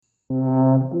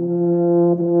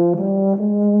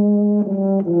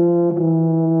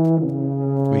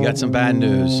We got some bad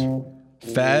news.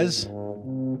 Fez,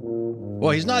 well,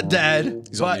 he's not dead.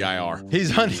 He's on the IR.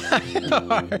 He's on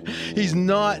the IR. He's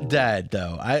not dead,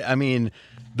 though. I mean,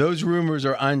 those rumors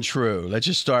are untrue. Let's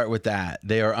just start with that.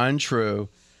 They are untrue.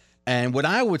 And what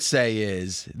I would say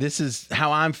is, this is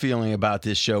how I'm feeling about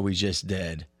this show we just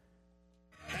did.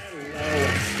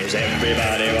 Hello, is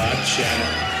everybody watching?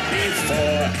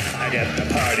 Before I get the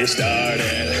party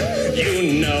started,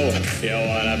 you know you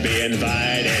want to be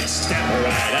invited. Step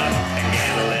right up and get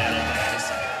a little dance.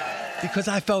 Because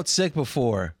I felt sick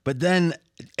before, but then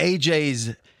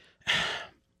AJ's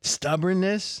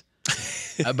stubbornness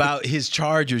about his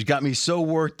Chargers got me so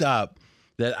worked up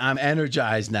that I'm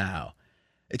energized now.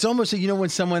 It's almost like, when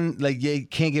someone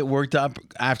can't get worked up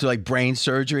after brain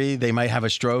surgery, they might have a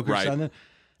stroke or something.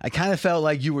 I kind of felt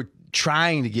like you were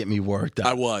trying to get me worked up.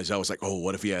 I was like, oh,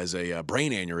 what if he has a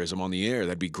brain aneurysm on the air?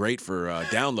 That'd be great for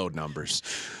download numbers.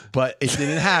 But it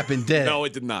didn't happen, did it? No,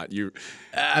 it did not.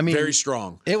 I mean, very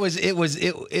strong. It was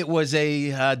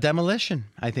a demolition,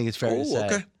 I think it's fair to say.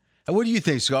 Okay. What do you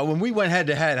think, Scott? When we went head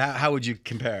to head, how would you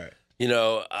compare it?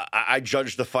 I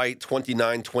judged the fight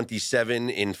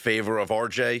 29-27 in favor of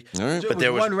RJ. All right. But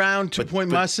there was one round,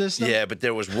 2-point must system? Yeah, but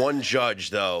there was one judge,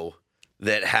 thoe,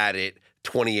 that had it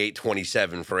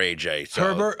 28-27 for AJ.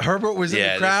 So, Herbert was in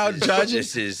the crowd judging.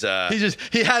 This is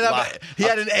he had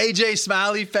an AJ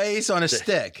smiley face on a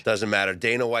stick. Doesn't matter.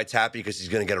 Dana White's happy because he's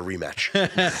going to get a rematch.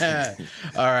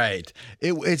 All right,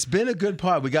 it's been a good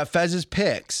pod. We got Fez's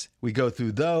picks. We go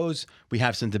through those. We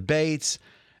have some debates.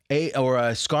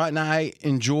 Scott and I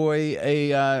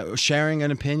enjoy sharing an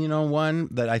opinion on one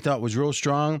that I thought was real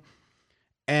strong.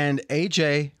 And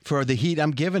AJ, for the heat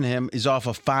I'm giving him, is off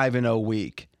a 5-0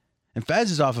 week. And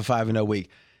Fez is off a 5-0 week.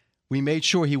 We made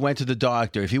sure he went to the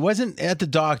doctor. If he wasn't at the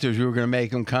doctor's, we were going to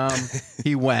make him come.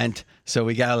 He went, so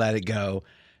we got to let it go.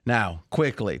 Now,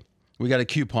 quickly, we got a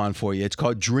coupon for you. It's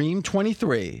called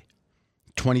Dream23,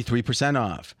 23%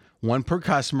 off. One per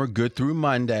customer, good through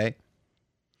Monday.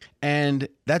 And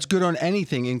that's good on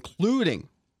anything, including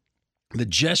the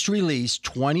just released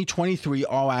 2023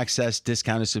 All Access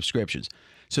discounted subscriptions.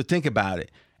 So think about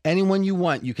it. Anyone you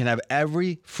want, you can have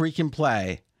every freaking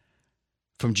play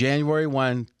from January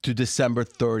 1 to December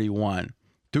 31.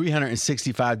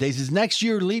 365 days. Is next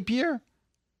year leap year?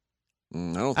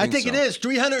 I think it is.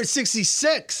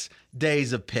 366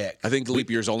 days of pick. I think the leap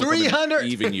year's only 300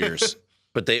 even years.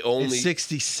 But they only... It's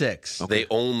 66. They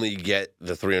only get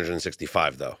the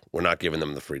 365, though. We're not giving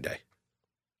them the free day.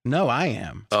 No, I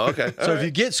am. Oh, okay. So if you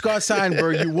get Scott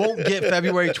Seidenberg, you won't get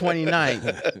February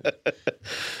 29th.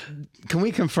 Can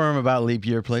we confirm about leap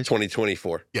year, please?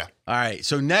 2024. Yeah. All right.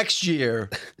 So next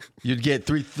year, you'd get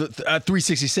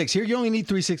 366. Here, you only need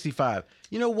 365.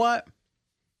 You know what?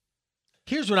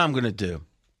 Here's what I'm going to do.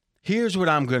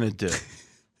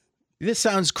 This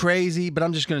sounds crazy, but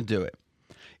I'm just going to do it.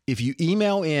 If you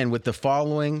email in with the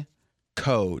following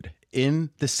code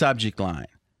in the subject line,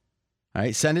 all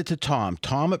right, send it to Tom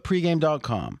at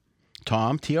pregame.com.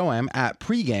 Tom, T-O-M, at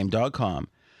pregame.com.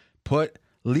 Put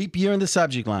leap year in the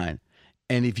subject line.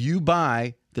 And if you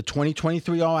buy the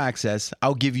 2023 All Access,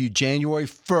 I'll give you January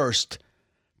 1st,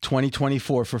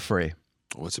 2024 for free.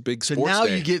 Well, it's a big So sports now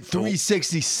day. you get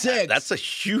 366. That's a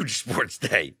huge sports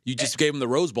day. You just gave them the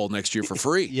Rose Bowl next year for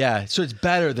free. Yeah, so it's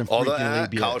better than Although freaking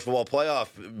leap year. college football playoff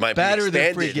might Better be than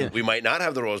expanded. freaking- We might not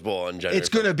have the Rose Bowl on January. It's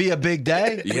going to be a big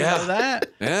day. You Yeah. know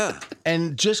that? Yeah.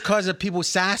 And just because of people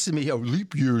sassing me,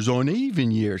 leap years on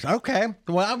even years. Okay.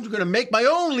 Well, I'm going to make my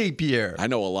own leap year. I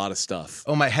know a lot of stuff.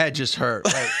 Oh, my head just hurt.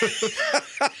 Right.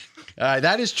 All right,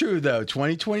 that is true, though.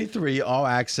 2023 All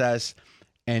Access.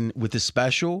 And with the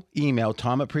special email,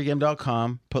 Tom at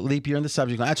pregame.com, put leap year in the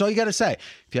subject line. That's all you got to say.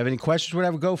 If you have any questions,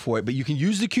 whatever, go for it. But you can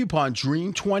use the coupon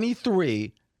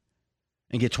DREAM23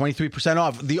 and get 23%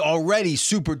 off the already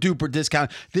super duper discount.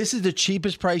 This is the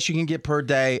cheapest price you can get per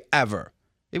day ever.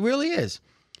 It really is.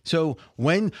 So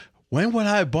when would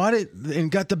I have bought it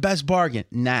and got the best bargain?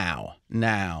 Now.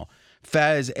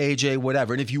 Fez, AJ,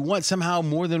 whatever. And if you want somehow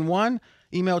more than one,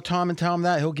 email Tom and tell him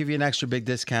that. He'll give you an extra big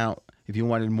discount if you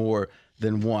wanted more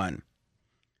than one.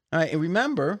 All right, and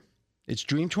remember, it's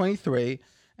Dream23,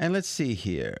 and let's see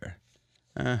here.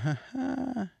 Now,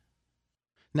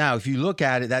 if you look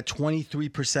at it, that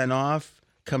 23% off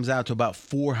comes out to about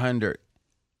 $400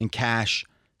 in cash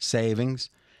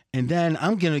savings. And then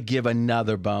I'm going to give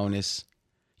another bonus.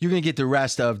 You're going to get the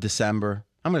rest of December.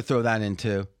 I'm going to throw that in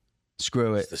too.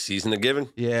 Screw it. It's the season of giving.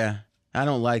 Yeah, I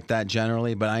don't like that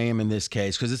generally, but I am in this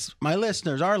case because it's my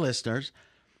listeners, our listeners.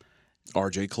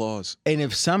 RJ Claus. And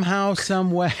if somehow,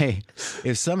 some way,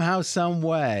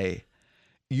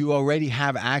 you already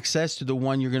have access to the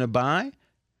one you're going to buy,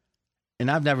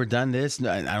 and I've never done this.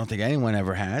 I don't think anyone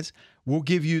ever has. We'll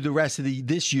give you the rest of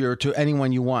this year to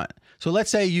anyone you want. So let's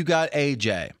say you got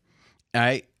AJ, all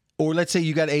right? Or let's say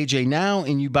you got AJ now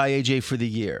and you buy AJ for the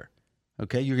year.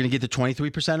 Okay, you're going to get the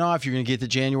 23% off. You're going to get the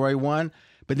January 1.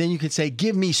 But then you could say,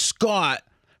 give me Scott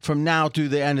from now through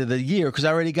the end of the year because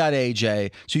I already got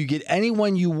AJ. So you get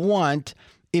anyone you want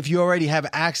if you already have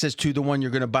access to the one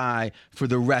you're going to buy for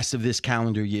the rest of this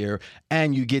calendar year.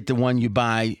 And you get the one you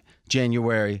buy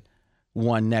January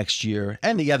 1 next year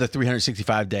and the other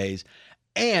 365 days.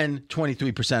 And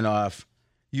 23% off.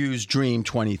 Use Dream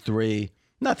 23.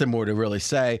 Nothing more to really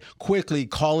say. Quickly,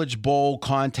 College Bowl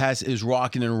contest is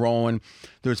rocking and rolling.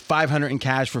 There's $500 in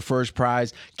cash for first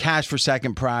prize, cash for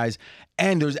second prize,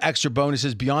 and there's extra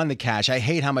bonuses beyond the cash. I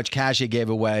hate how much cash they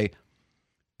gave away,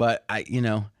 but I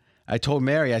told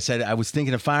Mary, I said, I was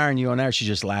thinking of firing you on air. She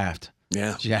just laughed.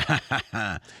 Yeah.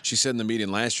 She said in the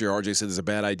meeting last year, RJ said it's a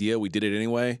bad idea. We did it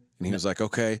anyway. And he was like,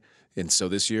 okay. And so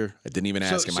this year, I didn't even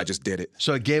ask him. I just did it.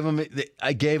 So I gave an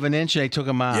inch and I took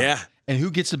a mile. Yeah. And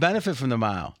who gets the benefit from the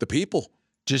mile? The people.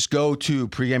 Just go to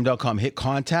pregame.com, hit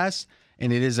contest,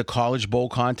 and it is a College Bowl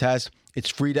contest. It's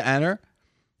free to enter,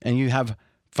 and you have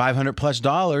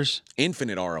 $500+.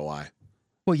 Infinite ROI.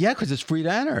 Well, yeah, because it's free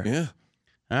to enter. Yeah.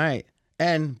 All right.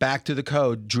 And back to the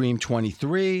code,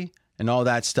 Dream23, and all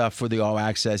that stuff for the all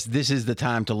access. This is the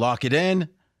time to lock it in.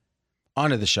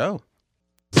 On to the show.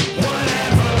 Week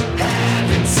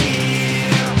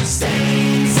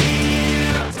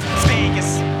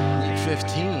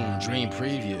 15, Dream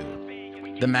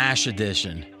Preview. The MASH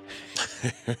edition.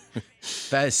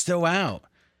 That is still out.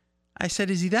 I said,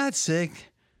 is he that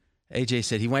sick? AJ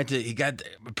said he got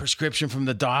a prescription from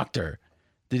the doctor.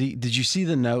 Did you see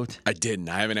the note? I didn't.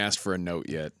 I haven't asked for a note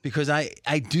yet. Because I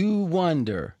do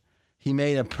wonder. He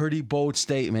made a pretty bold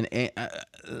statement.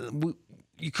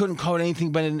 You couldn't call it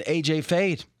anything but an AJ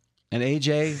fade. An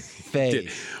AJ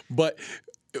fade. But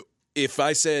if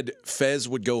I said Fez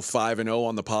would go 5-0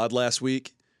 on the pod last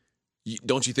week,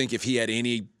 don't you think if he had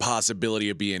any possibility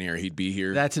of being here, he'd be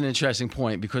here? That's an interesting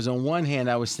point because on one hand,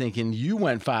 I was thinking you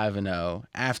went 5-0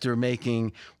 after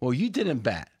making. Well, you didn't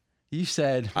bet. You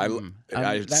said that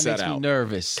makes me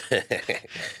nervous.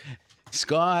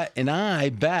 Scott and I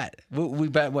bet. We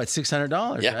bet what,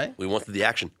 $600? Yeah, right? We wanted the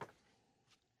action.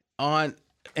 And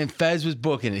Fez was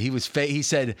booking it. He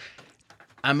said,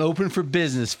 "I'm open for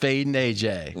business, fading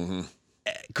AJ."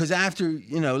 Because after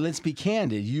let's be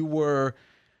candid, you were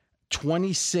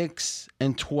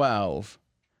 26-12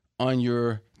 on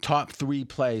your top 3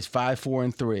 plays, 5, 4,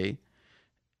 and 3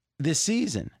 this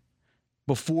season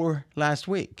before last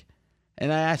week.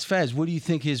 And I asked Fez, what do you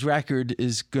think his record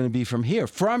is going to be from here?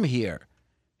 From here.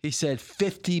 He said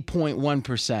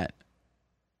 50.1%.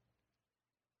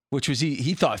 Which was,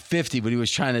 he thought 50, but he was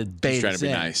trying to bait us in.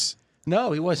 Be nice.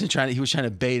 No, he wasn't trying to. He was trying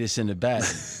to bait us into bed.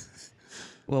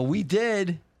 Well, we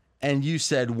did. And you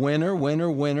said winner,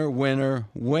 winner, winner, winner,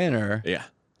 winner. Yeah.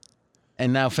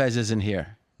 And now Fez isn't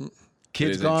here.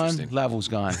 Kid's gone, level's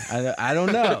gone. I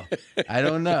don't know. I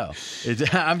don't know.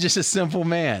 I'm just a simple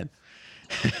man.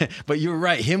 But you're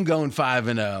right. Him going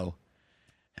 5-0.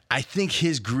 I think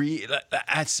his greed.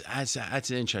 That's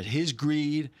interesting. His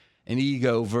greed and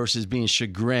ego versus being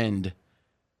chagrined.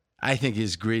 I think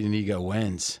his greed and ego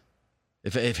wins.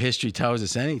 If history tells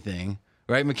us anything,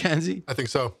 right, Mackenzie? I think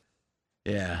so.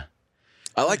 Yeah.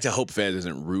 I like to hope Fez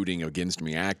isn't rooting against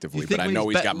me actively, but I know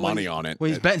he's got money on it. When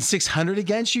he's betting 600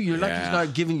 against you, you're lucky he's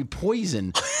not giving you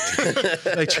poison.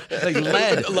 like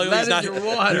lead. Lead in your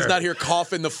water. He's not here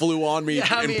coughing the flu on me in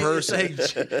person.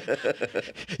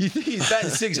 You think he's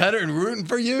betting 600 and rooting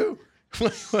for you?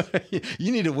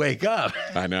 You need to wake up.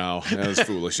 I know. That was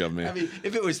foolish of me. I mean,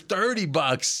 if it was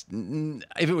 $30,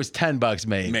 if it was $10,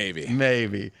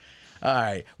 maybe. All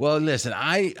right. Well, listen,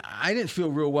 I didn't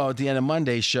feel real well at the end of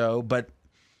Monday's show, but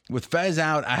with Fez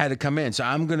out, I had to come in. So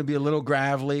I'm going to be a little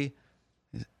gravelly,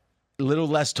 a little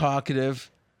less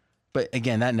talkative. But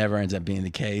again, that never ends up being the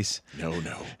case. No.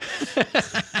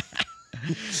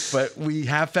 But we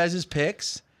have Fez's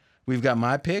picks. We've got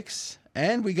my picks.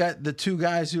 And we got the two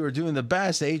guys who are doing the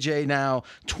best. AJ now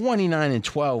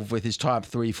 29-12 with his top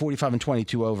 3,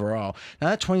 45-22 overall. Now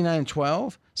that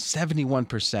 29-12,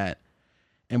 71%.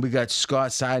 And we got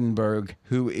Scott Seidenberg,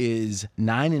 who is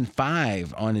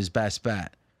 9-5 on his best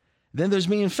bet. Then there's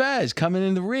me and Fez coming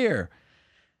in the rear.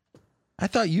 I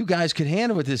thought you guys could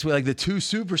handle it this way, like the two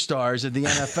superstars of the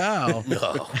NFL.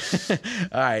 No.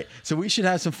 All right. So we should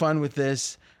have some fun with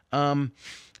this. So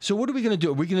what are we going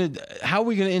to do? How are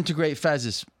we going to integrate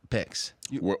Fez's picks?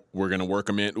 We're going to work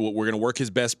him in. We're going to work his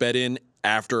best bet in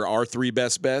after our 3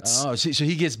 best bets. Oh, so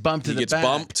he gets bumped to He the gets back.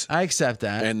 bumped. I accept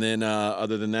that. And then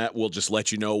other than that, we'll just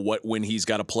let you know when he's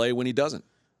got to play, when he doesn't.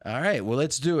 All right, well,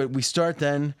 let's do it. We start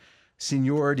then,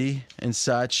 seniority and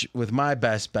such, with my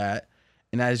best bet,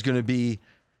 and that is going to be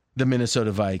the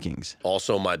Minnesota Vikings.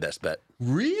 Also my best bet.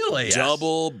 Really?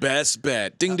 Double best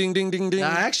bet. Ding, ding, ding, ding, ding.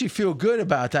 I actually feel good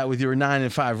about that with your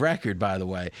 9-5 record, by the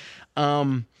way.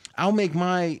 I'll make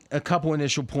a couple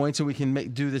initial points, and we can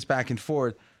do this back and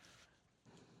forth.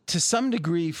 To some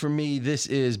degree, for me, this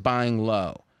is buying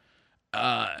low.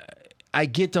 I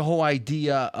get the whole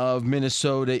idea of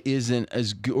Minnesota isn't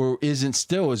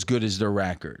still as good as their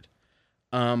record.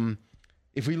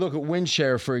 If we look at win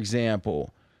share, for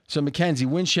example, so Mackenzie,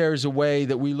 win share is a way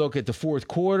that we look at the fourth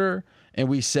quarter and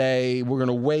we say we're going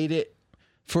to weight it.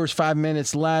 First 5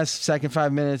 minutes less, second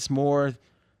 5 minutes more,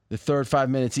 the third 5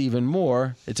 minutes even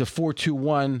more. It's a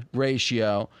 4-2-1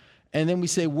 ratio. And then we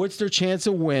say, what's their chance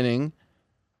of winning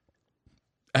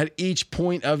at each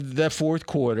point of the fourth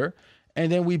quarter?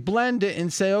 And then we blend it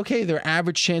and say, okay, their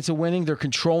average chance of winning, their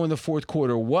control in the fourth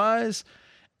quarter was.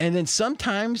 And then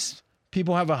sometimes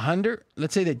people have 100.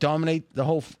 Let's say they dominate the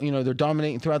whole, they're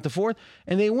dominating throughout the fourth,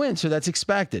 and they win. So that's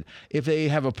expected. If they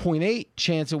have a 0.8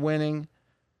 chance of winning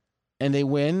and they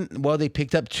win, well, they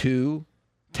picked up 0.2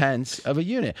 of a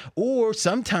unit. Or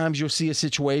sometimes you'll see a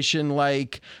situation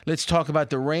like, let's talk about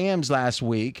the Rams last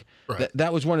week. Right.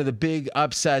 That was one of the big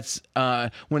upsets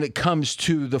when it comes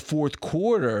to the fourth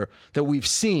quarter that we've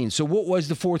seen. So what was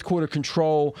the fourth quarter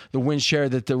control, the win share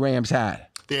that the Rams had?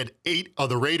 They had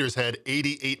the Raiders had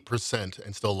 88%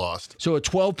 and still lost. So a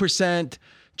 12%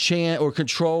 chance or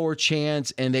control or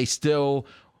chance, and they still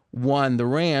won the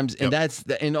Rams. And that's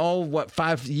in all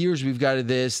 5 years we've got of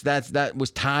this. That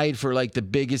was tied for like the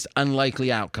biggest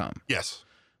unlikely outcome. Yes.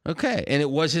 Okay, and it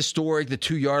was historic, the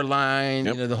 2-yard line,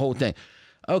 the whole thing.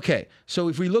 Okay, so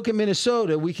if we look at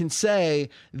Minnesota, we can say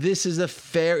this is a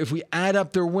fair. If we add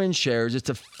up their win shares, it's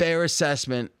a fair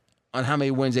assessment on how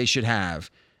many wins they should have.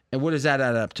 And what does that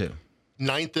add up to?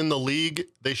 9th in the league,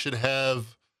 they should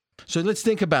have. So let's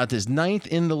think about this. 9th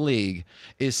in the league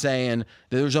is saying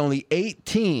that there's only 8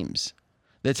 teams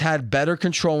that's had better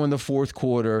control in the fourth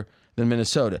quarter than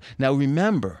Minnesota. Now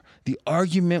remember, the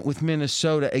argument with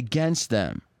Minnesota against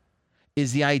them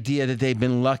is the idea that they've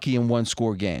been lucky in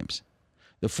one-score games.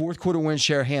 The fourth quarter win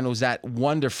share handles that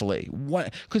wonderfully.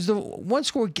 Because the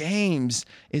one-score games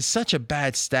is such a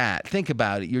bad stat. Think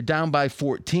about it. You're down by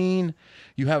 14.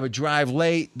 You have a drive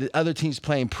late. The other team's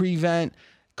playing prevent.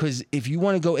 Because if you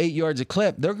want to go 8 yards a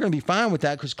clip, they're going to be fine with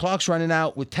that because clock's running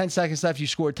out. With 10 seconds left, you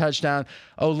score a touchdown.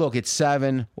 Oh, look, it's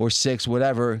 7 or 6,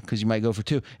 whatever, because you might go for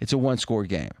 2. It's a one-score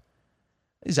game.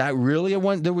 Is that really a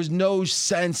one? There was no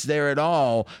sense there at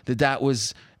all that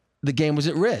was... the game was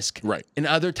at risk. Right. And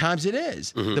other times it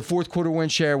is. Mm-hmm. The fourth quarter win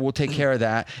share will take care of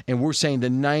that. And we're saying the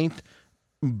 9th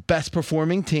best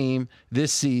performing team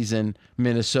this season,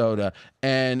 Minnesota.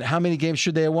 And how many games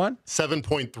should they have won?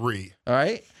 7.3. All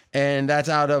right. And that's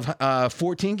out of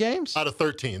 14 games? Out of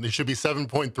 13. They should be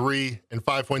 7.3 and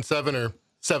 5.7 or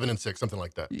 7 and 6, something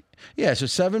like that. Yeah, so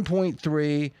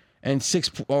 7.3 and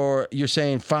 6, or you're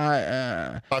saying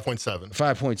 5. 5.7.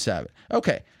 5.7.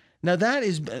 Okay. Now,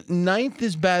 9th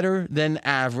is better than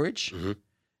average. Mm-hmm.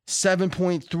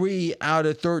 7.3 out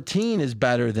of 13 is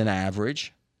better than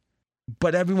average.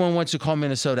 But everyone wants to call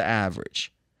Minnesota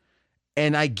average.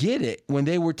 And I get it. When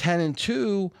they were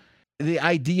 10-2, the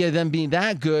idea of them being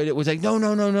that good, it was like,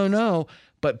 no.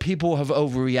 But people have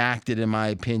overreacted, in my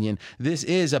opinion. This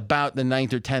is about the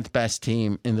 9th or 10th best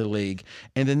team in the league.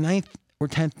 And the 9th or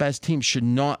 10th best team should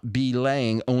not be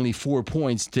laying only 4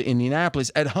 points to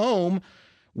Indianapolis at home,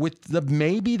 with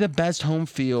maybe the best home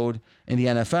field in the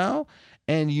NFL,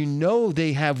 and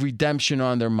they have redemption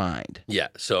on their mind. Yeah,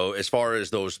 so as far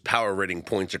as those power rating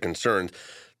points are concerned,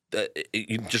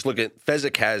 you just look at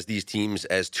Fezzik has these teams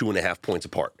as 2.5 points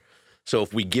apart. So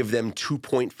if we give them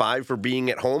 2.5 for being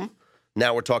at home,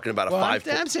 now we're talking about a 5.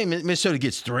 I'm saying Minnesota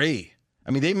gets 3.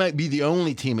 I mean, they might be the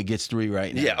only team that gets 3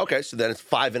 right now. Yeah, okay, so then it's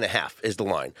 5.5 is the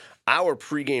line. Our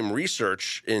pregame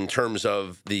research in terms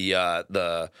of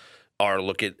our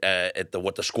look at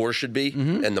what the score should be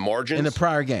and the margins. In the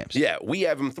prior games. Yeah, we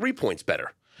have them 3 points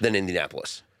better than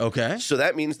Indianapolis. Okay. So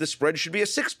that means the spread should be a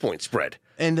 6-point spread.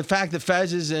 And the fact that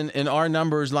Fez's and our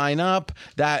numbers line up,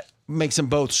 that makes them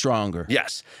both stronger.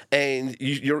 Yes, and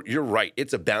you're right.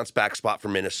 It's a bounce-back spot for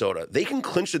Minnesota. They can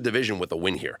clinch the division with a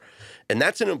win here, and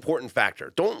that's an important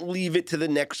factor. Don't leave it to the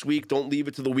next week. Don't leave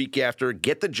it to the week after.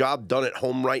 Get the job done at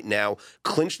home right now.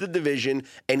 Clinch the division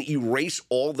and erase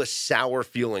all the sour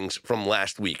feelings from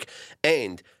last week.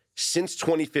 And since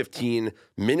 2015,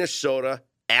 Minnesota,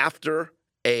 after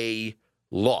a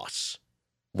loss,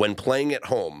 when playing at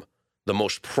home, the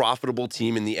most profitable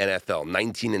team in the NFL,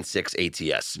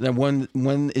 19-6 ATS. Now,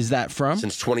 when is that from?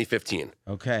 Since 2015.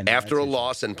 Okay. After a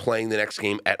loss and playing the next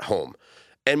game at home.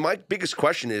 And my biggest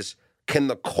question is, can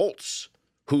the Colts,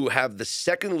 who have the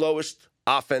second lowest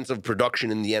offensive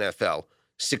production in the NFL,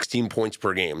 16 points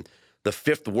per game, the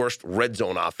fifth worst red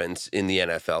zone offense in the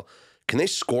NFL, can they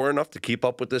score enough to keep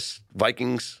up with this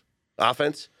Vikings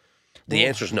offense? The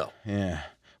answer is no. Yeah.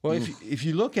 Well, if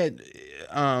you look at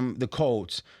the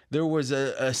Colts, there was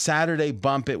a Saturday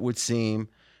bump, it would seem,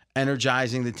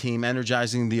 energizing the team,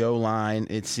 energizing the O-line,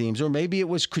 it seems. Or maybe it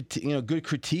was good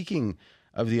critiquing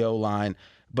of the O-line.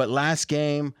 But last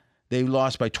game, they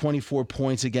lost by 24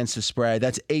 points against the spread.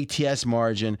 That's ATS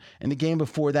margin. And the game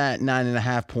before that,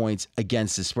 9.5 points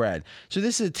against the spread. So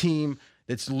this is a team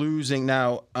that's losing.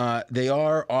 Now, they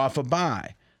are off a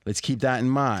bye. Let's keep that in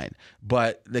mind.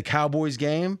 But the Cowboys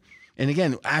game, and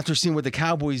again, after seeing what the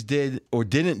Cowboys did or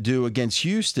didn't do against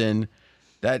Houston,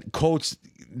 that Colts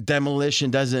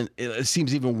demolition it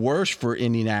seems even worse for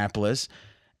Indianapolis.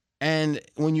 And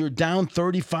when you're down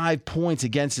 35 points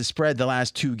against the spread the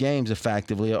last two games,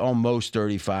 effectively, almost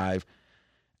 35,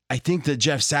 I think the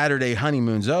Jeff Saturday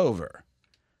honeymoon's over.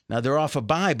 Now, they're off a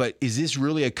bye, but is this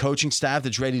really a coaching staff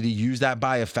that's ready to use that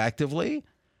bye effectively?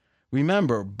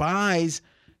 Remember, byes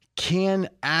can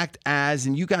act as,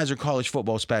 and you guys are college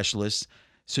football specialists,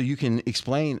 so you can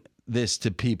explain this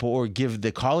to people or give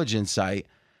the college insight.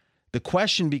 The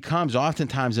question becomes,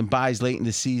 oftentimes in byes late in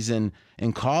the season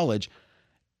in college,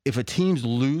 if a team's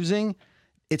losing,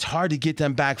 it's hard to get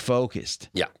them back focused.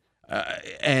 Yeah.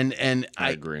 And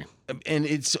I agree. And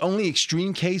it's only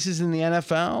extreme cases in the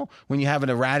NFL when you have an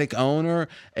erratic owner,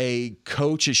 a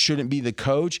coach that shouldn't be the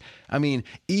coach. I mean,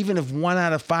 even if 1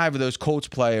 out of 5 of those Colts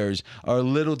players are a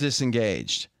little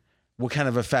disengaged, what kind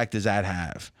of effect does that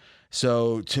have?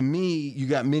 So to me, you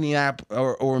got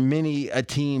a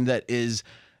team that is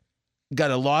got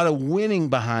a lot of winning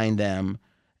behind them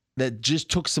that just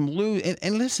took some lose.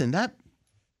 And listen, that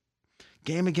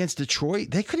game against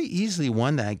Detroit, they could have easily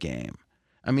won that game.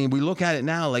 I mean, we look at it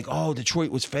now like, oh,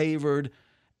 Detroit was favored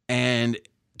and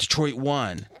Detroit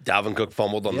won. Dalvin Cook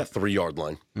fumbled on the 3-yard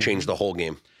line, changed the whole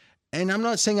game. And I'm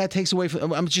not saying that takes away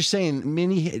from, I'm just saying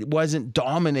Minnie wasn't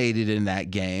dominated in that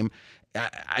game.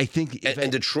 I think.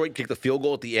 And Detroit kicked the field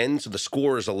goal at the end, so the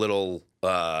score is a little,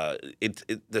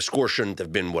 the score shouldn't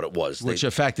have been what it was. Which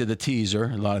affected the teaser.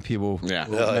 A lot of people. Yeah.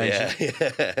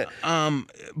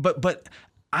 But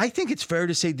I think it's fair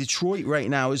to say Detroit right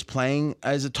now is playing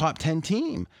as a top 10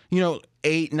 team.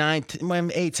 8, 9,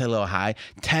 8's a little high,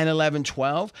 10, 11,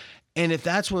 12. And if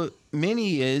that's what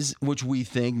Minnie is, which we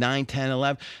think, 9, 10,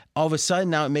 11, all of a sudden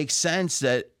now it makes sense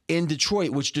that in Detroit,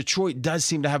 which Detroit does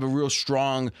seem to have a real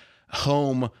strong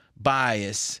home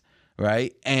bias,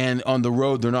 right? And on the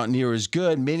road, they're not near as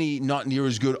good. Minnie not near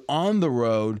as good on the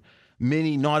road.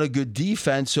 Minnie not a good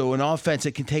defense, so an offense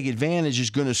that can take advantage is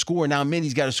going to score. Now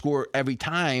Minnie's got to score every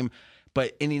time,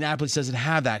 but Indianapolis doesn't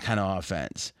have that kind of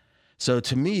offense. So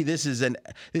to me, this is an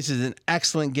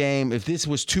excellent game. If this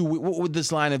was what would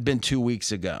this line have been 2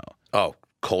 weeks ago? Oh,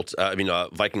 Colts.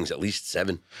 Vikings at least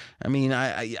 7. I mean,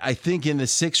 I think in the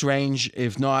 6 range,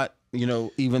 if not,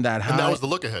 even that high. And that was the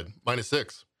look ahead,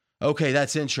 -6. Okay,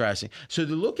 that's interesting. So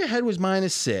the look ahead was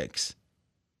 -6.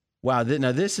 Wow,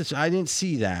 now this is, I didn't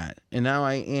see that, and now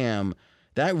I am.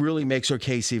 That really makes her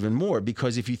case even more,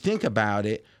 because if you think about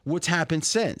it, what's happened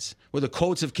since? Well, the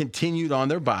Colts have continued on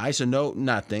their bye, so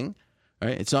nothing.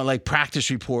 Right? It's not like practice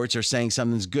reports are saying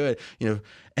something's good,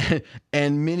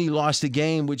 and Minnie lost a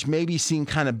game, which maybe seemed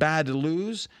kind of bad to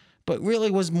lose, but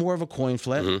really was more of a coin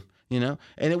flip, and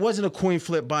it wasn't a coin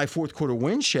flip by fourth quarter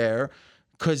win share,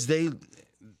 because they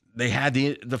had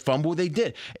the fumble they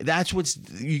did. That's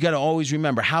you got to always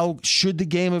remember. How should the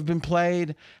game have been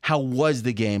played? How was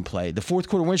the game played? The fourth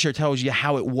quarter win share tells you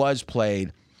how it was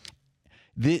played.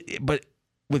 But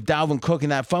with Dalvin Cook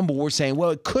and that fumble, we're saying, well,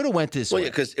 it could have went this way. Well, yeah,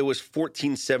 because it was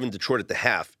 14-7 Detroit at the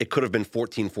half. It could have been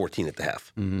 14-14 at the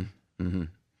half.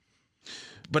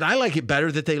 But I like it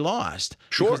better that they lost.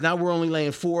 Sure. Because now we're only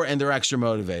laying 4 and they're extra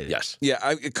motivated. Yes. Yeah,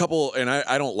 a couple, and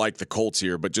I don't like the Colts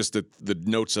here, but just the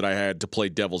notes that I had to play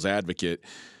devil's advocate.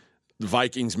 The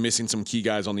Vikings missing some key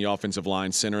guys on the offensive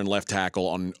line, center and left tackle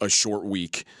on a short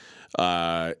week.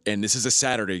 And this is a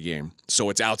Saturday game, so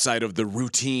it's outside of the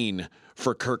routine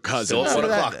for Kirk Cousins. Still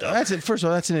 1 o'clock, though. First of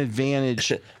all, that's an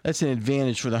advantage. That's an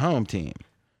advantage for the home team.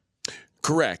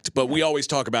 Correct, but we always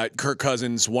talk about Kirk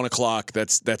Cousins, 1 o'clock.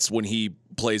 That's when he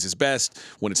plays his best.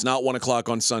 When it's not 1 o'clock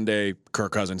on Sunday,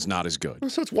 Kirk Cousins not as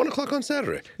good. So it's 1 o'clock on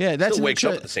Saturday. Yeah, that's Still wakes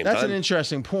up at the same that's time. an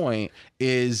interesting point.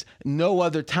 Is no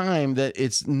other time that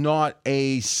it's not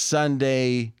a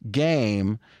Sunday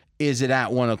game is it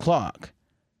at 1 o'clock,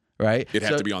 right? It'd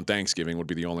have to be on Thanksgiving. Would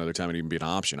be the only other time it'd even be an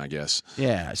option, I guess.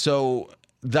 Yeah, so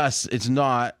thus it's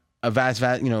not a vast,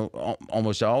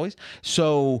 almost always.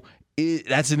 So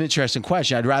that's an interesting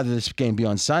question. I'd rather this game be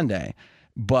on Sunday.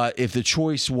 But if the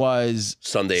choice was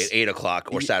Sunday at 8 o'clock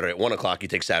or Saturday at 1 o'clock, you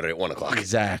take Saturday at 1 o'clock.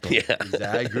 Exactly. Yeah. Exactly.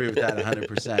 I agree with that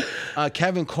 100%.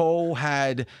 Kevin Cole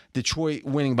had Detroit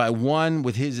winning by 1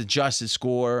 with his adjusted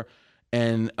score,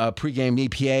 and pregame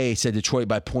EPA said Detroit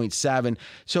by 0.7.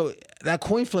 So that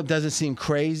coin flip doesn't seem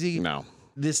crazy. No.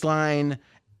 This line,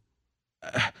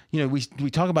 we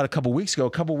talked about a couple weeks ago.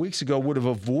 A couple weeks ago would have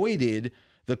avoided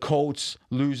the Colts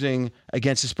losing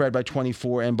against the spread by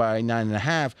 24 and by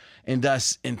 9.5. And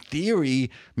thus, in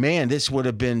theory, man, this would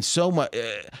have been so much.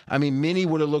 Minnie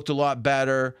would have looked a lot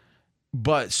better,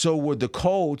 but so would the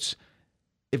Colts.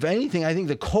 If anything, I think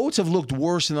the Colts have looked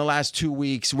worse in the last 2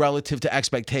 weeks relative to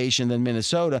expectation than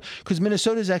Minnesota, because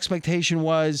Minnesota's expectation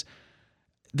was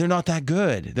they're not that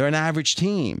good. They're an average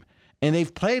team, and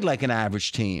they've played like an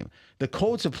average team. The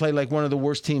Colts have played like one of the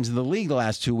worst teams in the league the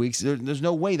last 2 weeks. There's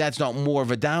no way that's not more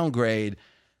of a downgrade.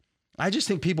 I just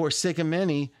think people are sick of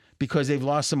Minnie because they've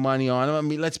lost some money on him. I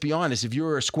mean, let's be honest. If you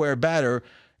were a square better,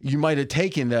 you might have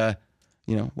taken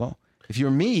if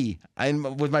you're me,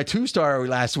 with my 2-star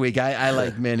last week, I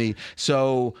like Minnie.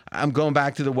 So I'm going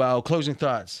back to the well. Closing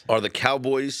thoughts. Are the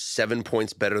Cowboys 7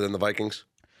 points better than the Vikings?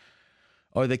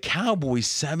 Are the Cowboys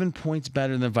 7 points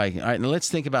better than the Vikings? All right, now let's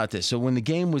think about this. So when the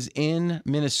game was in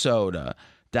Minnesota,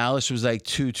 Dallas was like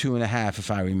 2.5,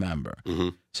 if I remember. Mm-hmm.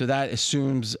 So that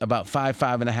assumes about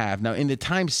 5.5. Now, in the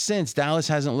time since, Dallas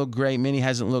hasn't looked great. Minnie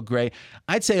hasn't looked great.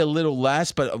 I'd say a little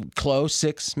less, but close,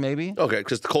 6 maybe. Okay,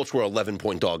 because the Colts were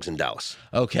 11-point dogs in Dallas.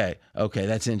 Okay,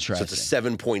 that's interesting. So it's a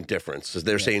 7-point difference. So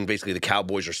they're saying basically the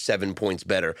Cowboys are 7 points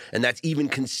better, and that's even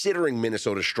considering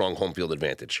Minnesota's strong home field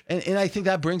advantage. And I think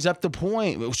that brings up the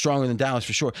point, stronger than Dallas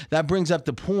for sure. That brings up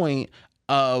the point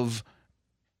of,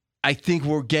 I think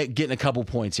we're getting a couple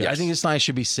points here. Yes. I think this line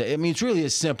should be 6. I mean, it's really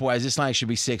as simple as this line should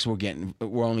be 6.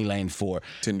 We're only laying 4.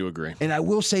 Tend to agree. And I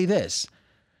will say this: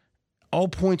 all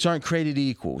points aren't created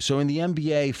equal. So in the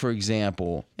NBA, for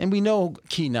example, and we know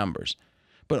key numbers,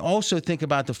 but also think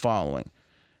about the following: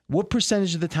 what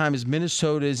percentage of the time is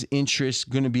Minnesota's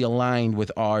interest going to be aligned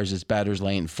with ours as batters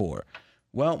laying 4?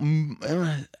 Well,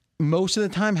 most of the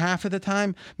time, half of the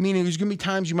time, meaning there's going to be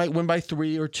times you might win by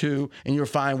 3 or 2 and you're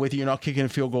fine with it. You're not kicking a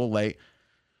field goal late.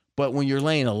 But when you're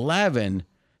laying 11,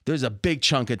 there's a big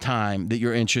chunk of time that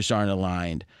your interests aren't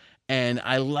aligned. And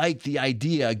I like the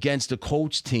idea against the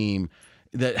Colts team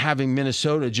that having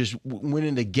Minnesota just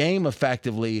winning the game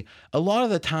effectively, a lot of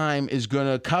the time is going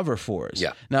to cover for us.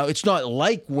 Yeah. Now, it's not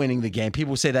like winning the game.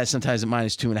 People say that sometimes at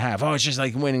 -2.5. Oh, it's just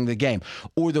like winning the game.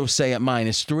 Or they'll say at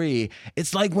 -3,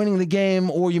 it's like winning the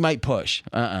game, or you might push.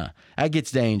 That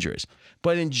gets dangerous.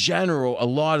 But in general, a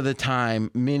lot of the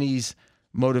time, Minnie's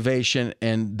motivation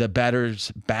and the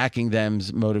bettors backing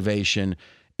them's motivation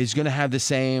is going to have the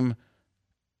same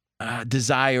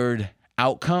desired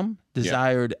outcome,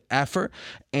 desired effort.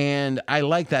 And I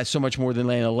like that so much more than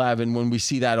laying 11. When we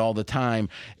see that all the time,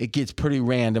 it gets pretty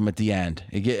random at the end.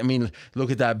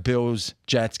 Look at that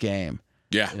Bills-Jets game.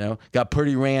 Yeah. Got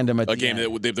pretty random at the end. A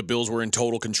game that the Bills were in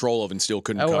total control of and still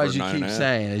couldn't cover 9.5.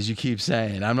 As you keep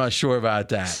saying. I'm not sure about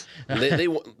that.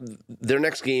 Their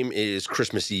next game is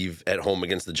Christmas Eve at home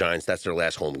against the Giants. That's their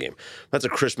last home game. That's a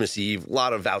Christmas Eve. A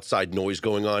lot of outside noise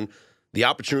going on. The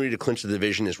opportunity to clinch the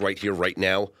division is right here, right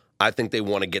now. I think they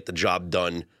want to get the job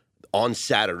done on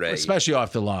Saturday. Especially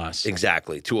off the loss.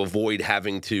 Exactly. To avoid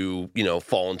having to,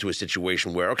 fall into a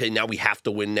situation where, okay, now we have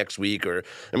to win next week.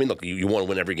 Look, you want to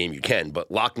win every game you can,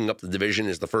 but locking up the division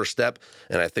is the first step.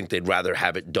 And I think they'd rather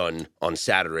have it done on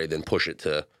Saturday than push it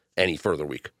to any further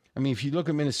week. If you look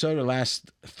at Minnesota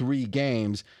last 3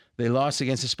 games, they lost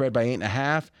against the spread by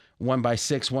 8.5, won by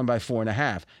 6, won by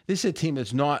 4.5. This is a team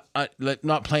that's not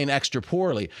playing extra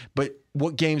poorly. But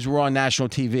what games were on national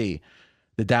TV?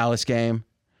 The Dallas game,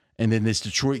 and then this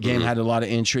Detroit game had a lot of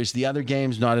interest. The other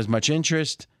games, not as much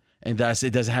interest, and thus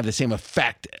it doesn't have the same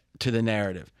effect to the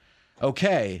narrative.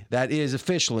 Okay, that is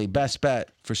officially best bet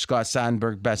for Scott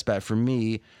Seidenberg, best bet for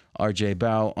me, RJ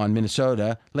Bell, on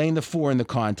Minnesota, laying the 4 in the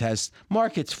contest.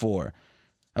 Markets 4.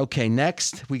 Okay,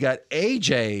 next we got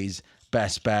AJ's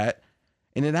best bet,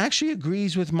 and it actually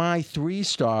agrees with my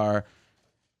 3-star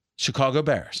Chicago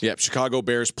Bears. Yep, Chicago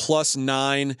Bears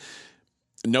 +9.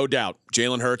 No doubt,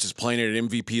 Jalen Hurts is playing at an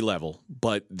MVP level,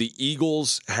 but the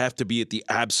Eagles have to be at the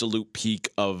absolute peak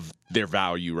of their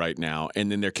value right now,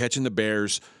 and then they're catching the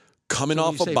Bears coming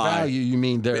off a bye. Value, you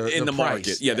mean their in the price.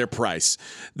 market? Yeah, their price.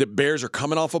 The Bears are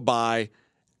coming off a bye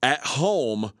at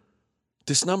home.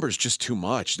 This number is just too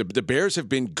much. The Bears have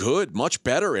been good, much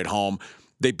better at home.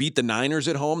 They beat the Niners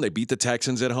at home. They beat the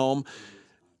Texans at home.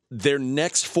 Their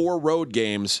next 4 road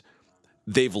games,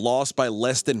 they've lost by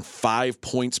less than 5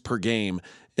 points per game,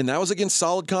 and that was against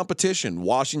solid competition: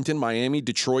 Washington, Miami,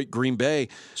 Detroit, Green Bay.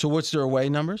 So what's their away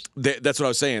numbers? That's what I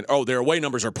was saying. Oh, their away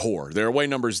numbers are poor. Their away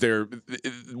numbers, they're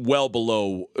well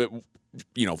below,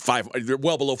 they're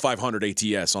well below 500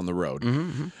 ATS on the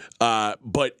road.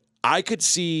 But I could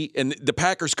see, and the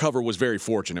Packers cover was very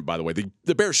fortunate, by the way.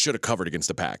 The Bears should have covered against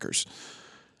the Packers.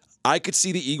 I could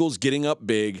see the Eagles getting up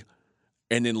big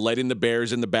and then letting the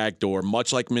Bears in the back door,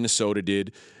 much like Minnesota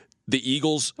did. The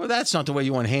Eagles. Well, that's not the way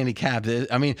you want to handicap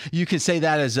it. I mean, you can say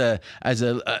that as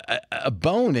a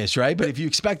bonus, right? But if you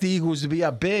expect the Eagles to be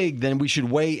up big, then we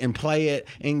should wait and play it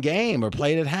in game or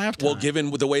play it at halftime. Well,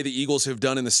 given the way the Eagles have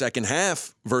done in the second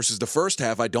half versus the first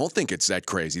half, I don't think it's that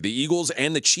crazy. The Eagles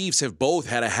and the Chiefs have both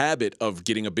had a habit of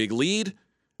getting a big lead.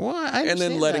 Well, I and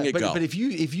then letting that. it go. But if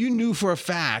you knew for a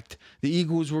fact the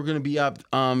Eagles were going to be up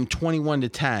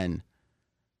 21-10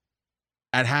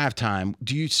 at halftime,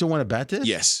 do you still want to bet this?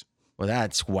 Yes. Well,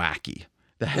 that's wacky.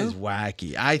 That is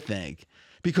wacky, I think.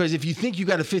 Because if you think you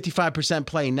got a 55%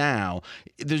 play now,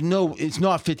 it's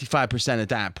not 55% at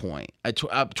that point.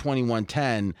 Up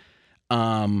 21-10,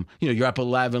 you're up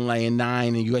 11, laying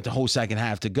 9, and you got the whole second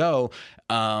half to go.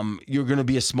 You're going to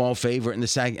be a small favorite in the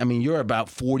second. I mean, you're about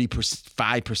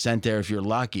 45% there if you're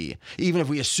lucky, even if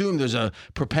we assume there's a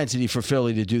propensity for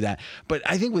Philly to do that. But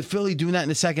I think with Philly doing that in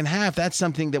the second half, that's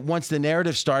something that once the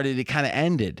narrative started, it kind of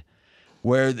ended.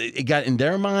 Where it got in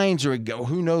their minds, or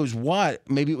who knows what.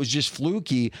 Maybe it was just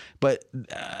fluky, but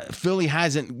Philly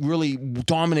hasn't really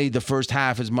dominated the first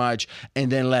half as much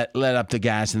and then let up the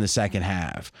gas in the second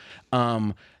half.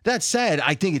 That said,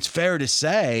 I think it's fair to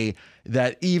say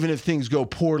that even if things go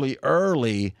poorly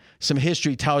early, some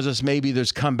history tells us maybe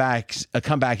there's a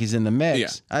comeback is in the mix. Yeah.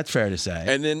 That's fair to say.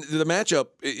 And then the matchup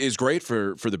is great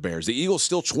for the Bears. The Eagles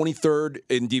still 23rd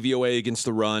in DVOA against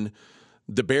the run.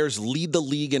 The Bears lead the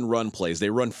league in run plays. They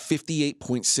run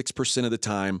 58.6% of the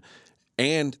time,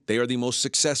 and they are the most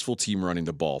successful team running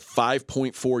the ball.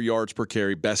 5.4 yards per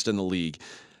carry, best in the league.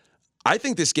 I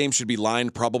think this game should be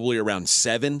lined probably around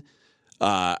 7.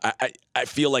 I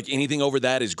feel like anything over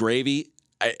that is gravy.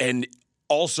 And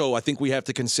also, I think we have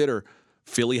to consider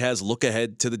Philly has look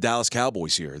ahead to the Dallas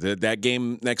Cowboys here. That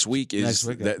game next week is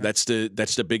that's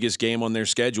the biggest game on their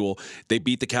schedule. They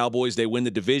beat the Cowboys, they win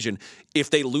the division.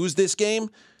 If they lose this game,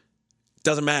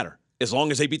 doesn't matter. As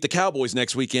long as they beat the Cowboys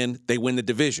next weekend, they win the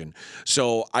division.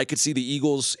 So I could see the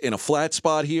Eagles in a flat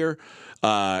spot here.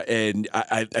 And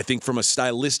I think from a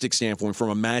stylistic standpoint, from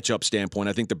a matchup standpoint,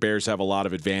 I think the Bears have a lot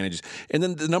of advantages. And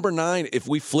then the number 9, if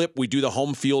we do the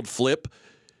home field flip,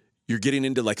 you're getting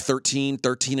into like 13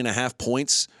 and a half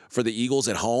points for the Eagles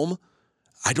at home.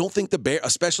 I don't think the Bears,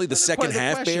 especially the second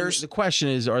half Bears. The question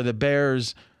is, are the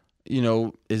Bears,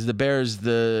 is the Bears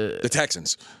the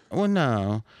Texans? Well,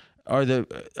 no. Are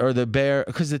the Bears,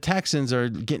 because the Texans are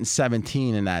getting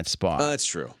 17 in that spot. That's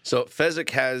true. So Fezzik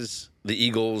has the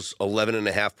Eagles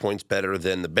 11.5 points better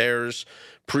than the Bears.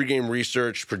 Pre-game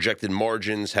research, projected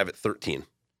margins have it 13.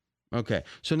 Okay.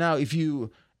 So now if you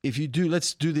do,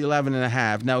 let's do the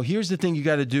 11.5. Now, here's the thing you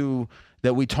got to do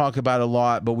that we talk about a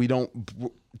lot, but we don't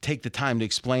take the time to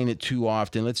explain it too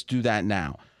often. Let's do that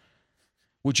now.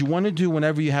 What you want to do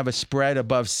whenever you have a spread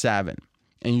above 7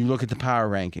 and you look at the power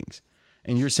rankings,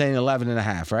 and you're saying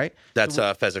 11.5, right? That's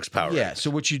Fezzik's power. Yeah.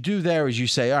 So what you do there is you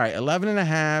say, all right,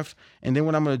 11.5, and then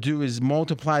what I'm going to do is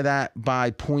multiply that by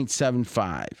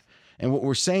 0.75. And what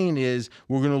we're saying is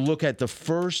we're going to look at the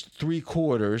first 3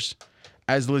 quarters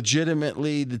as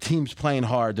legitimately the team's playing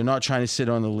hard. They're not trying to sit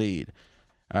on the lead.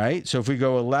 All right? So if we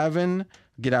go 11,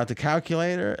 get out the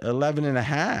calculator,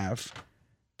 11.5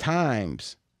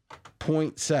 times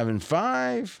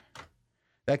 0.75,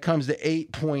 that comes to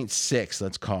 8.6,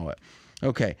 let's call it.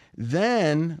 Okay.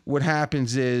 Then what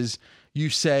happens is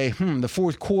you say, the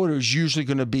fourth quarter is usually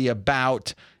going to be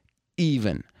about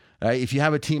even. Right? If you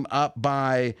have a team up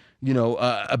by,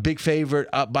 a big favorite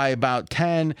up by about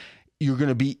 10, you're going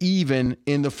to be even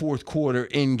in the fourth quarter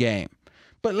in game.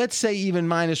 But let's say even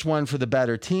 -1 for the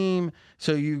better team.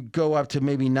 So you go up to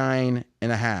maybe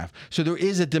 9.5. So there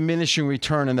is a diminishing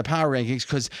return in the power rankings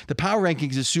because the power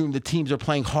rankings assume the teams are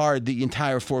playing hard the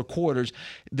entire 4 quarters.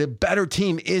 The better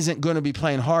team isn't going to be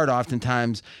playing hard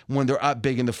oftentimes when they're up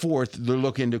big in the fourth. They're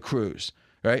looking to cruise.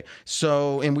 right?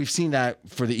 So, and we've seen that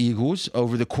for the Eagles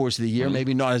over the course of the year,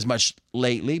 maybe not as much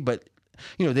lately, but,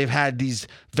 they've had these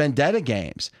vendetta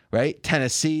games, right?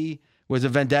 Tennessee was a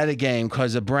vendetta game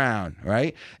because of Brown,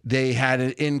 right? They had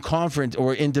an in-conference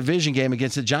or in-division game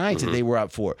against the Giants that they were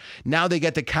up for. Now they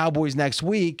get the Cowboys next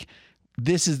week.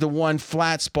 This is the one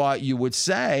flat spot you would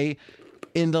say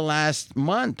in the last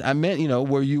month. I meant,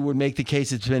 where you would make the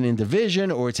case it's been in division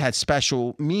or it's had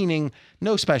special meaning.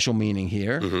 No special meaning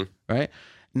here, right?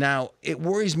 Now, it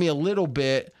worries me a little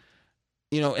bit,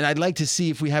 and I'd like to see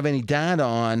if we have any data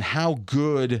on how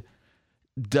good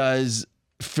does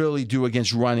Philly do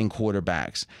against running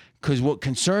quarterbacks. Because what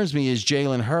concerns me is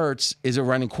Jalen Hurts is a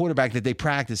running quarterback that they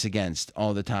practice against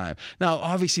all the time. Now,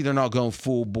 obviously, they're not going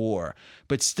full bore,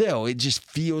 but still, it just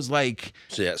feels like...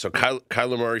 So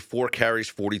Kyler Murray, 4 carries,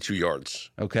 42 yards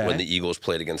Okay. when the Eagles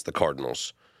played against the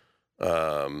Cardinals.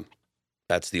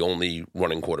 That's the only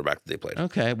running quarterback that they played.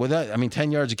 Okay. Well,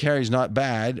 10 yards a carry is not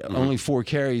bad. Only 4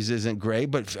 carries isn't great,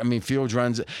 but, Fields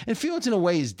runs... And Fields, in a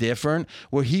way, is different,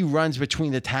 where he runs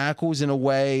between the tackles in a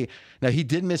way... Now, he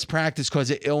did miss practice because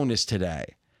of illness today,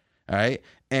 all right?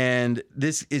 And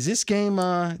this game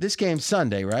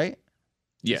Sunday, right?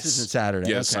 Yes. This isn't Saturday.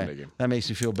 Yeah, okay. Sunday game. That makes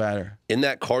me feel better. In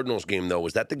that Cardinals game, though,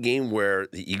 was that the game where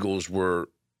the Eagles were...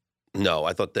 No,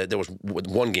 I thought that there was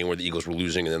one game where the Eagles were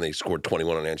losing and then they scored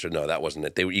 21 unanswered. No, that wasn't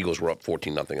it. Eagles were up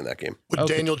 14-0 in that game. Would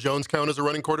Daniel Jones count as a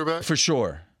running quarterback? For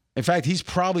sure. In fact, he's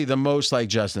probably the most like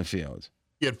Justin Fields.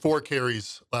 He had 4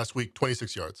 carries last week,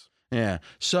 26 yards. Yeah.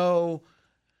 So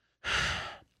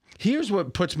here's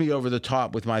what puts me over the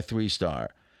top with my 3-star.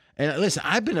 And listen,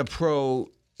 I've been a pro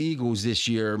Eagles this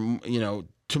year,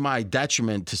 to my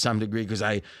detriment to some degree because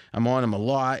I'm on them a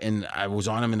lot and I was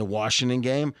on them in the Washington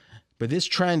game. But this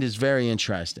trend is very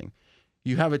interesting.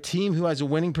 You have a team who has a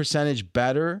winning percentage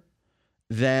better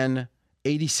than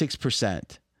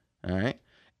 86%, all right?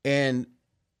 And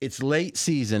it's late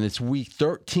season. It's week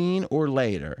 13 or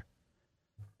later.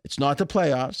 It's not the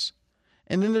playoffs.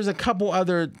 And then there's a couple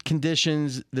other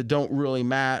conditions that don't really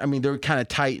matter. They're kind of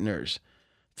tighteners.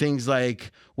 Things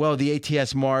like, the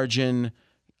ATS margin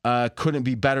couldn't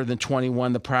be better than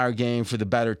 21 the prior game for the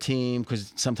better team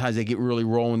because sometimes they get really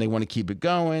rolling. They want to keep it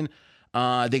going.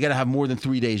 They got to have more than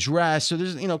 3 days rest. So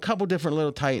there's, a couple different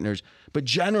little tighteners. But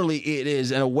generally, it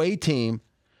is an away team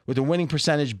with a winning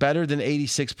percentage better than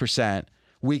 86%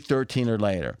 week 13 or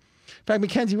later. In fact,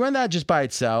 Mackenzie, run that just by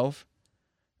itself.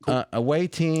 Cool. Away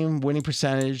team winning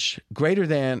percentage greater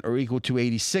than or equal to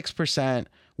 86%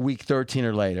 week 13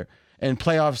 or later. And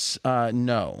playoffs,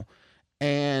 no.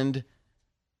 And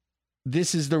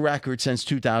this is the record since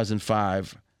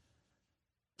 2005.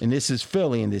 And this is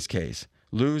Philly in this case.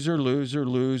 Loser, loser,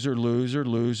 loser, loser,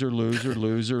 loser, loser,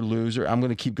 loser, loser. I'm going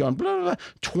to keep going. Blah, blah, blah.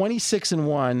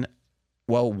 26-1,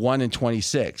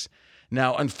 1-26.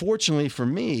 Now, unfortunately for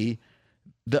me,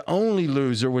 the only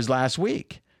loser was last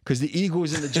week because the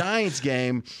Eagles and the Giants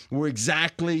game were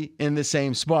exactly in the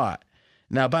same spot.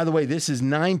 Now, by the way, this is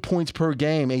 9 points per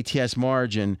game ATS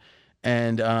margin,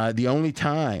 and the only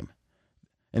time.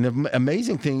 And the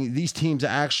amazing thing, these teams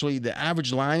actually, the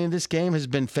average line in this game has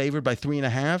been favored by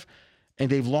 3.5. And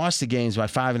they've lost the games by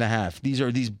 5.5. These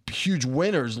are these huge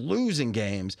winners losing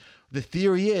games. The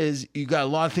theory is you got a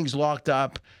lot of things locked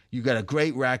up. You got a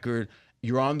great record.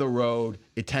 You're on the road.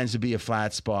 It tends to be a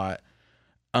flat spot.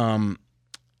 So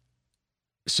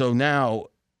now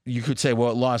you could say, it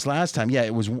lost last time. Yeah,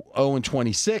 it was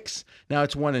 0-26. Now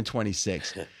it's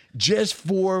 1-26. Just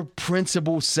for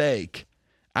principle's sake,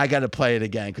 I got to play it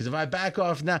again. Because if I back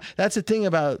off now, that's the thing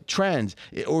about trends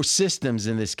or systems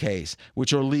in this case,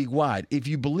 which are league-wide. If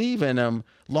you believe in them,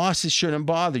 losses shouldn't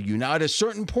bother you. Now, at a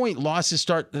certain point, losses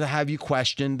start to have you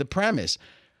question the premise.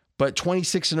 But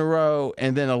 26 in a row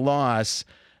and then a loss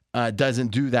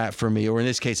doesn't do that for me. Or in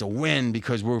this case, a win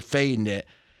because we're fading it.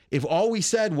 If all we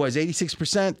said was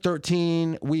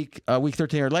 86%, week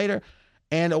 13 or later,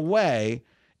 and away,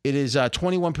 it is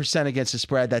 21% against the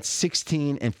spread. That's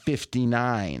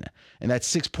 16-59, and that's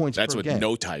 6 points per game. That's with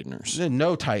no tighteners.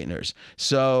 No tighteners.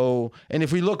 So, and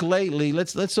if we look lately,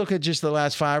 let's look at just the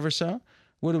last 5 or so.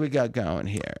 What do we got going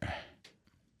here?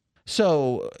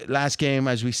 So, last game,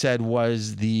 as we said,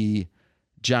 was the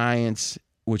Giants,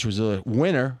 which was a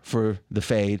winner for the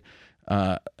fade.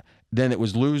 Then it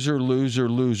was loser, loser,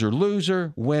 loser,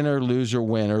 loser, winner, loser,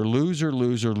 winner, loser,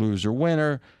 loser, loser,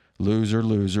 winner. Loser,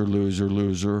 loser, loser,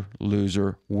 loser,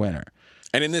 loser, winner.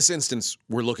 And in this instance,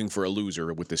 we're looking for a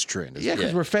loser with this trend. Yeah,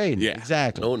 because we're fading. Yeah.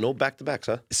 Exactly. No back-to-backs,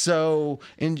 huh? So,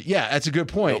 that's a good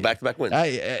point. No back-to-back wins.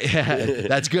 Yeah,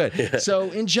 that's good.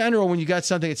 So, in general, when you got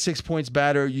something that's 6 points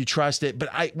better, you trust it. But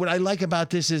what I like about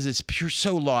this is it's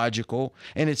so logical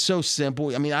and it's so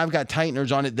simple. I mean, I've got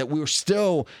tighteners on it that we were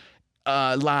still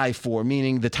live for,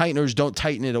 meaning the tighteners don't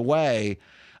tighten it away.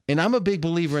 And I'm a big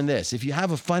believer in this. If you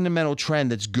have a fundamental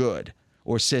trend that's good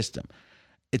or system,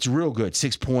 it's real good,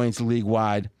 6 points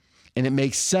league-wide, and it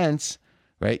makes sense,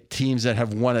 right? Teams that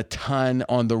have won a ton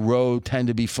on the road tend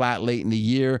to be flat late in the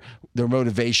year. Their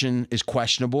motivation is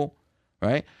questionable,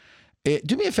 right?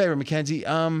 Do me a favor, Mackenzie.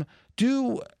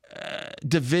 Do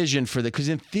division for this, because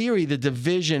in theory, the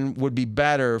division would be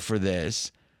better for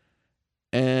this,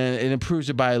 and it improves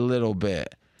it by a little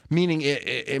bit. Meaning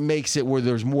it makes it where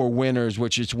there's more winners,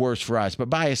 which is worse for us, but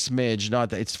by a smidge. Not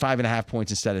that it's 5.5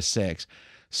 points instead of 6.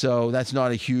 So that's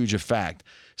not a huge effect.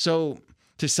 So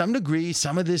to some degree,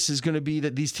 some of this is going to be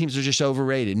that these teams are just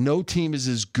overrated. No team is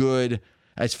as good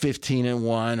as 15-1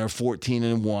 or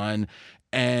 14-1.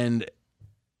 And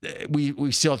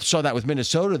we still saw that with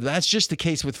Minnesota. That's just the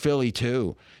case with Philly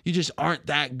too. You just aren't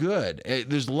that good.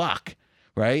 There's luck,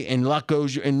 right? And luck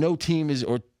goes, and no team is,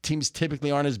 or teams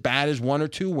typically aren't as bad as 1 or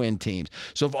 2 win teams.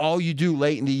 So if all you do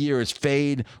late in the year is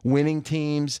fade winning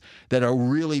teams that are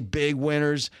really big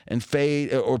winners and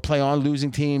fade or play on losing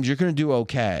teams, you're going to do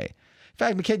okay. In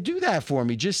fact, McKay, do that for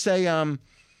me. Just say,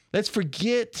 let's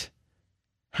forget,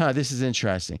 this is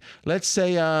interesting. Let's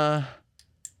say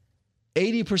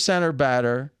 80% or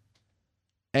better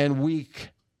and week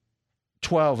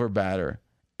 12 or better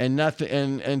and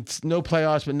nothing, and no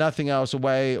playoffs, but nothing else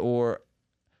away or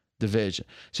division.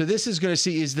 So this is going to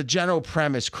see, is the general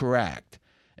premise correct?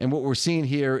 And what we're seeing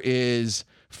here is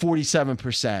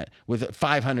 47% with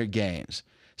 500 games.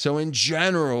 So in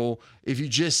general, if you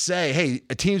just say, hey,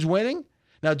 a team's winning,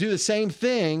 now do the same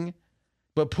thing,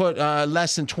 but put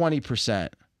less than 20%.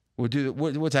 We'll do,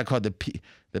 what's that called?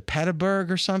 The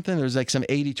Petterberg or something? There's like some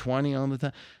 80-20 on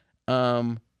the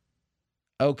time.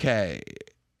 Okay.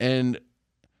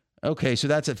 So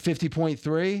that's at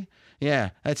 50.3.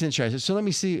 Yeah, that's interesting. So let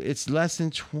me see. It's less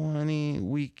than 20,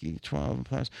 week 12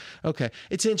 plus. Okay.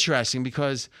 It's interesting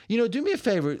because, do me a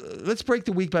favor. Let's break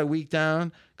the week by week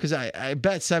down, because I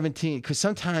bet 17, because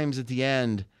sometimes at the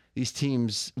end, these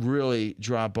teams really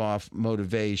drop off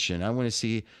motivation. I want to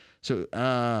see. So,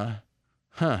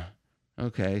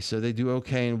 okay. So they do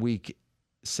okay in week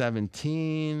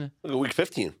 17. Look at week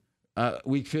 15.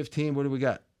 Week 15, what do we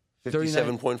got?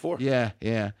 57.4.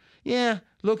 Yeah.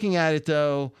 Looking at it,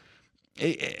 though,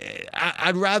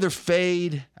 I'd rather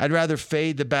fade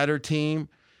the better team,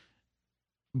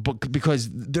 but because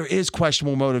there is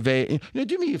questionable motivation.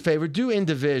 Do me a favor, do in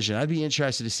division. I'd be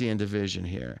interested to see in division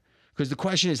here, because the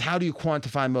question is, how do you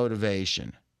quantify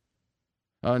motivation?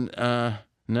 No,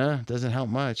 doesn't help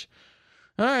much.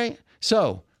 All right,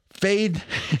 so fade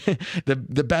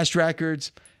the best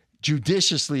records,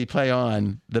 judiciously play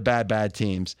on the bad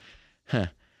teams.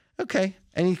 Okay.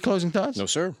 Any closing thoughts? No,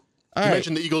 sir. You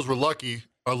mentioned the Eagles were lucky.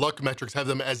 Our luck metrics have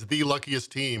them as the luckiest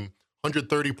team,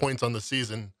 130 points on the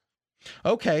season.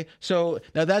 Okay, so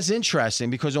now that's interesting,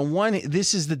 because on one,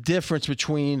 this is the difference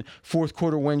between fourth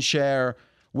quarter win share,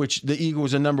 which the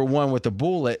Eagles are number 1 with a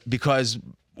bullet, because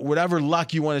whatever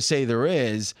luck you want to say there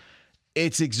is,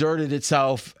 it's exerted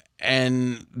itself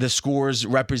and the scores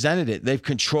represented it. They've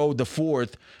controlled the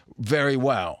fourth very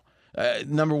well,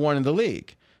 number 1 in the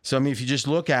league. So, I mean, if you just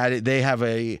look at it, they have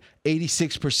a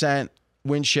 86%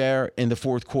 win share in the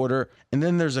fourth quarter. And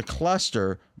then there's a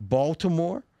cluster,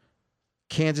 Baltimore,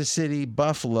 Kansas City,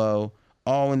 Buffalo,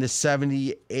 all in the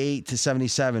 78 to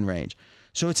 77 range.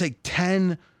 So it's like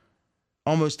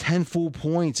almost 10 full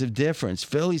points of difference.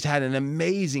 Philly's had an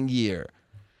amazing year.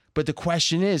 But the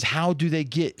question is, how do they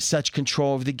get such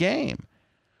control of the game?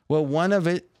 Well, one of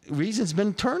the reasons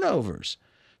been turnovers.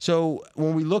 So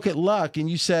when we look at luck, and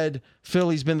you said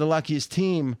Philly's been the luckiest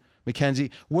team,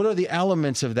 Mackenzie, what are the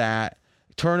elements of that?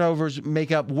 Turnovers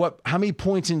make up what? How many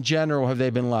points in general have they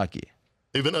been lucky?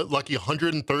 They've been lucky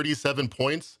 137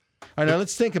 points. All right, now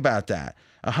let's think about that.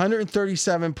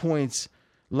 137 points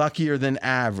luckier than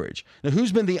average. Now,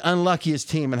 who's been the unluckiest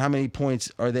team, and how many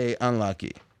points are they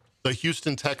unlucky? The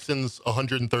Houston Texans,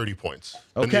 130 points.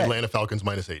 Okay. And the Atlanta Falcons,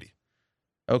 minus 80.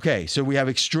 Okay, so we have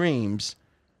extremes.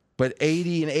 But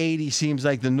 80 and 80 seems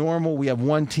like the normal. We have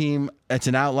one team that's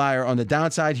an outlier on the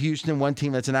downside, Houston, one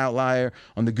team that's an outlier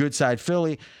on the good side,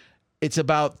 Philly. It's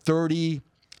about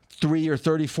 33 or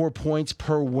 34 points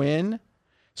per win.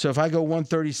 So if I go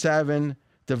 137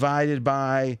 divided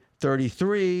by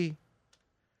 33,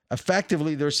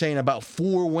 effectively they're saying about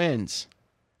 4 wins.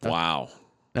 Wow.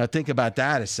 Now think about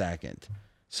that a second.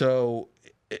 So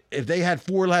if they had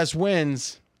 4 less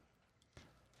wins,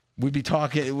 we'd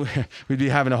be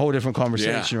having a whole different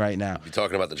conversation right now. We'd be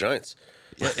talking about the Giants.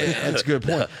 That's a good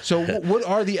point. So what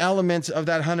are the elements of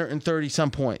that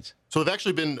 130-some points? So they've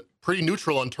actually been pretty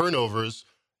neutral on turnovers.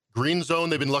 Green zone,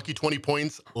 they've been lucky 20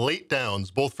 points. Late downs,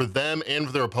 both for them and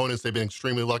for their opponents, they've been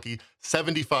extremely lucky.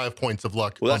 75 points of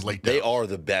luck on late downs. They are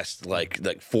the best. Like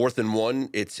 4th and 1,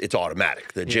 it's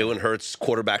automatic. The Jalen Hurts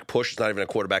quarterback push, it's not even a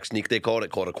quarterback sneak, they call it. They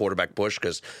call it a quarterback push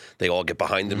because they all get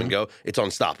behind them and go. It's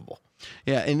unstoppable.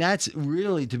 Yeah, and that's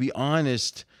really, to be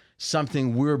honest,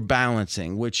 something we're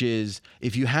balancing, which is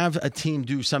if you have a team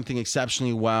do something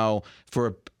exceptionally well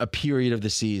for a period of the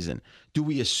season, do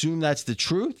we assume that's the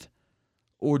truth?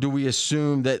 Or do we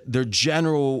assume that their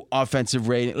general offensive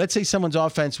rating, let's say someone's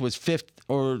offense was 5th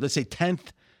or let's say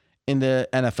 10th in the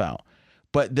NFL,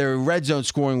 but their red zone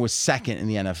scoring was 2nd in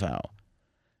the NFL.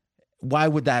 Why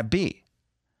would that be?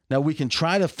 Now, we can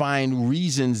try to find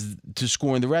reasons to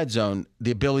score in the red zone, the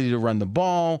ability to run the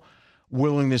ball,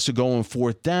 willingness to go on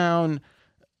 4th down,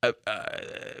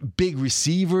 big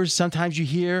receivers sometimes you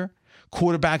hear,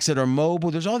 quarterbacks that are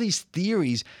mobile. There's all these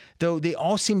theories, though they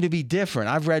all seem to be different.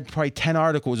 I've read probably 10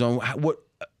 articles on what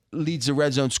leads to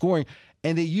red zone scoring,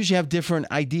 and they usually have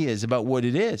different ideas about what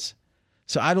it is.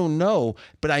 So I don't know,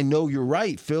 but I know you're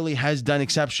right. Philly has done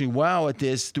exceptionally well at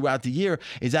this throughout the year.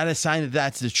 Is that a sign that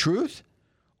that's the truth?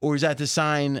 Or is that the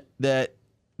sign that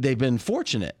they've been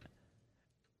fortunate?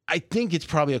 I think it's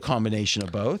probably a combination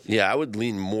of both. Yeah, I would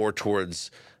lean more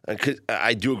towards... Cause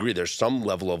I do agree there's some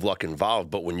level of luck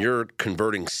involved, but when you're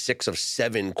converting 6 of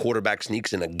 7 quarterback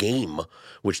sneaks in a game,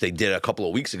 which they did a couple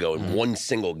of weeks ago in one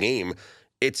single game,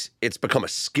 it's become a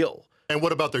skill. And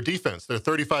what about their defense? They're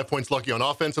 35 points lucky on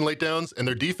offense and late downs, and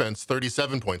their defense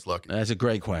 37 points lucky. That's a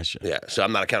great question. Yeah, so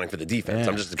I'm not accounting for the defense.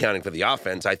 Yeah. I'm just accounting for the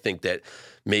offense. I think that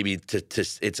maybe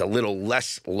it's a little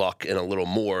less luck and a little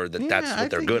more that's what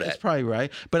they're good at. That's probably right.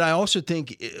 But I also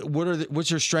think what's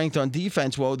their strength on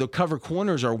defense? Well, the cover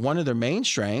corners are one of their main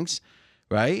strengths,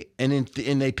 right? And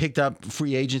they picked up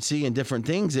free agency and different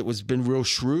things. It was been real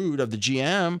shrewd of the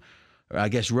GM, or I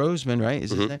guess Roseman, right?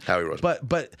 Is his name? Howie Roseman.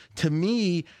 But to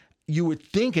me, you would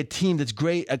think a team that's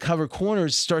great at cover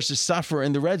corners starts to suffer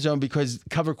in the red zone because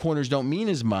cover corners don't mean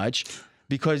as much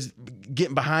because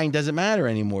getting behind doesn't matter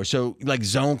anymore. So like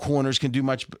zone corners can do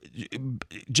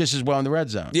just as well in the red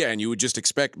zone. Yeah, and you would just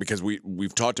expect, because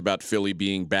we've talked about Philly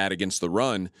being bad against the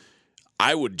run,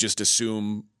 I would just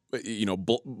assume,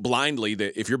 blindly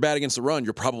that if you're bad against the run,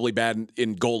 you're probably bad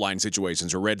in goal line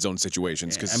situations or red zone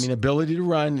situations. Ability to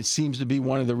run seems to be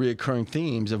one of the reoccurring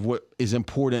themes of what is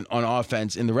important on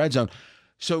offense in the red zone.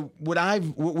 So what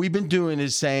we've been doing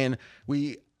is saying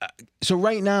so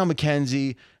right now,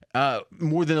 Mackenzie,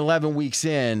 more than 11 weeks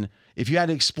in, if you had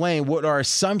to explain what our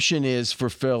assumption is for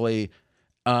Philly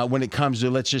when it comes to,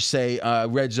 let's just say,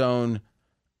 red zone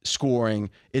scoring,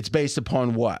 it's based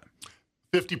upon what?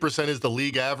 50% is the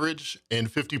league average,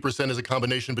 and 50% is a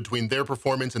combination between their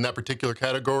performance in that particular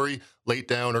category, late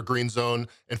down or green zone,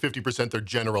 and 50% their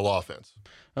general offense.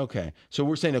 Okay. So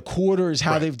we're saying a quarter is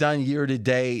how they've done year to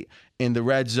date in the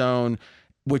red zone,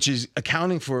 which is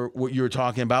accounting for what you were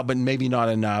talking about, but maybe not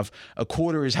enough. A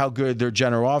quarter is how good their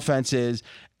general offense is,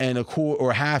 and a quarter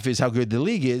or half is how good the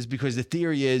league is, because the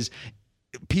theory is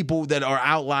people that are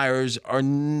outliers are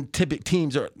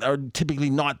teams are typically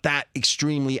not that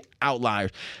extremely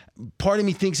outliers. Part of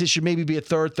me thinks it should maybe be a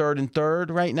third, and third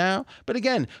right now. But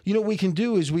again, what we can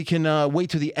do is we can wait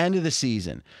till the end of the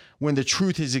season when the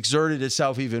truth has exerted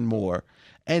itself even more,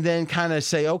 and then kind of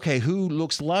say, okay, who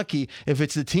looks lucky? If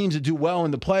it's the teams that do well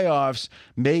in the playoffs,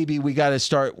 maybe we got to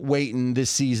start waiting this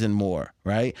season more,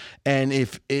 right? And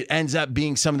if it ends up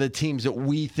being some of the teams that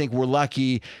we think were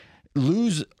lucky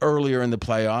lose earlier in the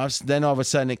playoffs, then all of a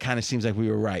sudden it kind of seems like we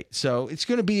were right. So it's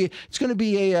going to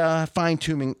be a fine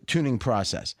tuning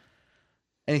process.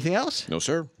 Anything else? No,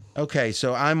 sir. Okay,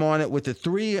 so I'm on it with the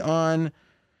 3 on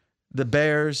the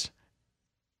Bears.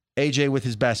 AJ with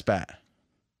his best bet.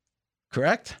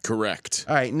 Correct? Correct.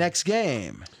 All right, next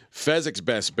game. Fezzik's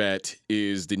best bet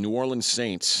is the New Orleans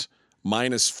Saints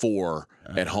 -4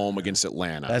 at home against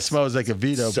Atlanta. That smells like a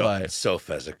veto play. So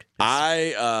Fezzik.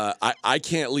 I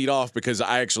can't lead off because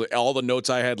all the notes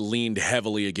I had leaned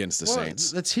heavily against the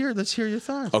Saints. Let's hear your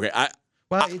thoughts. Okay,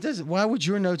 why would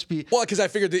your notes be? Well, because I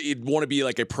figured that you'd want to be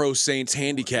like a pro Saints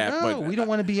handicap. No, but we don't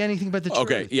want to be anything but the truth.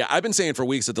 Okay, yeah, I've been saying for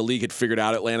weeks that the league had figured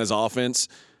out Atlanta's offense.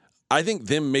 I think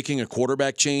them making a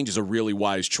quarterback change is a really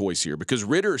wise choice here because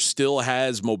Ritter still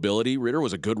has mobility. Ritter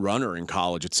was a good runner in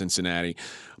college at Cincinnati.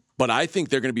 But I think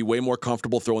they're going to be way more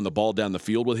comfortable throwing the ball down the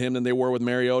field with him than they were with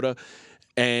Mariota.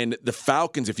 And the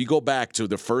Falcons, if you go back to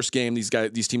the first game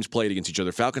these teams played against each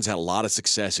other, Falcons had a lot of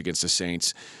success against the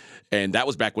Saints. And that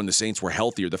was back when the Saints were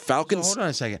healthier. The Falcons. So hold on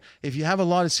a second. If you have a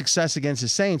lot of success against the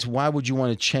Saints, why would you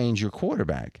want to change your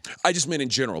quarterback? I just meant in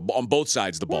general, on both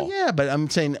sides of the ball. Well, yeah, but I'm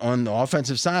saying on the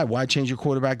offensive side, why change your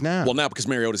quarterback now? Well, now because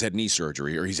Mariota's had knee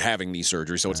surgery, or he's having knee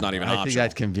surgery, so it's not even optional. I think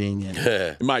that's convenient.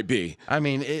 It might be. I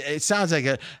mean, it sounds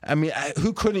like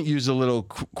who couldn't use a little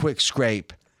quick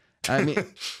scrape? I mean,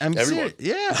 I'm Everyone.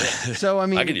 Yeah. So I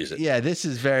mean, I could use it. Yeah, this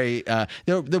is very.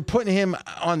 They're putting him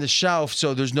on the shelf,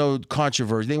 so there's no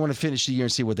controversy. They want to finish the year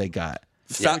and see what they got.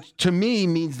 Which to me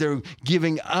means they're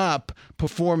giving up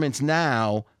performance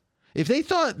now. If they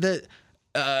thought that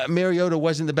Mariota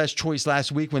wasn't the best choice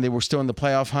last week when they were still in the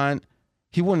playoff hunt,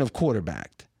 he wouldn't have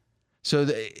quarterbacked. So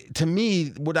to me,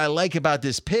 what I like about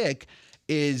this pick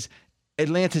is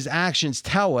Atlanta's actions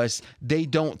tell us they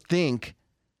don't think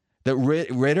that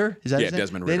Ritter, is that his name?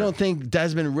 Desmond Ritter. They don't think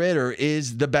Desmond Ritter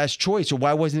is the best choice, or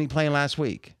why wasn't he playing last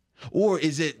week? Or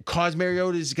is it cause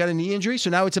Mariota's got a knee injury, so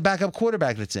now it's a backup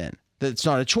quarterback that's in? That's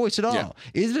not a choice at all. Yeah.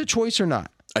 Is it a choice or not?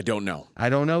 I don't know. I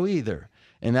don't know either,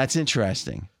 and that's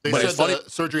interesting. They said that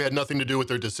surgery had nothing to do with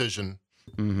their decision.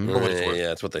 Mm-hmm. Yeah,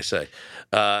 that's what they say.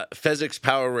 Fezzik's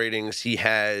power ratings, he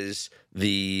has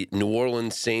the New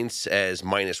Orleans Saints as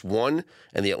 -1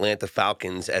 and the Atlanta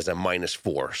Falcons as a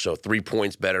 -4. So 3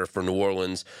 points better for New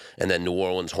Orleans, and then New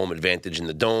Orleans home advantage in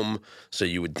the Dome. So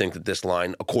you would think that this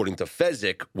line, according to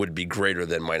Fezzik, would be greater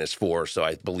than -4. So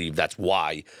I believe that's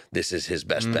why this is his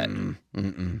best bet.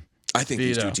 I think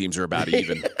these two teams are about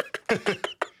even.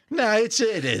 No, it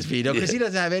is, Vito, because he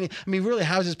doesn't have any. I mean, really,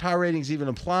 how does his power ratings even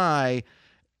apply?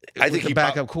 I think he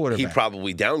backup quarterback. He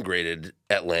probably downgraded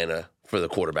Atlanta for the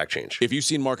quarterback change. If you've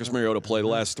seen Marcus Mariota play the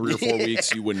last 3 or 4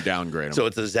 weeks, you wouldn't downgrade him. So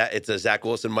it's a Zach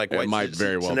Wilson, Mike White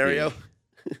scenario.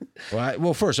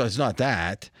 Well, first of all, it's not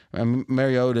that. I mean,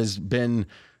 Mariota's been,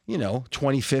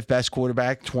 25th best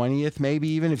quarterback, 20th maybe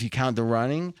even if you count the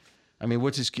running. I mean,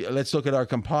 let's look at our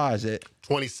composite.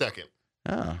 22nd.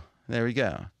 Oh, there we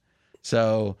go.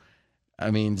 So, I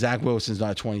mean, Zach Wilson's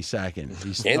not 22nd.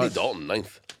 He's Andy Dalton,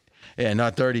 9th. Yeah,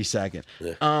 not 32nd.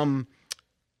 Yeah.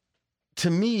 To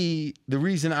me, the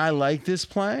reason I like this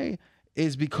play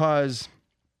is because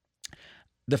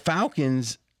the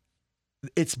Falcons,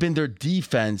 it's been their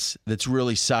defense that's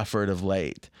really suffered of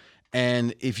late.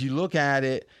 And if you look at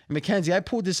it, Mackenzie, I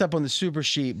pulled this up on the super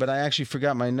sheet, but I actually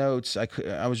forgot my notes. I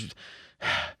was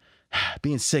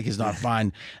being sick is not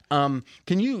fun.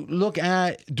 Can you look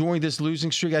at during this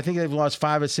losing streak? I think they've lost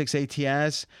 5 or 6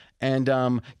 ATS. And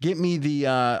get me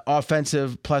the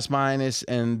offensive plus minus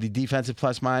and the defensive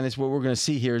plus minus. What we're going to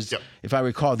see here is, if I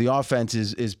recall, the offense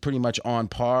is pretty much on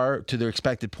par to their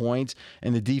expected points,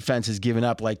 and the defense has given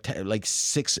up like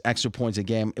 6 extra points a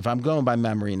game. If I'm going by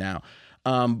memory now.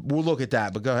 We'll look at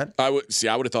that, but go ahead. I would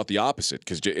have thought the opposite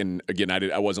because, again,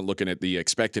 I wasn't looking at the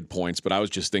expected points, but I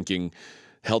was just thinking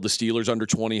held the Steelers under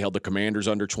 20, held the Commanders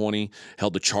under 20,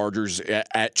 held the Chargers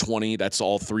at 20. That's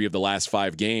all 3 of the last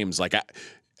 5 games. Like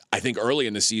I think early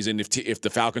in the season, if the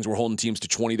Falcons were holding teams to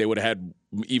 20, they would have had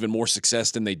even more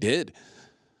success than they did.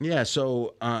 Yeah,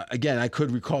 so, again, I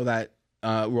could recall that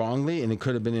wrongly, and it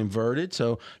could have been inverted.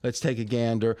 So let's take a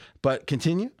gander. But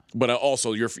continue. But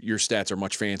also, your stats are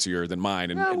much fancier than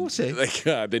mine, and we'll see.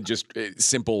 Than just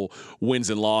simple wins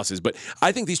and losses. But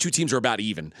I think these two teams are about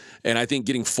even, and I think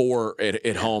getting 4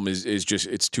 at home is just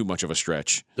it's too much of a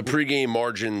stretch. The pregame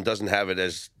margin doesn't have it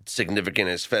as significant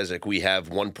as Fezzik. We have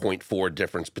 1.4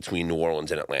 difference between New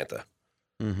Orleans and Atlanta.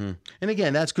 Mm-hmm. And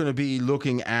again, that's going to be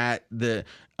looking at the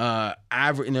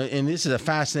average, and this is a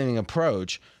fascinating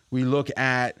approach. We look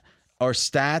at our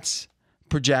stats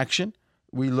projection.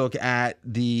 We look at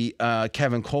the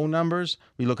Kevin Cole numbers.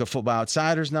 We look at Football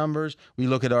Outsiders numbers. We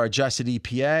look at our adjusted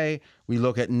EPA. We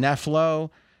look at Neflo,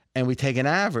 and we take an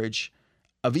average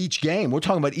of each game. We're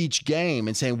talking about each game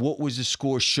and saying what was the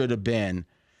score should have been.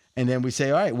 And then we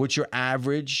say, all right, what's your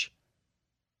average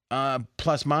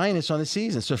plus minus on the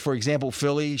season? So, for example,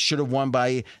 Philly should have won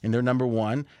by, and they're number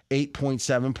 1,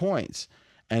 8.7 points.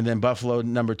 And then Buffalo,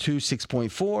 number 2,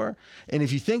 6.4. And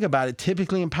if you think about it,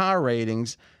 typically in power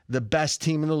ratings, the best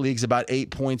team in the league is about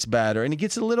 8 points better. And it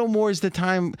gets a little more as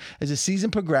the season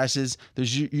progresses.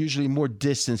 There's usually more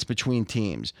distance between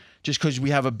teams just because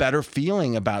we have a better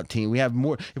feeling about team. We have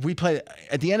more. If we play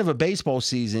at the end of a baseball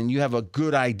season, you have a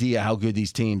good idea how good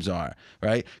these teams are,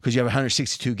 right? Because you have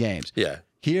 162 games. Yeah.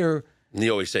 Here, And they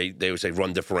always say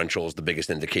run differential is the biggest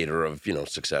indicator of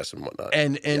success and whatnot.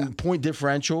 And point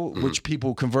differential, which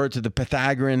people convert to the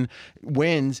Pythagorean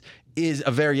wins, is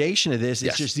a variation of this.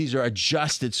 It's just these are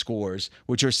adjusted scores,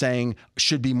 which are saying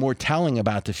should be more telling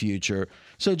about the future.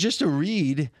 So just to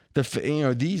read this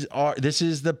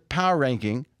is the power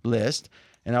ranking list,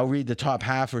 and I'll read the top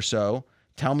half or so.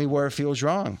 Tell me where it feels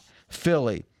wrong.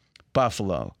 Philly,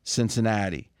 Buffalo,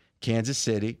 Cincinnati, Kansas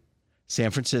City,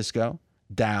 San Francisco,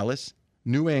 Dallas,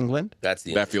 New England. That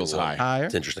feels high. Higher.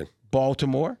 It's interesting.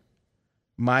 Baltimore,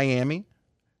 Miami,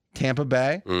 Tampa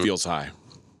Bay. Feels high.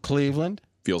 Cleveland.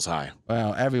 Feels high.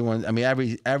 Well, everyone. I mean,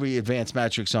 every advanced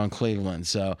metric's on Cleveland.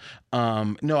 So,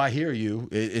 no, I hear you.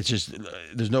 It's just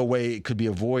there's no way it could be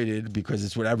avoided because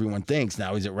it's what everyone thinks.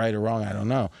 Now, is it right or wrong? I don't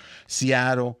know.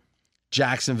 Seattle,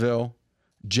 Jacksonville,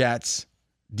 Jets,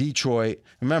 Detroit.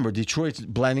 Remember, Detroit's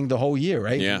blending the whole year,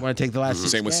 right? Yeah. You want to take the last 6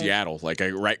 Same with games? Seattle.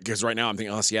 Because right now I'm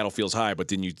thinking, Seattle feels high, but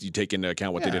then you take into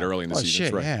account what they did early in the season.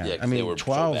 Shit, Right. yeah. I 'cause they were mean, so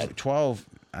 12, bad. 12,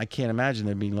 I can't imagine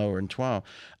them being lower than 12.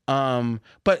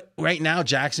 But right now,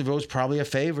 Jacksonville's probably a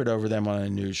favorite over them on a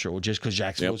neutral just because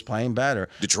Jacksonville's playing better.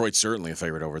 Detroit's certainly a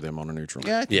favorite over them on a neutral.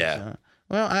 Yeah, I think so.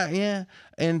 Well,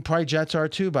 and probably Jets are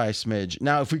too by a smidge.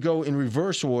 Now, if we go in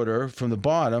reverse order from the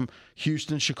bottom,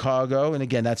 Houston, Chicago, and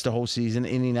again, that's the whole season,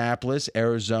 Indianapolis,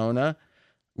 Arizona,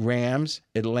 Rams,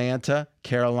 Atlanta,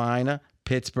 Carolina,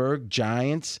 Pittsburgh,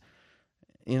 Giants,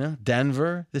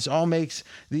 Denver. This all makes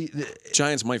the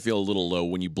Giants might feel a little low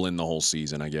when you blend the whole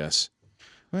season, I guess.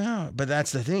 Well, but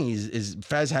that's the thing is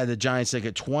Fez had the Giants like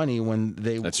at 20 when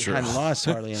they hadn't lost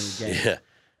hardly any games. Yeah.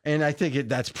 And I think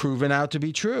that's proven out to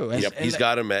be true. And, He's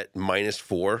got him at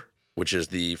 -4, which is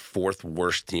the 4th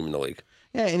worst team in the league.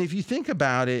 Yeah, and if you think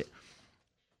about it,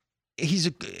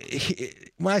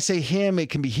 when I say him, it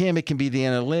can be the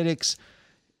analytics.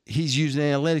 He's using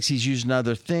analytics, he's using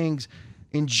other things.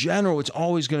 In general, it's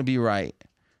always going to be right,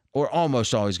 or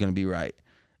almost always going to be right.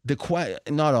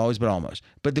 Not always, but almost.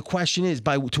 But the question is,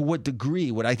 to what degree?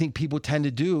 What I think people tend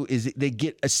to do is they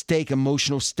get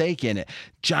emotional stake in it.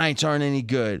 Giants aren't any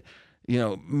good.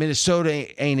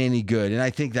 Minnesota ain't any good. And I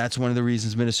think that's one of the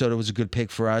reasons Minnesota was a good pick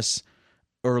for us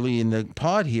early in the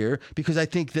pod here, because I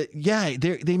think that,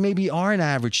 they maybe are an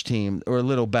average team or a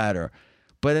little better.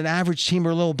 But an average team or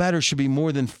a little better should be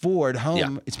more than 4 at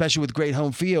home, especially with great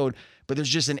home field. But there's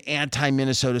just an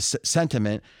anti-Minnesota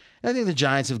sentiment. And I think the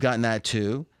Giants have gotten that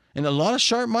too. And a lot of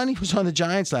sharp money was on the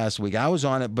Giants last week. I was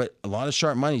on it, but a lot of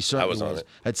sharp money certainly was on it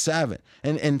at 7.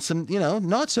 And some,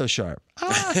 not so sharp.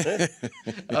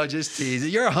 Oh, just tease it.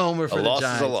 You're a homer for the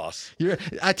Giants. A loss is a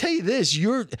loss. I tell you this,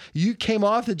 you came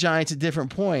off the Giants at different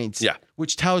points,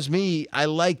 which tells me I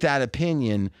like that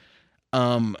opinion,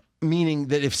 meaning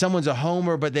that if someone's a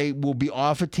homer but they will be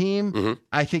off a team,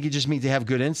 I think it just means they have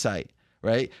good insight,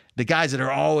 right? The guys that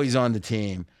are always on the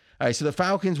team. All right, so the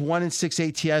Falcons 1-6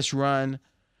 ATS run.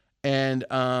 And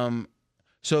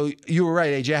so you were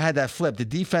right, AJ. I had that flip. The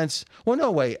defense. Well,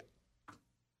 no, wait.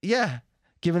 Yeah,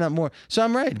 giving up more. So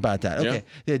I'm right about that. Okay.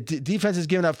 Yeah. The defense has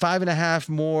given up 5.5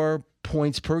 more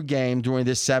points per game during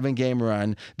this 7-game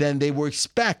run than they were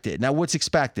expected. Now, what's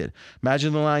expected?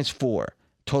 Imagine the line's 4.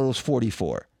 Total's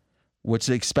 44. What's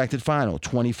the expected final?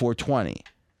 24-20.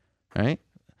 Right?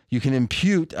 You can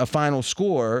impute a final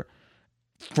score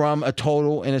from a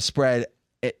total and a spread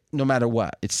no matter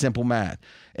what. It's simple math.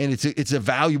 And it's a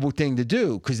valuable thing to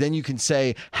do because then you can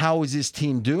say, how is this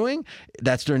team doing?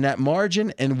 That's their net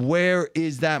margin. And where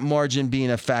is that margin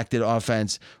being affected,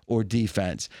 offense or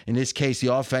defense? In this case,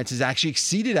 the offense has actually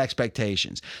exceeded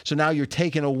expectations. So now you're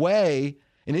taking away,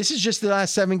 and this is just the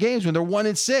last 7 games when they're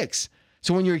 1-6.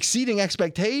 So when you're exceeding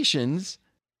expectations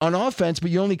on offense,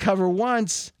 but you only cover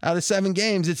once out of 7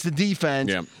 games, it's the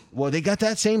defense. Yeah. Well, they got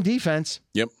that same defense.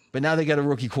 Yep. But now they got a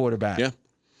rookie quarterback. Yeah.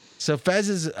 So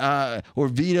Fez's or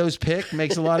Vito's pick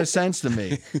makes a lot of sense to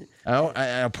me.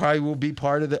 I probably will be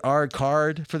part of our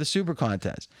card for the Super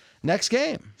Contest. Next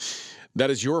game.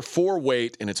 That is your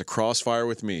 4-weight, and it's a crossfire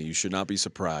with me. You should not be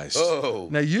surprised. Oh.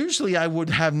 Now, usually I would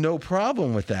have no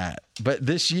problem with that. But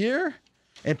this year,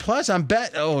 and plus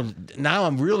now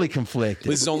I'm really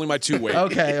conflicted. This is only my 2-weight.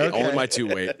 Okay. Only my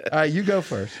 2-weight. All right, you go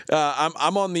first.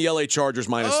 I'm on the LA Chargers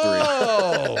 -3.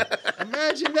 Oh,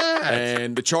 imagine that.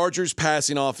 And the Chargers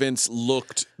passing offense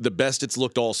looked the best it's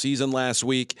looked all season last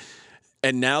week.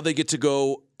 And now they get to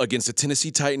go against the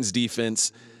Tennessee Titans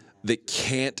defense that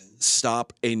can't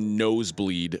stop a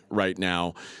nosebleed right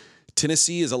now.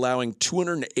 Tennessee is allowing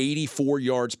 284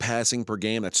 yards passing per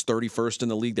game. That's 31st in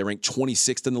the league. They rank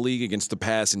 26th in the league against the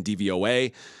pass in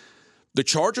DVOA. The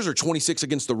Chargers are 26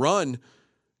 against the run.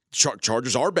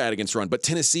 Chargers are bad against run, but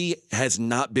Tennessee has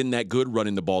not been that good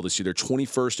running the ball this year. They're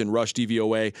 21st in rush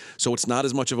DVOA, so it's not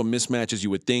as much of a mismatch as you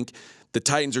would think. The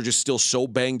Titans are just still so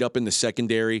banged up in the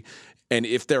secondary, and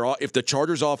if the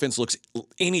Chargers offense looks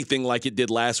anything like it did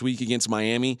last week against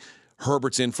Miami,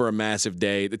 Herbert's in for a massive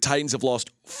day. The Titans have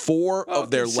lost 4 of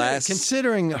their last.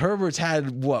 Considering Herbert's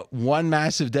had one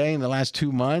massive day in the last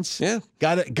 2 months,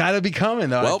 gotta be coming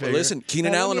though. Well, but listen,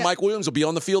 Keenan Allen and Mike Williams will be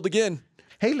on the field again.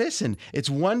 Hey, listen, it's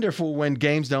wonderful when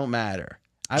games don't matter.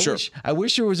 Sure. I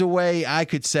wish there was a way I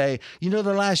could say, the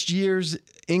last year's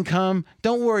income,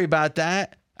 don't worry about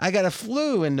that. I got a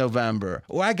flu in November,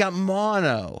 or I got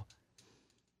mono.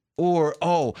 Or,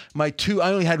 I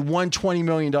only had one $20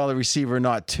 million receiver,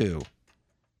 not 2.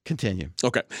 Continue.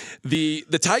 Okay. The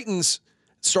Titans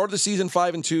started the season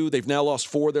 5-2. They've now lost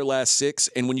 4 of their last 6.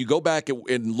 And when you go back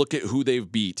and look at who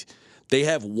they've beat, they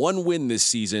have 1 win this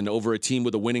season over a team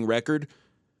with a winning record.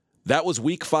 That was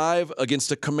week 5 against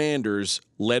the Commanders,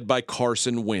 led by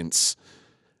Carson Wentz.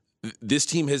 This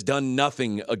team has done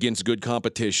nothing against good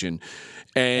competition.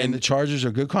 And the Chargers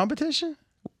are good competition?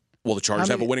 Well, the Chargers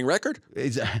have a winning record.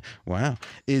 Wow.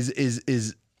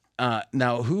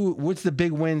 Now what's the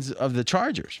big wins of the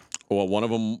Chargers? Well, one of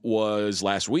them was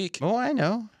last week. Oh, I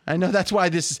know. That's why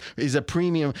this is a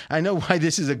premium. I know why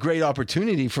this is a great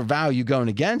opportunity for value going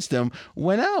against them.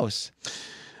 When else?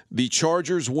 The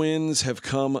Chargers' wins have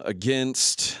come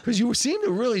against... Because you seem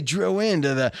to really drill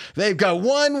into they've got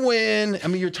 1 win. I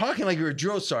mean, you're talking like you're a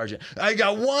drill sergeant. I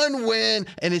got 1 win.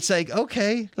 And it's like,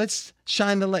 okay, let's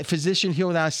shine the light. Physician,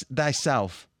 heal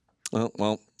thyself.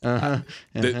 The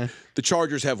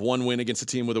Chargers have 1 win against a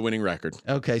team with a winning record.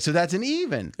 Okay, so that's an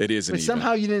even. It is an even. But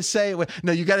somehow you didn't say it.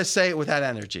 No, you got to say it with that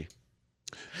energy.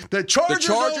 The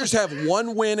Chargers have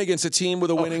 1 win against a team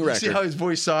with a winning record. See how his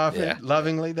voice softened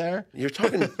lovingly there? You're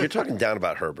talking down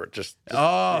about Herbert.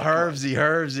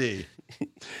 Herbsy.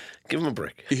 Give him a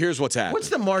break. Here's what's happening. What's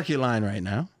the market line right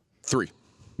now? 3.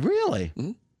 Really?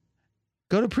 Mm-hmm.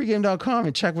 Go to pregame.com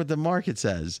and check what the market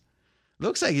says.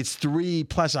 Looks like it's 3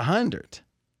 plus 100.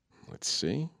 Let's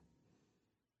see.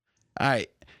 All right.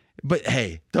 But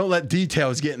hey, don't let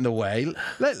details get in the way.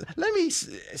 Let me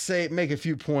make a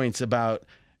few points about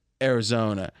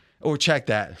Arizona. Or check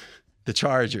that. The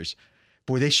Chargers.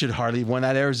 Boy, they should hardly have won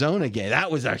that Arizona game.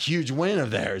 That was a huge win of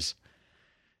theirs.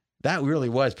 That really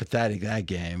was pathetic, that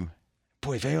game.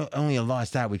 Boy, if they only had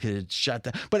lost that, we could have shut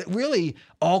that. But really,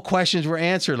 all questions were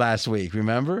answered last week,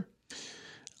 remember?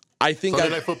 I think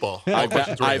Sunday Night Football.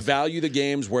 I value the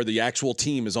games where the actual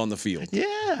team is on the field.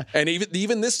 Yeah. And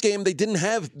even this game, they didn't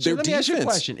have their defense. Let me ask you a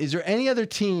question. Is there any other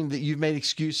team that you've made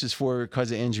excuses for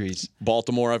because of injuries?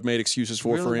 Baltimore, I've made excuses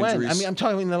for injuries. I mean, I'm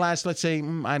talking in the last, let's say,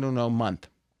 month.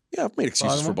 Yeah, I've made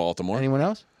excuses for Baltimore. Anyone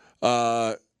else?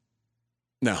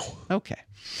 No. Okay.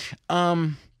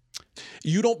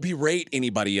 You don't berate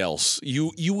anybody else.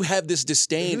 You have this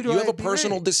disdain. You have a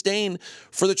personal disdain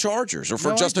for the Chargers or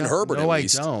for Justin Herbert, at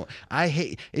least. No, I don't. I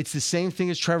hate it's the same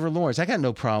thing as Trevor Lawrence. I got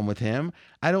no problem with him.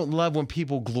 I don't love when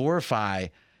people glorify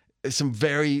some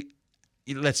very,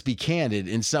 let's be candid,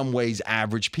 in some ways,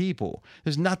 average people.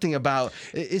 There's nothing about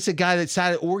it's a guy that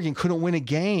sat at Oregon, couldn't win a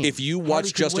game. If you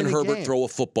watch Justin Herbert throw a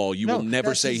football, you will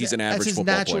never say he's an average football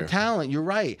player. That's his natural talent. You're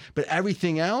right. But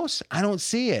everything else, I don't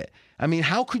see it. I mean,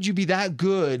 how could you be that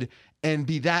good and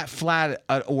be that flat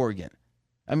at Oregon?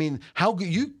 I mean,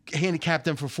 you handicapped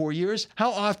them for 4 years. How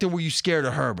often were you scared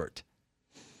of Herbert?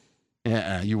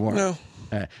 You weren't. No.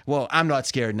 Well, I'm not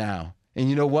scared now. And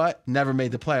you know what? Never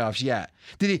made the playoffs yet.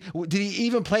 Did he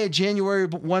even play a January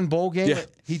 1 bowl game? Yeah.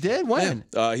 He did? When?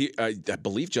 Yeah. I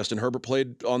believe Justin Herbert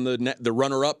played on the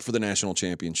runner-up for the national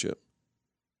championship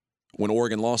when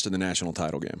Oregon lost in the national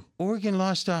title game. Oregon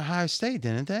lost to Ohio State,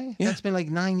 didn't they? Yeah. That's been like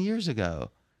 9 years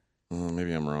ago.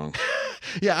 Maybe I'm wrong.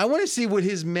 Yeah, I want to see what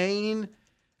his main...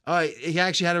 he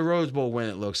actually had a Rose Bowl win,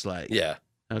 it looks like. Yeah.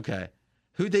 Okay.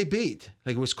 Who'd they beat?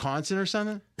 Like Wisconsin or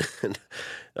something?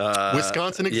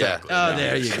 Wisconsin, exactly. Yeah. Oh,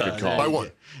 there you go. By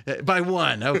 1. By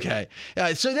 1, okay.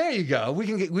 So there you go. We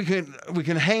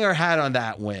can hang our hat on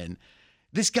that win.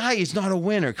 This guy is not a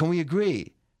winner. Can we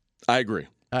agree? I agree.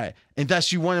 All right, and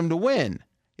thus you want him to win.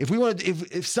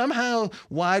 If somehow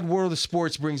Wide World of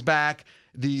Sports brings back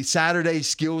the Saturday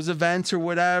skills events or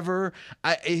whatever,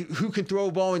 who can throw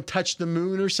a ball and touch the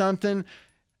moon or something,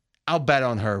 I'll bet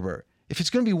on Herbert. If it's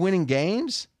going to be winning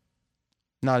games,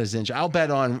 not as interesting. I'll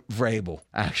bet on Vrabel,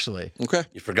 actually. Okay.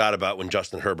 You forgot about when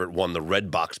Justin Herbert won the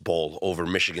Red Box Bowl over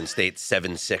Michigan State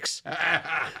 7-6.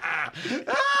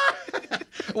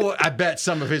 Well, I bet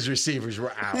some of his receivers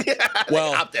were out.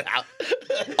 Well, opted out.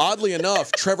 oddly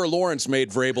enough, Trevor Lawrence made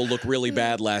Vrabel look really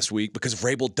bad last week because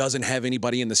Vrabel doesn't have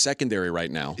anybody in the secondary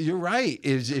right now. You're right.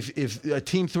 If a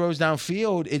team throws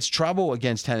downfield, it's trouble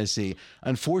against Tennessee.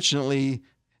 Unfortunately,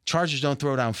 Chargers don't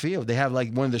throw downfield. They have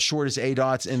like one of the shortest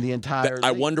ADOTs in the entire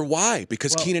I league. wonder why.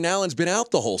 Because Keenan Allen's been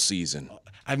out the whole season.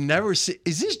 I've never seen.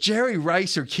 Is this Jerry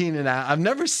Rice or Keenan Allen? I've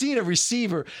never seen a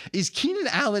receiver. Is Keenan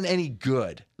Allen any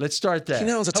good? Let's start there.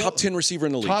 Keenan Allen's a top 10 receiver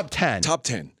in the league. Top 10. Top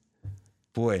 10.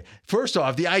 Boy, first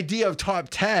off, the idea of top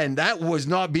 10, that was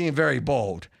not being very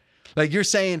bold. Like you're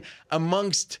saying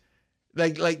amongst,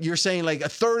 like you're saying like a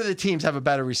third of the teams have a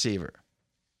better receiver.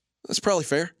 That's probably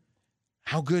fair.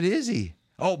 How good is he?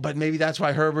 Oh, but maybe that's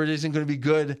why Herbert isn't going to be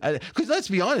good. Because let's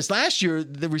be honest, last year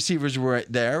the receivers were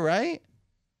there, right?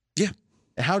 Yeah.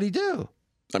 How'd he do?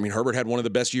 I mean, Herbert had one of the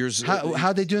best years.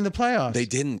 How'd they do in the playoffs? They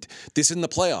didn't. This isn't the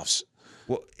playoffs.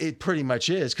 Well, it pretty much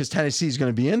is because Tennessee's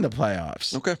going to be in the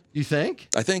playoffs. Okay. You think?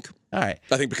 I think. All right.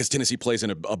 I think because Tennessee plays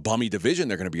in a bummy division,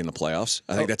 they're going to be in the playoffs.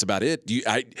 I think that's about it.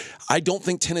 I don't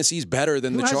think Tennessee's better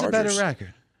than the Chargers. Who has a better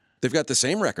record? They've got the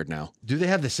same record now. Do they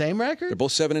have the same They're record?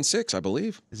 both 7-6, I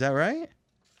believe. Is that right?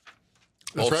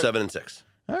 Both 7-6.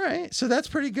 All right. So that's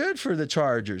pretty good for the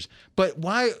Chargers. But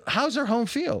why? How's their home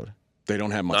field? They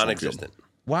don't have much. Non-existent.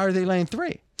 Why are they laying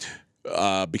 3?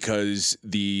 Because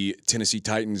the Tennessee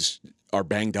Titans are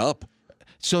banged up.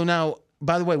 So now,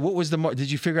 by the way, what was the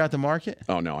did you figure out the market?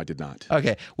 Oh, no, I did not.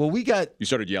 Okay. Well, we got. You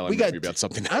started yelling at me about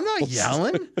something else. I'm not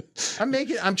yelling.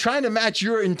 I'm trying to match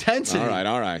your intensity.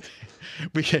 All right.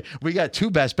 We got 2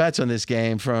 best bets on this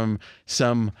game from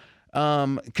some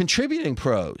contributing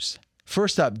pros.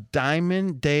 First up,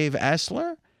 Diamond Dave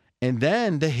Essler, and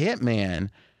then the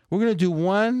Hitman. We're going to do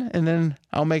one, and then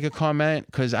I'll make a comment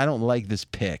because I don't like this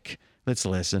pick. Let's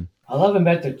listen. 11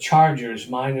 bet the Chargers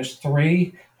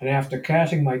 -3, and after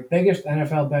cashing my biggest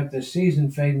NFL bet this season,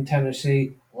 fading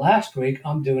Tennessee last week,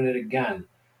 I'm doing it again.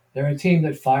 They're a team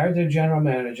that fired their general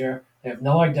manager. They have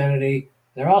no identity.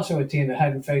 They're also a team that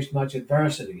hadn't faced much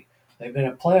adversity. They've been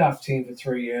a playoff team for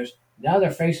 3 years. Now they're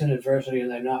facing adversity,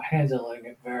 and they're not handling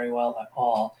it very well at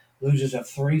all. Losers of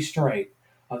 3 straight.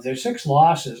 Of their 6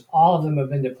 losses, all of them have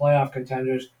been to playoff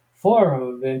contenders. 4 of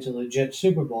them have been to legit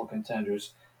Super Bowl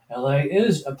contenders. LA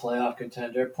is a playoff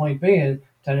contender. Point being,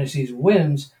 Tennessee's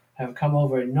wins have come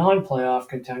over non-playoff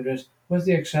contenders, with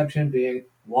the exception being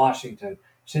Washington.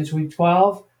 Since week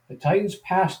 12, the Titans'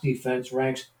 pass defense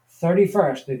ranks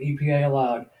 31st in EPA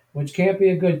allowed, which can't be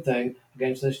a good thing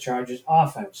against this Chargers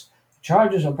offense. The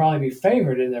Chargers will probably be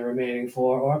favored in their remaining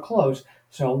 4 or close,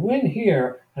 so a win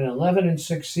here, an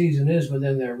 11-6 season is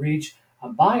within their reach.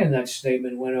 I'm buying that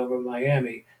statement win over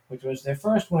Miami, which was their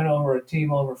first win over a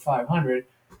team over 500,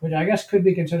 which I guess could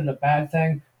be considered a bad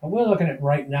thing, but we're looking at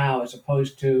right now as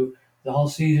opposed to the whole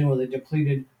season with a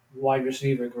depleted wide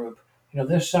receiver group.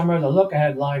 This summer, the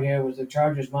look-ahead line here was the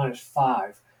Chargers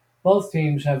 -5. Both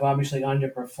teams have obviously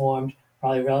underperformed,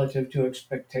 probably relative to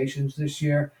expectations this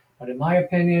year, but in my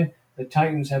opinion, the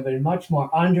Titans have been much more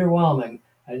underwhelming,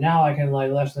 and now I can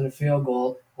lay less than a field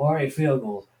goal or a field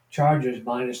goal. Chargers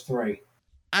 -3.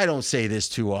 I don't say this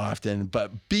too often,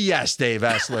 but BS, Dave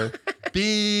Essler.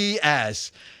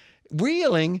 BS.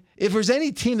 Reeling, if there's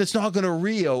any team that's not going to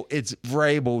reel, it's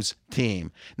Vrabel's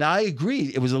team. Now, I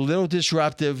agree. It was a little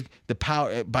disruptive. The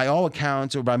power, by all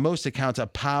accounts, or by most accounts, a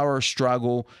power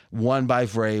struggle won by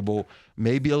Vrabel.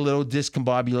 Maybe a little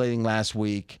discombobulating last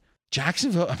week.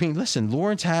 Jacksonville, listen,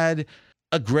 Lawrence had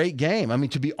a great game.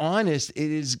 To be honest,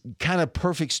 it is kind of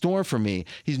perfect storm for me.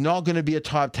 He's not going to be a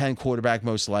top 10 quarterback,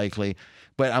 most likely,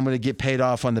 but I'm going to get paid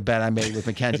off on the bet I made with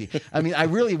McKenzie. I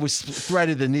really was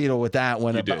threaded the needle with that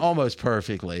one almost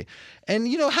perfectly. And,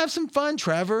 have some fun,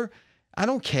 Trevor. I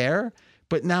don't care.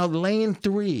 But now lane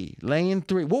three.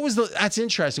 That's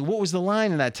interesting. What was the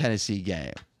line in that Tennessee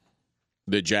game?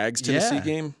 The Jags-Tennessee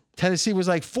game? Tennessee was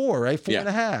like 4, right?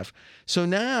 4.5. So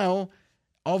now,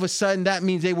 all of a sudden, that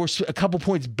means they were a couple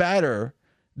points better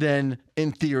than,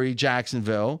 in theory,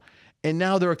 Jacksonville. And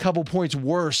now they're a couple points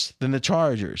worse than the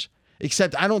Chargers.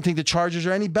 Except I don't think the Chargers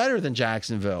are any better than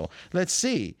Jacksonville. Let's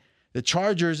see. The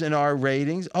Chargers in our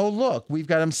ratings. Oh, look, we've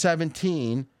got them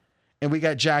 17, and we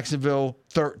got Jacksonville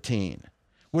 13.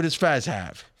 What does Fez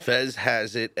have? Fez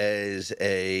has it as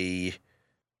a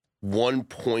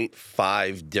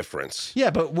 1.5 difference. Yeah,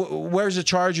 but where's the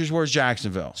Chargers? Where's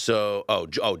Jacksonville? So,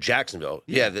 Jacksonville.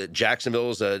 Yeah, the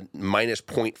Jacksonville's a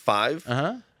 -0.5.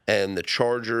 Uh-huh. And the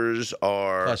Chargers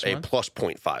are a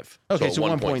 +0.5. Okay, so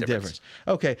 1 point difference.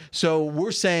 Okay, so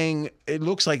we're saying it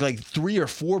looks like 3 or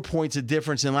 4 points of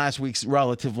difference in last week's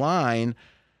relative line,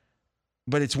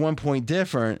 but it's 1 point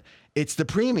different. It's the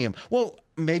premium. Well,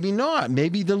 maybe not.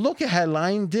 Maybe the look-ahead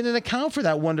line didn't account for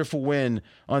that wonderful win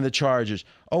on the Chargers.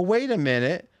 Oh, wait a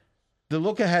minute. The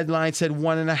look-ahead line said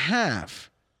 1.5,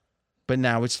 but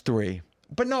now it's 3.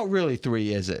 But not really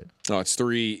 3, is it? No, it's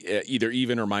 3, either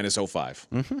even or minus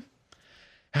 0.5.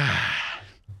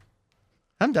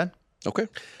 I'm done. Okay.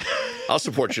 I'll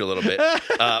support you a little bit.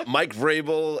 Mike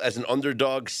Vrabel as an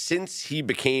underdog since he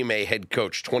became a head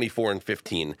coach,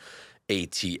 24-15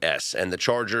 ATS. And the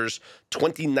Chargers,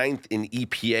 29th in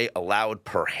EPA allowed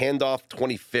per handoff,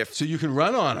 25th. So you can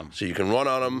run on them. So you can run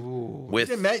on them with.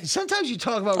 Sometimes you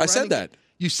talk about I said that.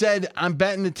 You said, I'm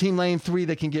betting the team lane 3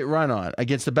 that can get run on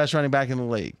against the best running back in the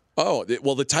league. Oh,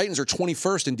 well, the Titans are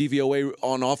 21st in DVOA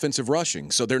on offensive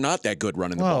rushing, so they're not that good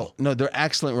running the ball. No, they're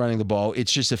excellent running the ball.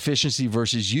 It's just efficiency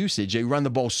versus usage. They run the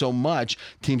ball so much,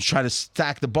 teams try to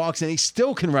stack the box, and they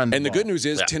still can run the ball. And the good news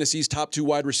is Tennessee's top 2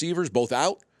 wide receivers, both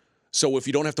out. So if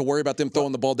you don't have to worry about them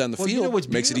throwing the ball down the field,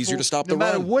 it makes it easier to stop the run. No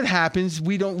matter what happens,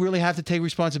 we don't really have to take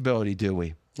responsibility, do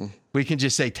we? We can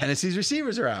just say Tennessee's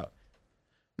receivers are out.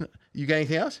 You got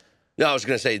anything else? No, I was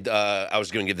going to say, I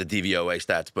was going to give the DVOA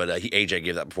stats, but AJ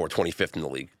gave that before, 25th in the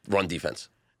league, run defense.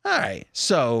 All right,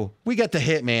 so we got the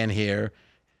Hitman here.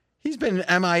 He's been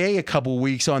MIA a couple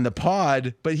weeks on the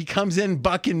pod, but he comes in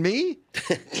bucking me?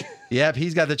 Yep,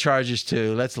 he's got the Chargers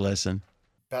too. Let's listen.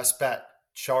 Best bet,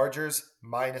 Chargers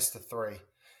minus the 3.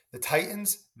 The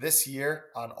Titans this year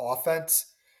on offense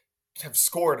have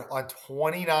scored on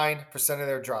 29% of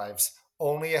their drives,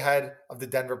 only ahead of the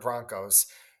Denver Broncos.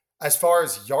 As far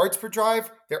as yards per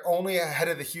drive, they're only ahead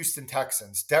of the Houston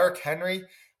Texans. Derrick Henry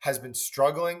has been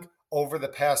struggling over the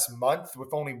past month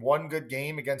with only one good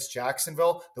game against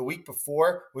Jacksonville. The week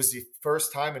before was the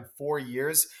first time in 4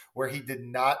 years where he did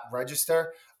not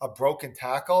register a broken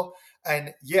tackle.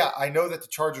 And yeah, I know that the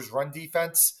Chargers' run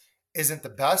defense isn't the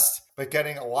best, but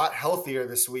getting a lot healthier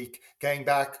this week, getting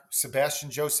back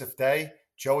Sebastian Joseph Day,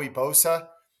 Joey Bosa,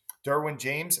 Derwin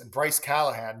James, and Bryce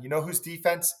Callahan. You know whose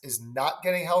defense is not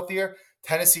getting healthier?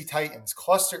 Tennessee Titans.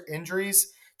 Cluster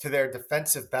injuries to their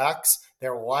defensive backs,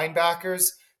 their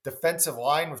linebackers, defensive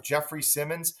line with Jeffrey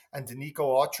Simmons and Danico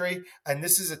Autry. And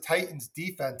this is a Titans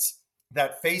defense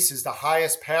that faces the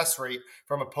highest pass rate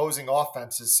from opposing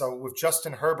offenses. So with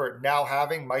Justin Herbert now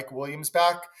having Mike Williams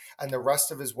back and the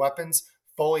rest of his weapons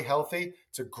fully healthy,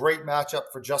 it's a great matchup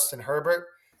for Justin Herbert.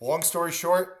 Long story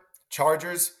short,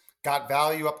 Chargers got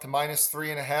value up to minus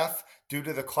 3.5 due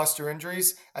to the cluster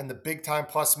injuries and the big time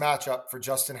plus matchup for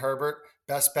Justin Herbert.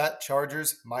 Best bet,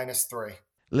 Chargers minus 3.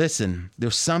 Listen,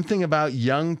 there's something about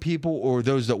young people or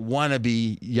those that want to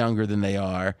be younger than they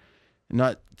are,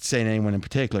 not saying anyone in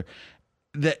particular,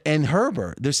 and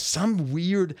Herbert, there's some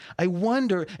weird, I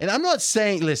wonder, and I'm not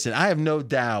saying, listen, I have no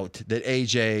doubt that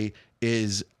AJ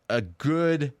is a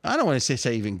good, I don't want to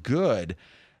say even good,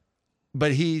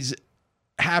 but he's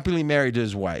happily married to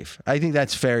his wife. I think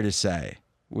that's fair to say.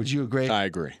 Would you agree? I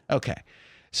agree. Okay.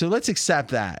 So let's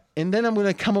accept that. And then I'm going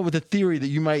to come up with a theory that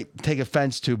you might take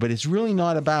offense to, but it's really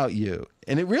not about you.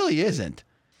 And it really isn't.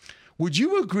 Would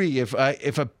you agree if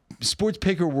a sports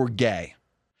picker were gay,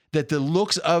 that the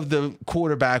looks of the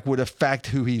quarterback would affect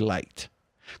who he liked?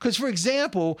 Because, for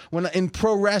example, when in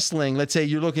pro wrestling, let's say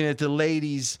you're looking at the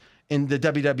ladies in the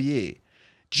WWE,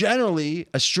 generally,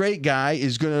 a straight guy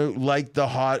is going to like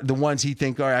the ones he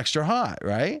think are extra hot,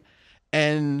 right?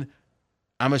 And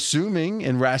I'm assuming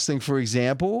in wrestling, for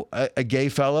example, a gay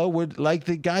fellow would like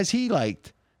the guys he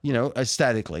liked,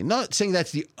 aesthetically. Not saying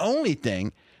that's the only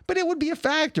thing, but it would be a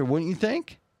factor, wouldn't you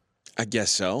think? I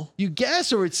guess so. You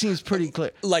guess, or it seems pretty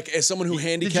clear? Like, as someone who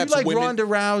handicaps Did you like women, Ronda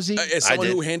Rousey? As someone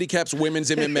who handicaps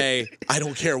women's MMA, I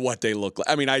don't care what they look like.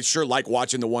 I mean, I sure like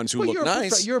watching the ones who look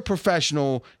nice. You're a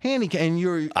professional handicap,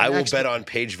 and I will bet on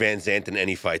Paige Van Zandt in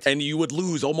any fight, and you would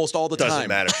lose almost all the time. Doesn't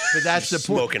matter. But that's the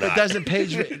point. But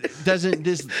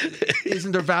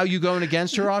isn't there value going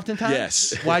against her oftentimes?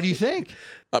 Yes. Why do you think?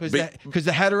 Because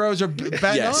the heteros are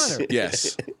betting on her.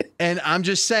 Yes. And I'm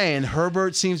just saying,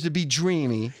 Herbert seems to be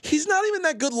dreamy. He's not even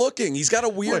that good looking. He's got a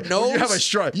weird nose. You have a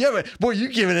strong. Boy, you're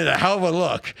giving it a hell of a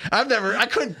look. I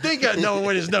couldn't think of knowing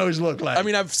what his nose looked like. I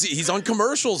mean, he's on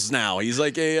commercials now. He's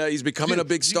like he's becoming a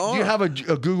big star. Do you have a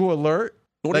Google alert?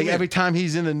 What do you mean? Every time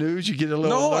he's in the news, you get a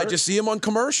little alert? I just see him on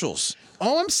commercials.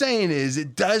 All I'm saying is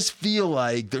it does feel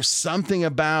like there's something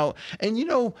about, and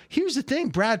here's the thing,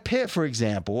 Brad Pitt, for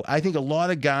example, I think a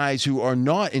lot of guys who are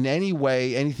not in any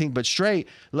way anything but straight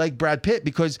like Brad Pitt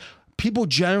because people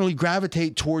generally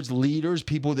gravitate towards leaders,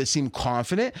 people that seem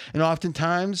confident, and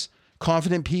oftentimes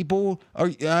confident people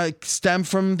are stem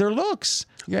from their looks.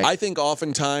 I think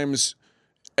oftentimes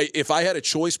if I had a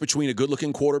choice between a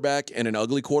good-looking quarterback and an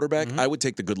ugly quarterback, I would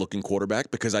take the good-looking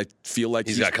quarterback because I feel like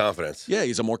he's got confidence. Yeah,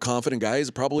 he's a more confident guy.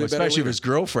 He's probably a better especially if leader. his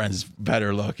girlfriend's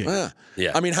better looking.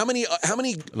 Yeah. I mean, how many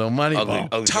Little money Ugly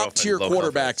ball. top-tier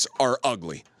quarterbacks are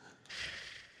ugly?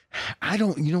 I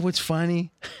don't. You know what's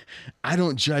funny? I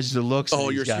don't judge the looks. Oh,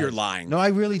 of these guys. you're lying. No, I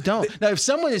really don't. Now, if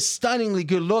someone is stunningly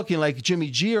good looking, like Jimmy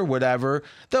G or whatever,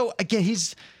 though, again,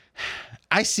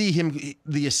 I see him.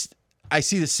 I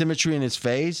see the symmetry in his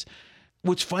face.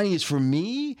 What's funny is for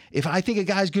me, if I think a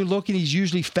guy's good looking, he's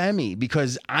usually femmy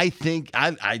because I think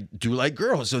I do like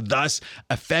girls. So thus,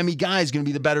 a femmy guy is going to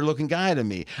be the better looking guy to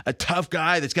me. A tough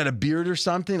guy that's got a beard or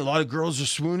something, a lot of girls are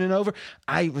swooning over.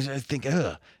 I think,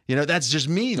 ugh. You know, that's just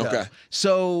me, though. Okay.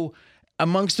 So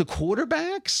amongst the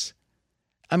quarterbacks,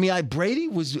 I mean, Brady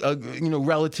was,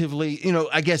 relatively,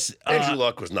 I guess. Andrew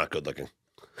Luck was not good looking.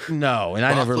 No, and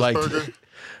I never liked it.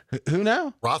 Who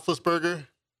now? Roethlisberger.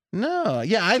 No,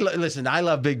 yeah, listen, I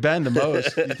love Big Ben the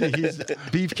most. You think he's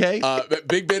beefcake?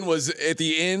 Big Ben was at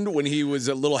the end when he was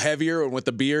a little heavier and with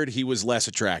the beard, he was less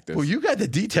attractive. Well, you got the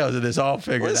details of this all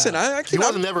figured out. Listen, he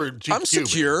wasn't never GQ. I'm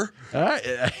secure. All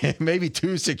right, maybe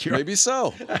too secure. Maybe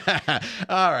so.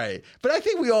 All right, but I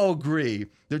think we all agree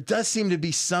there does seem to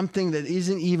be something that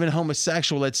isn't even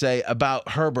homosexual, let's say, about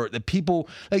Herbert. That people,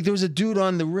 like there was a dude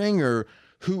on The Ringer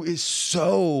who is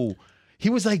so... He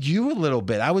was like you a little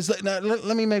bit. I was like, now,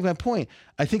 let me make my point.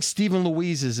 I think Stephen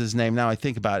Louise is his name now I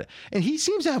think about it. And he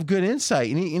seems to have good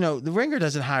insight. And he, The Ringer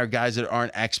doesn't hire guys that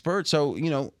aren't experts. So,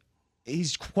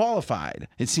 he's qualified,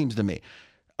 it seems to me.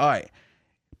 All right.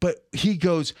 But he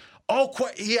goes,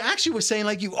 he actually was saying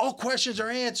like you, all questions are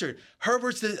answered.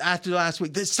 Herbert's, after last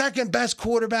week, the second best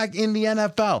quarterback in the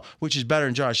NFL, which is better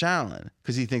than Josh Allen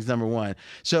because he thinks number one.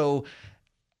 So...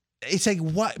 It's like,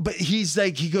 what? But he's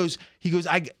like, he goes,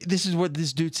 this is what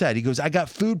this dude said. He goes, I got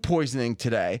food poisoning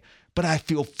today, but I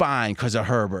feel fine because of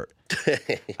Herbert.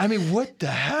 I mean, what the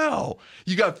hell?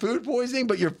 You got food poisoning,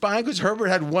 but you're fine because Herbert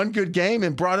had one good game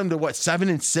and brought him to what,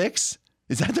 7-6?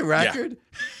 Is that the record?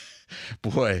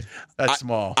 Yeah. Boy, that's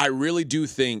small. I really do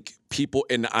think people,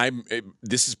 and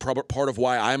this is probably part of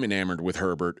why I'm enamored with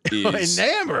Herbert. Is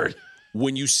enamored?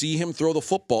 When you see him throw the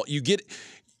football,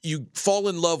 you fall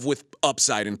in love with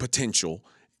upside and potential.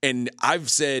 And I've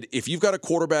said, if you've got a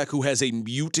quarterback who has a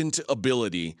mutant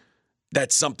ability,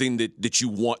 that's something that you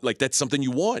want. Like, that's something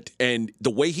you want. And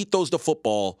the way he throws the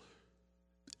football,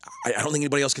 I don't think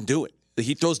anybody else can do it.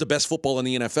 He throws the best football in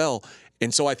the NFL.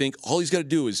 And so I think all he's got to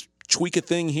do is tweak a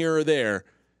thing here or there,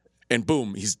 and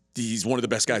boom, he's one of the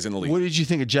best guys in the league. What did you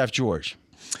think of Jeff George?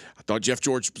 I thought Jeff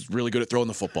George was really good at throwing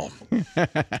the football.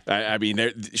 I mean,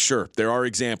 there are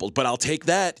examples, but I'll take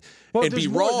that and be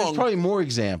wrong. There's probably more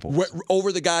examples.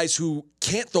 Over the guys who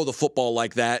can't throw the football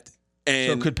like that.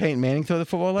 And so could Peyton Manning throw the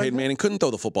football like that? Peyton Manning couldn't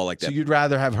throw the football like that. So you'd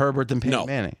rather have Herbert than Peyton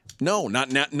Manning? No,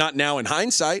 not now in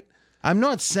hindsight. I'm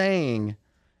not saying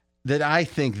that I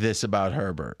think this about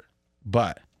Herbert,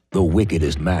 but... The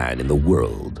wickedest man in the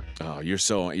world. Oh, you're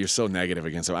so negative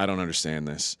against him. I don't understand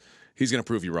this. He's going to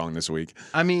prove you wrong this week.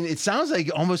 I mean, it sounds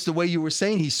like almost the way you were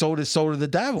saying he sold his soul to the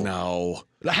devil. No.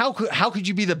 How could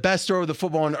you be the best thrower of the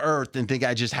football on earth and think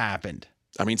that just happened?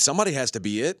 I mean, somebody has to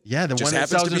be it. Yeah, the just one that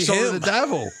sells his soul to the him.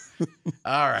 devil.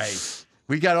 All right.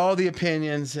 We got all the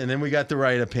opinions, and then we got the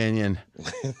right opinion.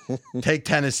 Take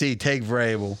Tennessee. Take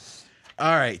Vrabel.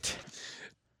 All right.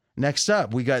 Next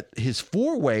up, we got his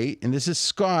four-way, and this is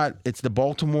Scott. It's the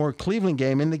Baltimore-Cleveland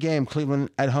game. In the game, Cleveland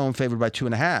at home favored by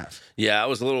 2.5. Yeah, I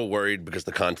was a little worried because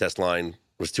the contest line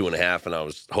was 2.5, and I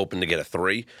was hoping to get a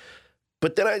 3.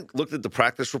 But then I looked at the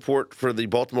practice report for the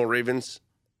Baltimore Ravens,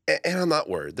 and I'm not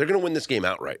worried. They're going to win this game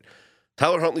outright.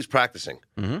 Tyler Huntley's practicing.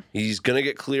 Mm-hmm. He's going to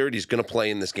get cleared. He's going to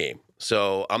play in this game.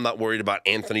 So I'm not worried about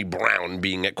Anthony Brown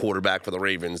being at quarterback for the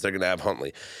Ravens. They're going to have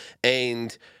Huntley.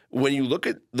 And when you look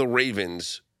at the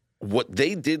Ravens, what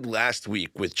they did last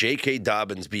week with J.K.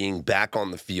 Dobbins being back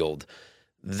on the field,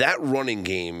 that running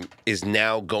game is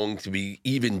now going to be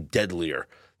even deadlier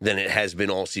than it has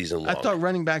been all season long. I thought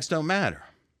running backs don't matter.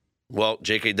 Well,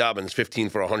 J.K. Dobbins, 15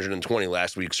 for 120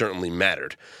 last week, certainly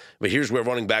mattered. But here's where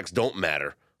running backs don't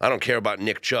matter. I don't care about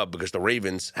Nick Chubb because the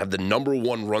Ravens have the number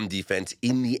 1 run defense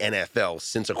in the NFL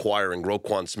since acquiring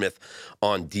Roquan Smith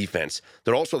on defense.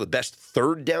 They're also the best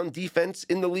third down defense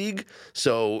in the league.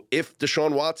 So if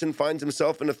Deshaun Watson finds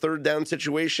himself in a third down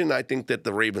situation, I think that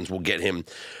the Ravens will get him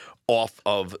off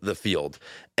of the field.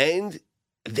 And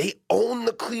they own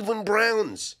the Cleveland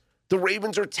Browns. The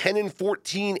Ravens are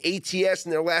 10-14 ATS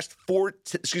in their last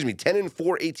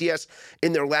 10-4 ATS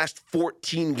in their last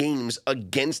 14 games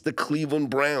against the Cleveland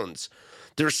Browns.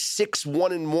 They're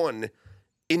 6-1-1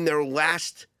 in their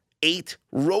last 8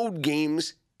 road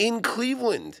games in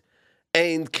Cleveland.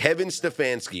 And Kevin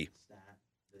Stefanski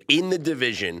in the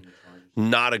division,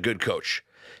 not a good coach.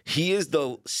 He is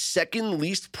the second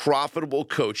least profitable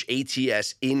coach,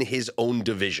 ATS, in his own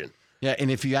division. Yeah,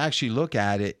 and if you actually look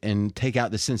at it and take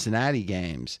out the Cincinnati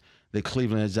games that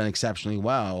Cleveland has done exceptionally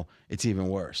well, it's even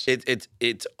worse. It's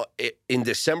in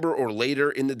December or later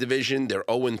in the division, they're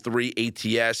 0-3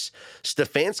 ATS.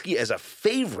 Stefanski as a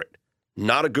favorite,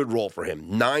 not a good role for him.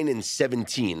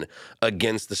 9-17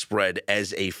 against the spread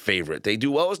as a favorite. They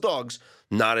do well as dogs,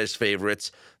 not as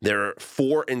favorites. They're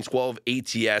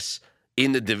 4-12 ATS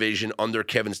in the division under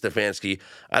Kevin Stefanski.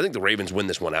 I think the Ravens win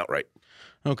this one outright.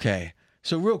 Okay.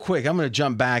 So real quick, I'm going to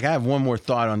jump back. I have one more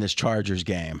thought on this Chargers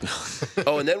game.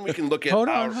 Oh, and then we can look at Hold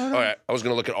on. All right, I was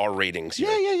going to look at our ratings here.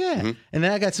 Yeah. Mm-hmm. And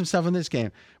then I got some stuff on this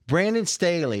game. Brandon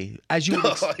Staley, as you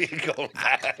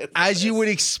would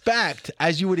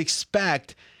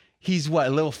expect, he's what, a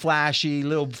little flashy, a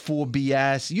little full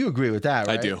BS. You agree with that,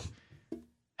 right? I do.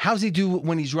 How's he do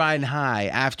when he's riding high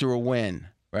after a win,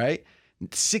 right?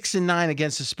 6-9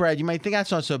 against the spread. You might think that's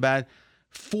not so bad.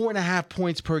 4.5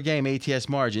 points per game ATS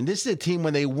margin. This is a team,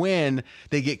 when they win,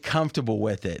 they get comfortable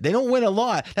with it. They don't win a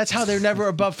lot. That's how they're never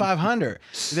above 500.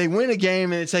 They win a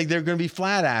game and it's like they're going to be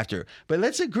flat after. But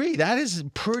let's agree, that is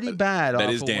pretty bad. That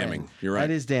is damning. You're right.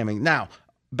 That is damning. Now,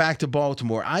 back to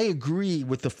Baltimore. I agree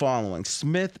with the following.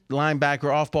 Smith,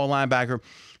 linebacker, off-ball linebacker,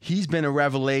 he's been a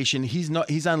revelation. He's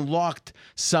unlocked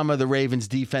some of the Ravens'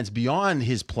 defense beyond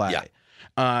his play. Yeah.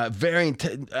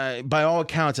 By all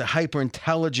accounts, a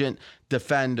hyper-intelligent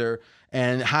defender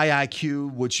and high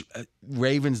IQ, which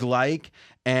Ravens like.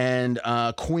 And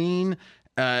Queen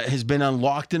has been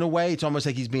unlocked in a way. It's almost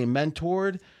like he's being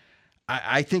mentored.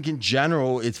 I think in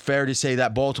general, it's fair to say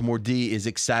that Baltimore D is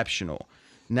exceptional.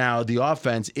 Now, the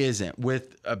offense isn't.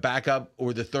 With a backup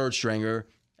or the third stringer,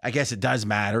 I guess it does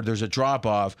matter. There's a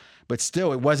drop-off. But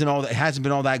still, it hasn't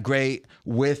been all that great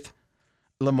with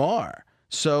Lamar.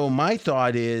 So my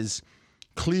thought is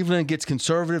Cleveland gets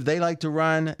conservative. They like to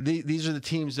run. These are the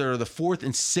teams that are the 4th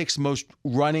and 6th most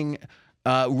running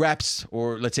reps,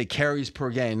 or let's say carries per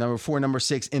game. Number 4, number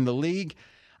 6 in the league.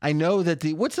 I know that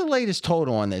what's the latest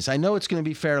total on this? I know it's going to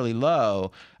be fairly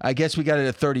low. I guess we got it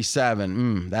at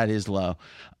 37. That is low.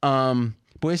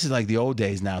 Boy, this is like the old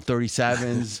days now.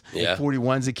 37s, Yeah.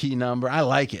 41's a key number. I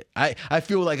like it. I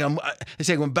feel like it's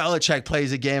like when Belichick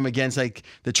plays a game against like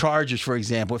the Chargers, for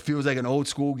example. It feels like an old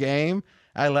school game.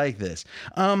 I like this.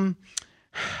 At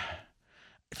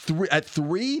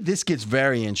 3, this gets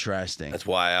very interesting. That's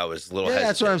why I was a little hesitant.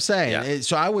 That's what I'm saying. Yeah.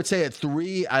 So I would say at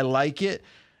 3, I like it.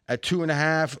 At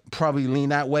 2.5, probably lean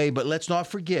that way. But let's not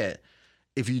forget,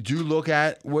 if you do look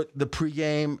at what the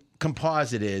pregame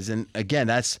composite is, and again,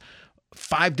 that's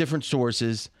 5 different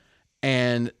sources,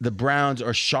 and the Browns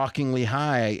are shockingly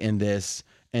high in this,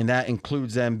 and that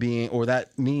includes them being, or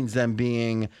that means them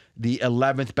being the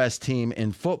 11th best team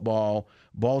in football.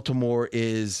 Baltimore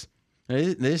is,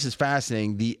 this is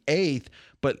fascinating, the 8th,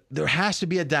 but there has to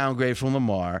be a downgrade from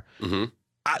Lamar. Mm-hmm.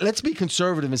 Let's be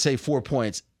conservative and say 4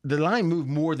 points. The line moved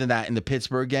more than that in the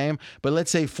Pittsburgh game, but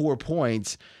let's say 4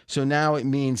 points. So now it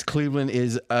means Cleveland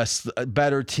is a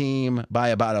better team by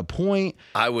about a point.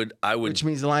 I would, which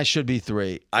means the line should be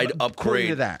 3. I'd upgrade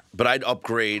to that, but I'd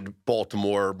upgrade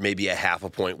Baltimore maybe a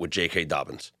 0.5 point with J.K.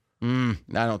 Dobbins. I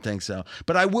don't think so.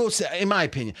 But I will say, in my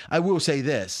opinion, I will say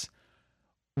this: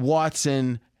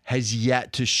 Watson has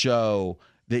yet to show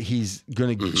that he's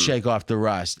going to shake off the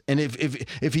rust. And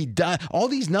if he does, all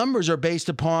these numbers are based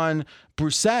upon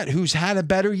Brissett, who's had a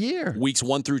better year. Weeks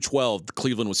 1 through 12,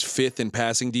 Cleveland was 5th in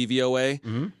passing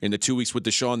DVOA. In the 2 weeks with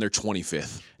Deshaun, they're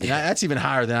 25th. And that's even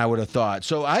higher than I would have thought.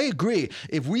 So I agree.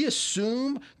 If we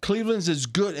assume Cleveland's as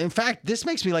good, in fact, this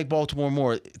makes me like Baltimore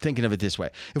more, thinking of it this way.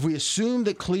 If we assume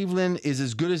that Cleveland is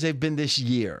as good as they've been this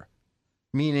year,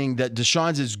 meaning that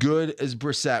Deshaun's as good as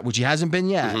Brissett, which he hasn't been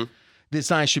yet,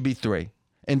 this line should be 3.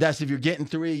 And that's if you're getting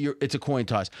 3, it's a coin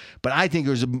toss. But I think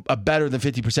there's a better than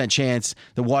 50% chance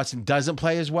that Watson doesn't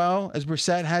play as well as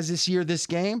Brissett has this year, this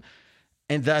game.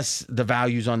 And thus the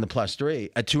value's on the +3.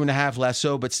 At 2.5, less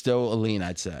so, but still a lean,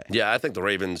 I'd say. Yeah, I think the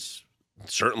Ravens,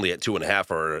 certainly at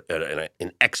 2.5, are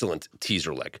an excellent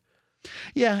teaser leg.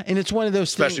 Yeah, and it's one of those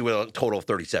especially things, with a total of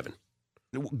 37.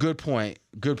 Good point.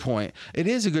 It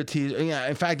is a good teaser. Yeah,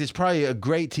 in fact, it's probably a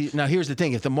great teaser. Now, here's the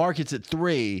thing. If the market's at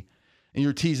 3... and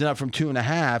you're teasing up from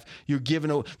 2.5, you're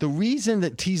giving the reason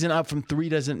that teasing up from 3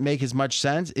 doesn't make as much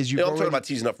sense is I'm talking about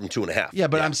teasing up from 2.5. Yeah,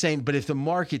 but I'm saying, but if the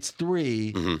market's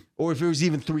 3, or if there was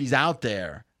even 3s out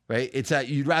there, right? It's that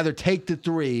you'd rather take the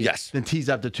 3 than tease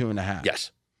up to 2.5.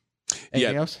 Yes.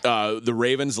 Anything else? The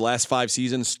Ravens last 5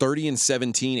 seasons,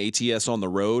 30-17 ATS on the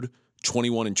road,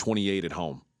 21-28 at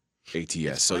home.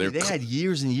 ATS. So they had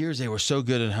years and years they were so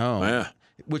good at home. Yeah.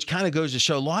 Which kind of goes to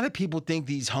show a lot of people think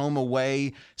these home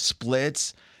away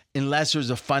splits, unless there's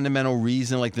a fundamental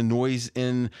reason like the noise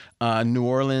in New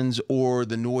Orleans or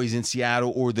the noise in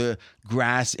Seattle or the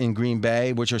grass in Green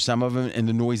Bay, which are some of them, and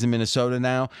the noise in Minnesota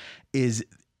now, is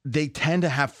they tend to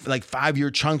have like 5-year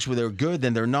chunks where they're good,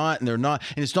 then they're not, and they're not.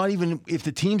 And it's not even if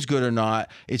the team's good or not.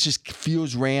 It just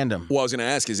feels random. Well, I was going to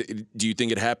ask, do you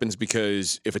think it happens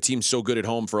because if a team's so good at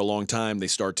home for a long time, they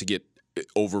start to get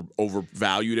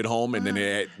overvalued at home, and then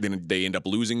they end up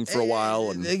losing for a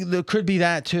while? And there could be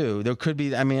that too. There could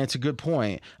be. I mean, it's a good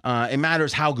point. It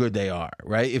matters how good they are,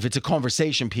 right? If it's a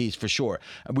conversation piece, for sure.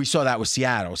 We saw that with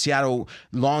Seattle. Seattle,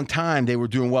 long time they were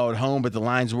doing well at home, but the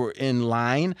lines were in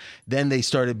line. Then they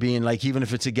started being like, even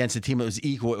if it's against a team that was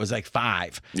equal, it was like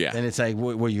 5. Yeah. Then it's like,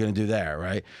 what are you going to do there,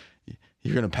 right?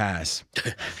 You're going to pass.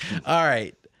 All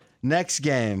right. Next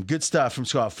game, good stuff from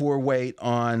Scott. 4 weight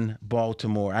on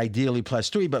Baltimore. Ideally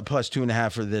 +3, but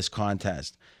 +2.5 for this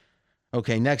contest.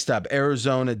 Okay, next up,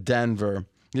 Arizona, Denver.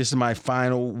 This is my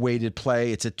final weighted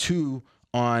play. It's a 2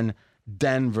 on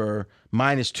Denver,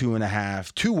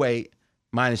 -2.5. 2 weight,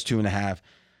 -2.5.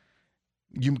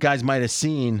 You guys might have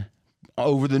seen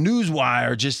over the news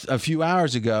wire just a few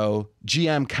hours ago,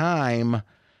 GM Keim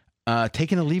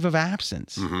taking a leave of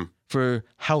absence for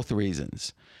health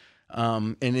reasons.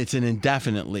 And it's an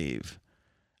indefinite leave.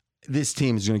 This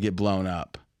team is going to get blown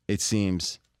up. It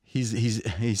seems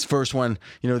he's first one.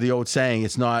 You know the old saying: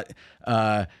 it's not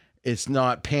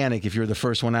panic if you're the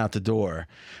first one out the door.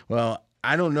 Well,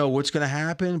 I don't know what's going to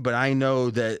happen, but I know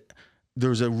that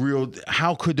there's a real.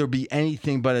 How could there be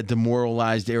anything but a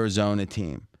demoralized Arizona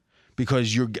team?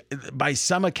 Because by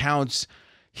some accounts,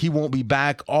 he won't be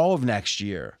back all of next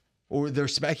year, or they're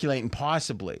speculating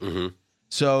possibly.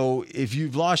 So if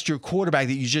you've lost your quarterback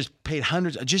that you just paid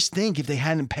hundreds, just think if they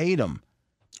hadn't paid him.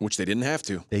 Which they didn't have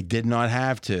to. They did not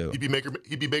have to. He'd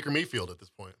be Baker Mayfield at this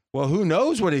point. Well, who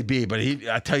knows what he'd be, but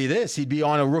I tell you this, he'd be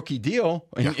on a rookie deal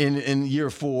in year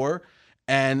 4.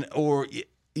 This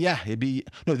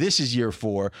is year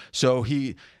 4. So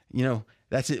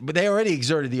that's it. But they already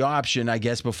exerted the option, I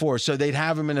guess, before. So they'd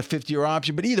have him in a 5th-year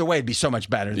option. But either way, it'd be so much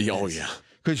better than this. Yeah.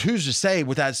 Because who's to say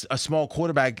with that a small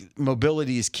quarterback,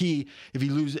 mobility is key. If he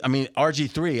loses, I mean,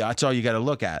 RG3, that's all you got to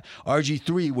look at.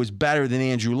 RG3 was better than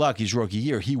Andrew Luck his rookie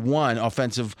year. He won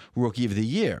Offensive Rookie of the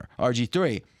Year,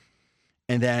 RG3.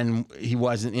 And then he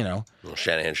wasn't, Well,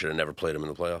 Shanahan should have never played him in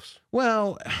the playoffs.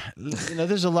 Well,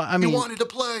 there's a lot. I mean, he wanted to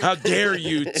play. How dare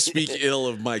you speak ill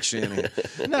of Mike Shanahan?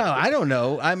 No, I don't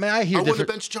know. I mean, I hear I want to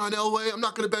bench John Elway. I'm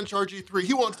not going to bench RG3.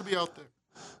 He wants to be out there.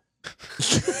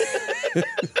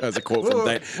 That was a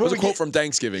quote from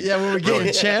Thanksgiving. Yeah, when we're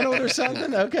getting channeled or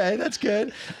something. Okay, that's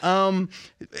good.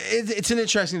 It's an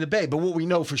interesting debate, but what we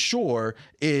know for sure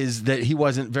is that he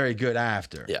wasn't very good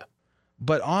after. Yeah.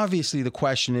 But obviously the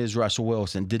question is Russell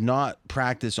Wilson did not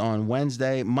practice on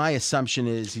Wednesday. My assumption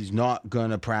is he's not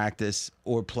going to practice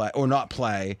or not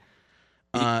play.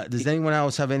 Does anyone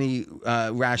else have any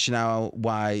rationale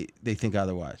why they think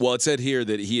otherwise? Well, it said here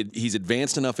that he's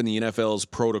advanced enough in the NFL's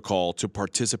protocol to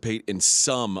participate in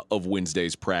some of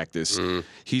Wednesday's practice.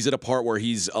 He's at a part where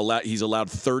he's allowed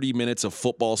 30 minutes of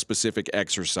football-specific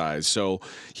exercise. So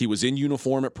he was in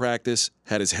uniform at practice,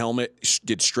 had his helmet,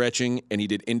 did stretching, and he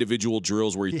did individual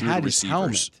drills where he threw had the his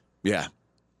receivers. Helmet.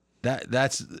 Yeah.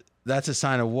 That's a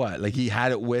sign of what? Like he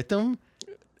had it with him?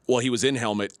 Well, he was in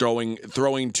helmet throwing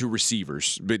to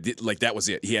receivers, but that was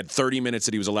it. He had 30 minutes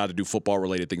that he was allowed to do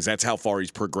football-related things. That's how far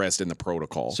he's progressed in the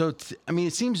protocol. So,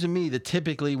 it seems to me that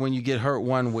typically when you get hurt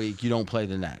one week, you don't play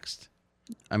the next.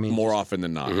 More often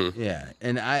than not. Yeah,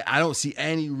 and I don't see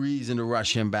any reason to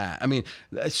rush him back. I mean,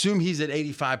 assume he's at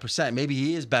 85%. Maybe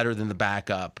he is better than the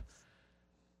backup.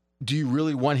 Do you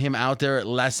really want him out there at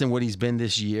less than what he's been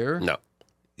this year? No.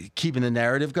 Keeping the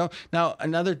narrative going. Now,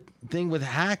 another thing with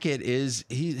Hackett is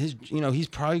he's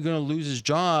probably going to lose his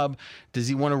job. Does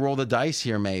he want to roll the dice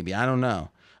here? Maybe, I don't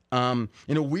know.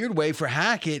 In a weird way for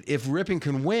Hackett, if Rippon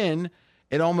can win,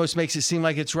 it almost makes it seem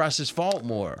like it's Russ's fault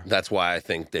more. That's why I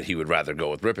think that he would rather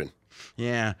go with Rippon.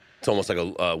 Yeah, it's almost like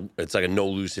a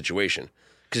no-lose situation.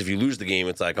 Because if you lose the game,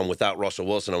 it's like I'm without Russell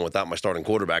Wilson, I'm without my starting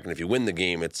quarterback, and if you win the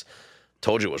game, it's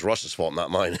told you it was Russ's fault,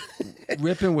 not mine.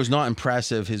 Rippon was not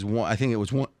impressive. I think it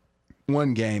was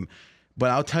one game. But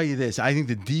I'll tell you this. I think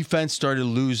the defense started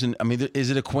losing. I mean,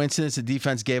 is it a coincidence the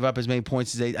defense gave up as many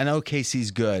points as they? I know KC's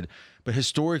good, but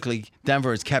historically, Denver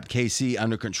has kept KC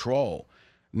under control.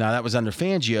 Now, that was under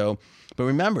Fangio. But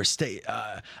remember,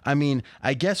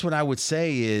 I guess what I would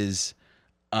say is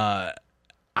I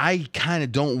kind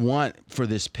of don't want for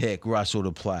this pick Russell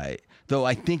to play. Though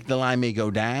I think the line may go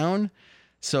down.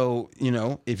 So,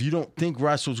 if you don't think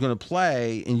Russell's going to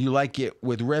play and you like it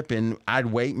with Rippon, I'd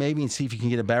wait maybe and see if you can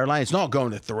get a better line. It's not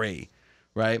going to 3,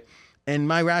 right? And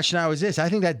my rationale is this. I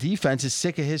think that defense is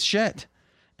sick of his shit.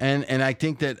 And I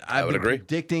think that I've been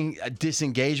predicting a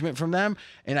disengagement from them,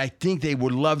 and I think they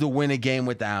would love to win a game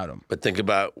without him. But think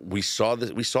about, we saw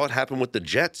it happen with the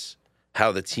Jets,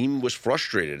 how the team was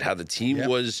frustrated, how the team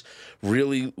was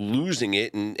really losing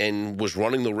it and was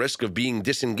running the risk of being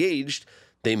disengaged.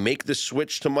 They make the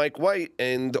switch to Mike White,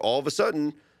 and all of a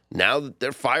sudden, now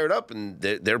they're fired up and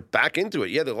they're back into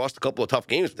it. Yeah, they lost a couple of tough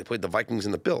games, but they played the Vikings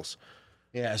and the Bills.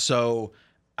 Yeah, so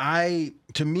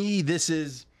to me, this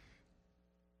is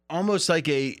almost like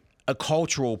a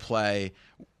cultural play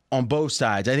on both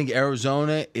sides. I think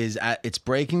Arizona is at its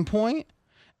breaking point,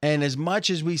 and as much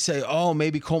as we say, oh,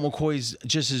 maybe Colt McCoy's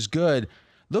just as good,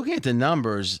 looking at the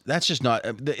numbers, that's just not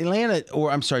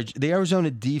the Arizona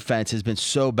defense has been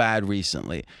so bad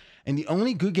recently. And the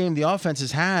only good game the offense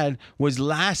has had was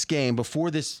last game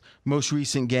before this most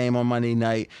recent game on Monday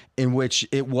night, in which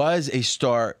it was a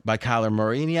start by Kyler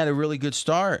Murray, and he had a really good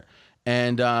start.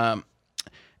 And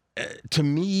to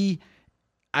me,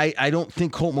 I don't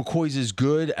think Colt McCoy's as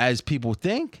good as people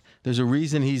think. There's a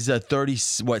reason he's a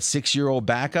 6-year-old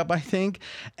backup, I think.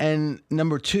 And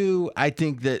number 2, I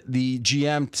think that the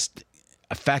GM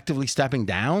effectively stepping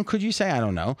down, could you say? I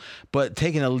don't know. But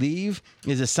taking a leave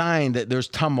is a sign that there's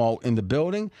tumult in the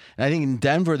building. And I think in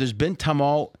Denver, there's been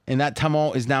tumult, and that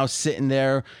tumult is now sitting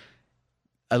there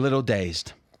a little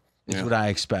dazed, is what I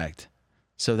expect.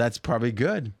 So that's probably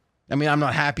good. I mean, I'm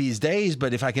not happy he's dazed,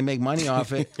 but if I can make money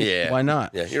off it, why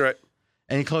not? Yeah, you're right.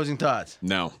 Any closing thoughts?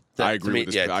 No. I agree with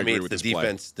this. Yeah, to me,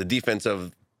 it's the defense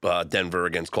of Denver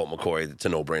against Colt McCoy. It's a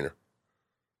no-brainer.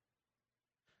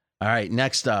 All right,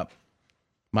 next up,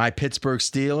 my Pittsburgh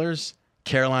Steelers,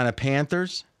 Carolina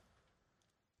Panthers.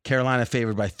 Carolina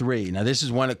favored by 3. Now, this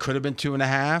is one that could have been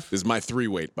 2.5. This is my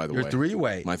 3-weight, by the way. Your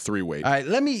 3-weight. My 3-weight. All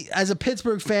right, as a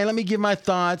Pittsburgh fan, let me give my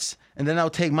thoughts, and then I'll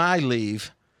take my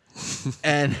leave.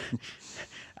 And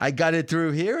I got it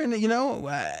through here, and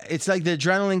it's like the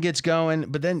adrenaline gets going.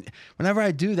 But then, whenever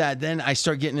I do that, then I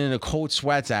start getting into cold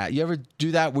sweats. You ever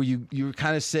do that where you're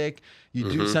kind of sick,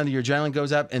 you do something, your adrenaline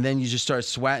goes up, and then you just start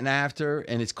sweating after,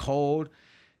 and it's cold.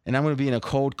 And I'm going to be in a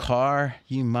cold car,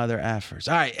 you mother effers.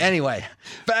 All right, anyway,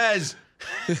 Fez.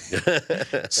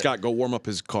 Scott, go warm up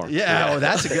his car. Yeah,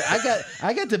 that's a good.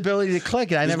 I got the ability to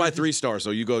click it. He's my 3-star, so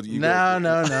you go. No.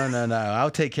 I'll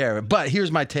take care of it. But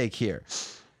here's my take here.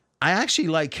 I actually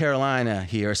like Carolina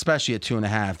here, especially at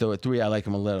 2.5. Though at 3, I like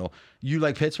them a little. You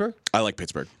like Pittsburgh? I like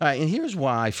Pittsburgh. All right, and here's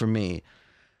why for me.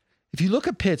 If you look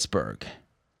at Pittsburgh,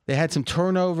 they had some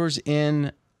turnovers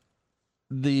in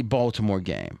the Baltimore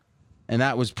game, and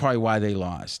that was probably why they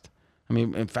lost. I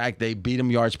mean, in fact, they beat them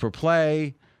yards per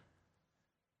play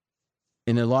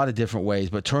in a lot of different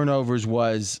ways, but turnovers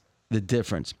was the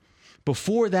difference.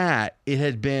 Before that, it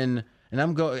had been, and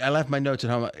I left my notes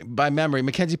at home by memory.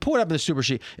 Mackenzie, pull it up in the super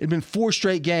sheet. It had been 4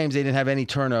 straight games they didn't have any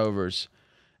turnovers.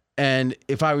 And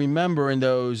if I remember in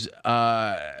those,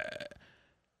 or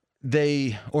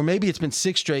maybe it's been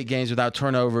 6 straight games without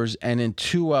turnovers, and in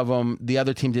 2 of them, the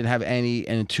other team didn't have any,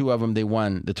 and in 2 of them, they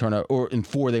won the turnover, or in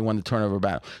 4, they won the turnover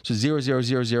battle. So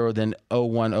 0-0-0-0, then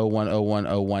 0-1, 0-1, 0-1,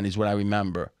 0-1 is what I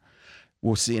remember.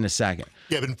 We'll see in a second.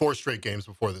 Yeah, been 4 straight games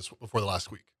before the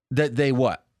last week. That they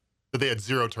what? That they had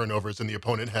 0 turnovers and the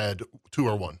opponent had 2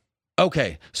 or 1.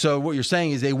 Okay, so what you're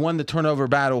saying is they won the turnover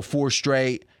battle 4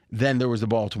 straight, then there was the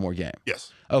Baltimore game.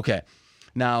 Yes. Okay.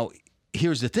 Now,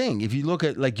 here's the thing. If you look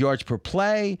at like yards per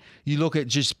play, you look at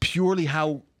just purely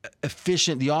how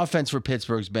efficient the offense for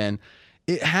Pittsburgh's been,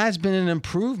 it has been an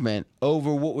improvement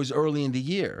over what was early in the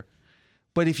year.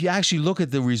 But if you actually look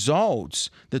at the results,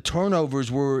 the turnovers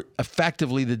were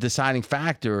effectively the deciding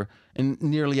factor in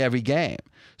nearly every game.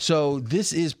 So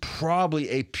this is probably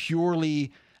a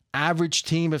purely average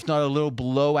team, if not a little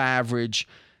below average,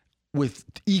 with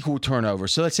equal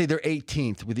turnovers. So let's say they're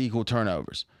 18th with equal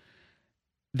turnovers.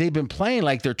 They've been playing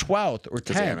like they're 12th or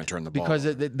 10th they haven't turned the ball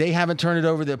because they haven't turned it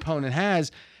over, the opponent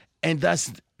has. And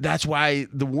that's why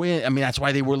the win, that's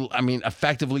why they were,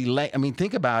 effectively,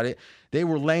 think about it. They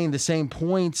were laying the same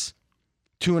points,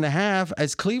 2.5,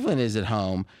 as Cleveland is at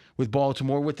home with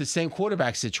Baltimore, with the same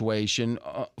quarterback situation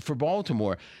for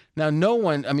Baltimore. Now,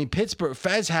 Pittsburgh,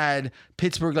 Fez had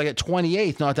Pittsburgh like at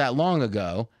 28th not that long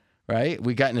ago, right?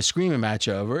 We got in a screaming match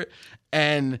over it.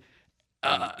 And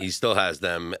he still has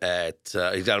them at,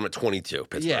 he's got them at 22,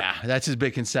 Pittsburgh. Yeah, that's his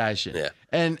big concession. Yeah.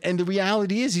 And the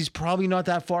reality is he's probably not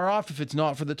that far off if it's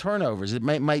not for the turnovers. It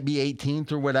might be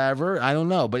 18th or whatever. I don't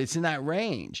know, but it's in that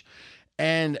range.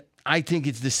 And I think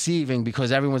it's deceiving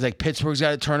because everyone's like, Pittsburgh's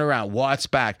got to turn around. Watt's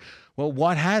back. Well,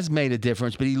 Watt has made a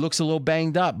difference, but he looks a little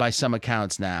banged up by some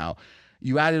accounts now.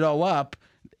 You add it all up,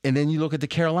 and then you look at the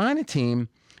Carolina team,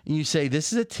 and you say,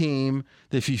 this is a team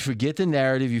that if you forget the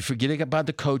narrative, you forget about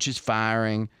the coaches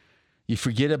firing, you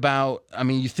forget about,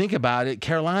 you think about it,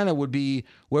 Carolina would be,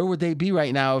 where would they be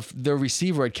right now if their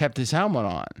receiver had kept his helmet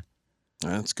on?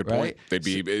 That's a good Right? point.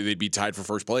 They'd be tied for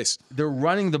first place. They're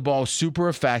running the ball super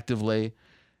effectively.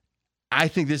 I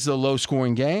think this is a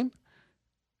low-scoring game.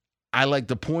 I like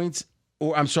the points.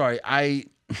 I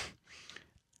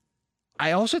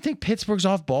also think Pittsburgh's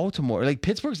off Baltimore. Like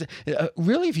Pittsburgh's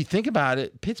really, if you think about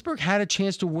it, Pittsburgh had a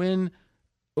chance to win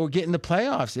or get in the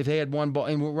playoffs if they had one ball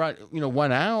and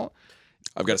one out.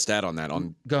 I've got a stat on that.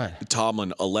 Go ahead.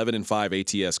 Tomlin,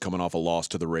 11-5 ATS coming off a loss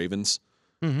to the Ravens.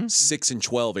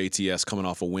 6-12 ATS coming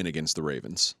off a win against the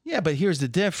Ravens. Yeah, but here's the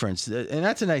difference, and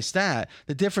that's a nice stat.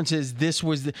 The difference is this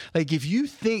was if you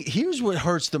think, here's what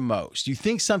hurts the most. You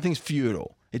think something's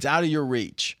futile. It's out of your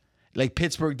reach, like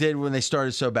Pittsburgh did when they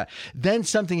started so bad. Then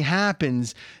something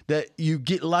happens that you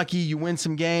get lucky, you win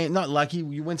some games. Not lucky,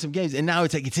 you win some games, and now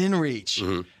it's like it's in reach.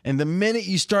 And the minute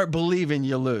you start believing,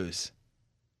 you lose.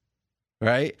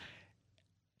 Right?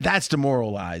 That's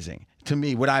demoralizing to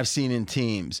me, what I've seen in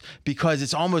teams, because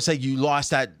it's almost like you lost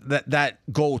that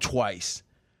goal twice,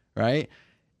 right?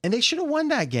 And they should have won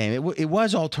that game. It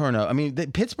was all turnover.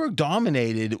 Pittsburgh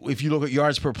dominated if you look at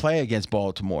yards per play against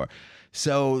Baltimore.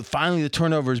 So finally the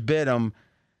turnovers bit them.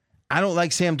 I don't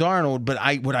like Sam Darnold, but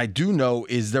what I do know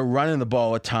is they're running the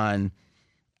ball a ton.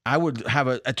 I would have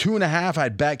a 2.5.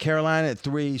 I'd bet Carolina at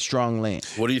 3, strong lean.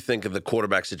 What do you think of the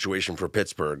quarterback situation for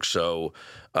Pittsburgh? So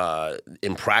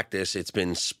in practice, it's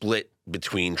been split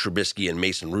between Trubisky and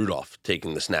Mason Rudolph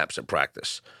taking the snaps at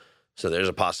practice. So there's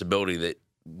a possibility that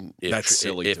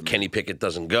if Kenny Pickett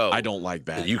doesn't go, I don't like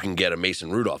that. You can get a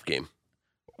Mason Rudolph game.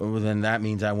 Well, then that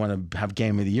means I want to have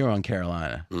game of the year on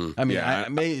Carolina.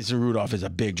 Mason Rudolph is a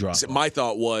big drop. My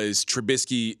thought was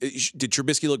Trubisky. Did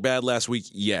Trubisky look bad last week?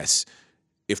 Yes.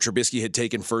 If Trubisky had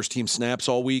taken first-team snaps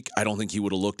all week, I don't think he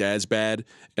would have looked as bad.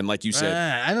 And like you said...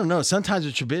 I don't know. Sometimes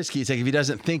with Trubisky, it's like if he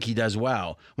doesn't think, he does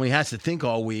well. When he has to think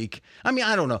all week... I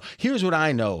don't know. Here's what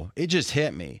I know. It just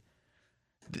hit me.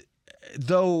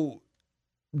 Though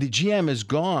the GM is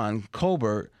gone,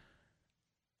 Colbert,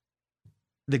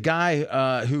 the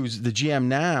guy who's the GM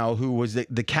now, who was the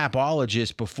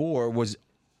capologist before,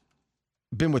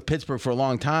 been with Pittsburgh for a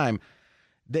long time,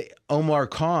 Omar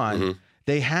Khan,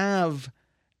 they have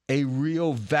a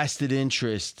real vested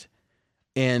interest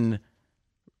in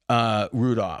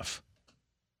Rudolph,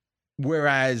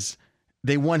 whereas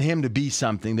they want him to be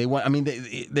something. They want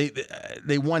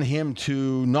him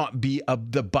to not be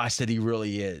the bust that he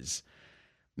really is.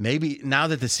 Maybe now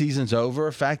that the season's over,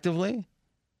 effectively,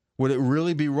 would it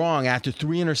really be wrong after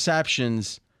 3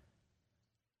 interceptions,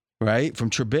 right, from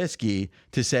Trubisky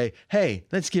to say, hey,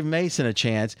 let's give Mason a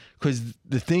chance? Because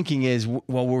the thinking is,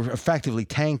 well, we're effectively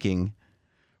tanking.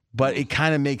 But it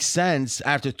kind of makes sense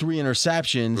after 3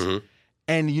 interceptions.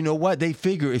 And you know what? They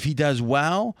figure if he does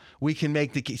well, we can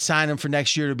sign him for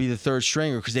next year to be the third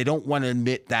stringer, because they don't want to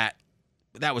admit that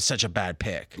was such a bad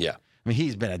pick. Yeah.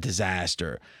 He's been a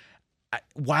disaster.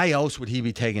 Why else would he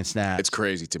be taking snaps? It's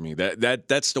crazy to me.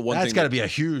 That's the one thing. That's got to be a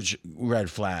huge red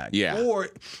flag. Yeah. Or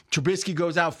Trubisky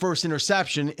goes out first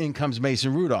interception, in comes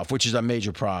Mason Rudolph, which is a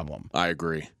major problem. I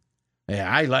agree. Yeah,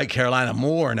 I like Carolina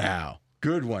more now.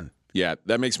 Good one. Yeah,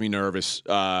 that makes me nervous.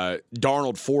 Darnold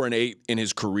 4-8 in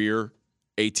his career,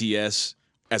 ATS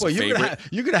as a favorite.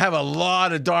 You're gonna have a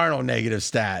lot of Darnold negative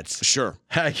stats. Sure,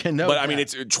 I can know. But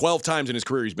it's 12 times in his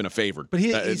career he's been a favorite. But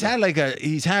he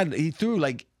threw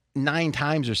like 9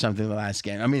 times or something the last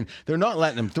game. They're not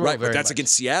letting him throw. Right, but much. that's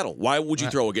against Seattle. Why would you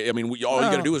throw again? All you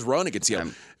got to do is run against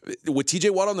Seattle. With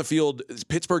TJ Watt on the field,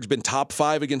 Pittsburgh's been top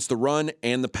 5 against the run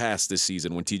and the pass this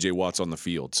season when TJ Watt's on the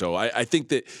field. So I think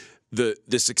that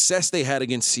the success they had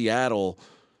against Seattle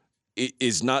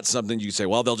is not something you can say,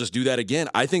 well, they'll just do that again.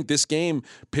 I think this game,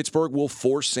 Pittsburgh will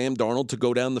force Sam Darnold to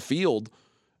go down the field.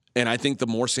 And I think the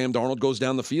more Sam Darnold goes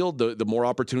down the field, the more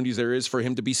opportunities there is for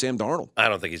him to be Sam Darnold. I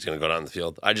don't think he's going to go down the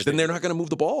field. Then they're not going to move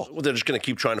the ball. Well, they're just going to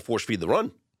keep trying to force feed the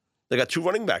run. They got 2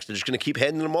 running backs. They're just going to keep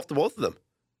handing them off to both of them.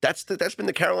 That's been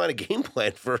the Carolina game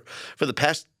plan for the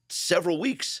past several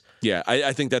weeks. Yeah,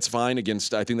 I think that's fine against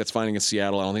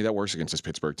Seattle. I don't think that works against this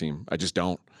Pittsburgh team. I just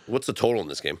don't. What's the total in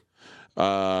this game?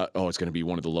 It's going to be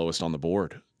one of the lowest on the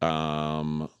board.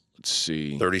 Let's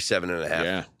see. 37.5.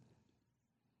 Yeah.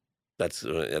 That's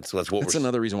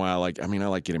another reason why I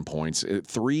like getting points.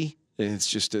 3,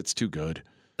 it's too good.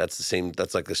 That's the same.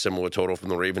 That's like the similar total from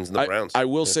the Ravens and the Browns. I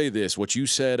will say this: what you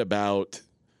said about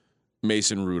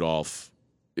Mason Rudolph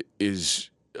is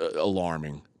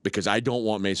alarming, because I don't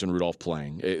want Mason Rudolph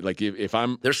playing. If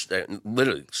I'm... They're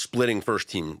literally splitting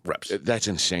first-team reps. That's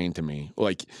insane to me.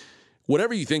 Like,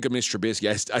 whatever you think of Mitch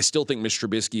Trubisky, I still think Mitch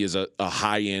Trubisky is a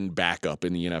high-end backup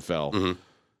in the NFL. Mm-hmm.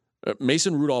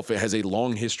 Mason Rudolph has a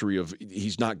long history of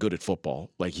he's not good at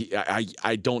football. Like,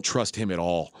 I don't trust him at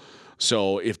all.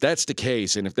 So if that's the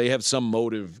case, and if they have some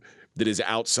motive that is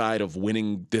outside of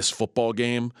winning this football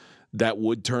game, that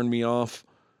would turn me off.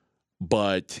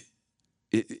 But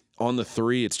on the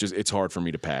 3, it's hard for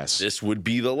me to pass. This would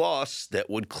be the loss that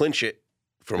would clinch it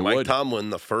for Mike Tomlin,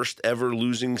 the first ever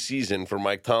losing season for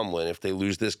Mike Tomlin if they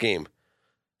lose this game.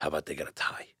 How about they get a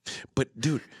tie? But,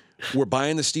 dude, we're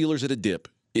buying the Steelers at a dip.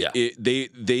 Yeah.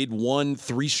 They'd won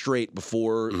 3 straight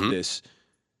before this.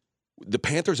 The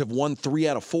Panthers have won 3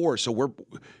 out of 4. So do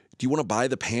you want to buy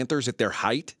the Panthers at their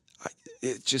height?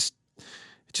 It just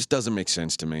doesn't make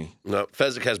sense to me. No,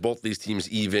 Fezzik has both these teams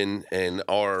even, and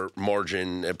our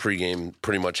margin at pregame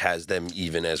pretty much has them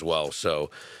even as well.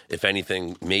 So, if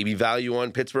anything, maybe value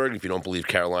on Pittsburgh if you don't believe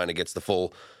Carolina gets the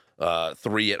full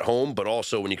 3 at home. But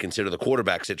also, when you consider the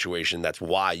quarterback situation, that's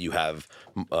why you have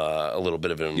a little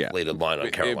bit of an inflated line on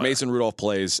Carolina. If Mason Rudolph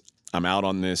plays, I'm out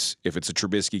on this. If it's a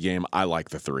Trubisky game, I like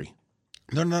the 3.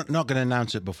 They're not going to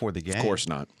announce it before the game. Of course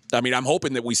not. I mean, I'm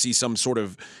hoping that we see some sort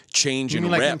of change in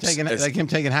like reps. Him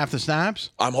taking half the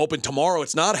snaps? I'm hoping tomorrow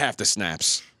it's not half the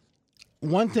snaps.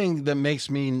 One thing that makes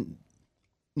me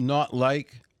not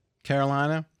like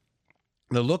Carolina,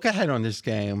 the look ahead on this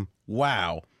game,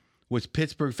 was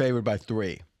Pittsburgh favored by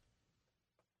 3.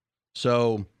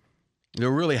 So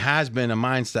there really has been a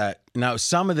mindset. Now,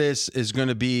 some of this is going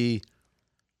to be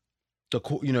the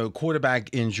quarterback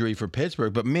injury for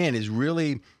Pittsburgh, but man,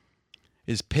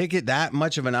 is Pickett that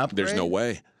much of an upgrade? There's no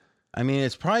way. I mean,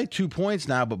 it's probably 2 points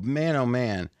now, but man, oh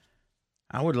man,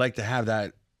 I would like to have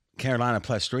that Carolina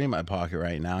 +3 in my pocket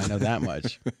right now. I know that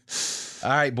much. All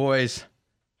right, boys,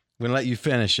 I'm gonna let you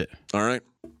finish it. All right.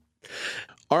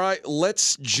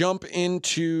 Let's jump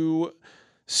into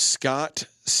Scott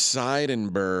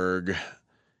Seidenberg.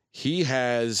 He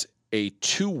has a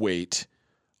 2-weight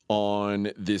on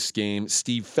this game.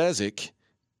 Steve Fezzik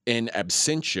in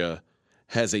absentia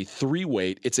has a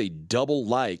 3-weight. It's a double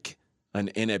like, an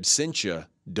in absentia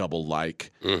double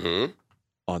like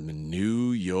on the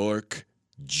New York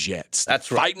Jets.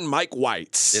 That's right. Fighting Mike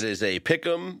Whites. It is a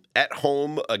pick'em at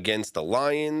home against the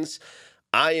Lions.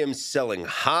 I am selling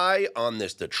high on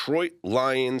this Detroit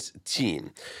Lions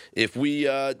team. If we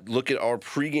look at our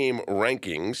pregame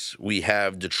rankings, we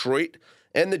have Detroit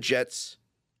and the Jets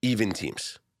even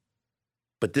teams.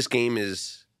 But this game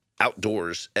is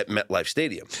outdoors at MetLife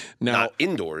Stadium, not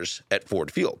indoors at Ford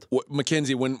Field.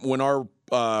 Mackenzie, when our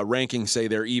rankings say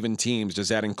they're even teams, does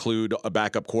that include a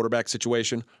backup quarterback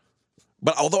situation?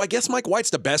 But although I guess Mike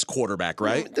White's the best quarterback,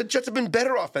 right? The Jets have been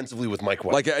better offensively with Mike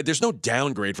White. Like, there's no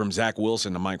downgrade from Zach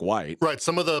Wilson to Mike White. Right.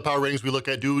 Some of the power ratings we look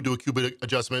at do a QB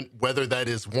adjustment. Whether that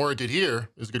is warranted here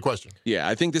is a good question. Yeah,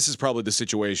 I think this is probably the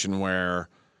situation where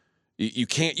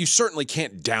you certainly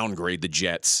can't downgrade the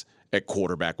Jets at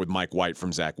quarterback with Mike White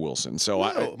from Zach Wilson.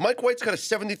 So Mike White's got a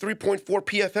 73.4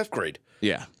 PFF grade.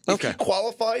 Yeah. Okay. If he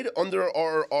qualified under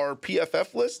our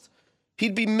PFF list,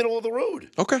 he'd be middle of the road.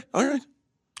 Okay. All right.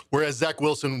 Whereas Zach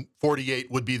Wilson,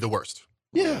 48, would be the worst.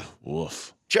 Yeah.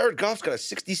 Woof. Jared Goff's got a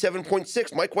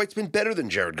 67.6. Mike White's been better than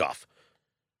Jared Goff.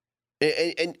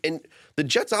 And the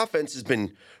Jets' offense has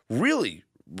been really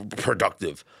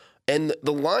productive. And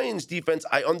the Lions' defense,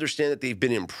 I understand that they've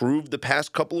been improved the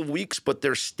past couple of weeks, but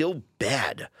they're still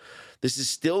bad. This is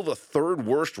still the 3rd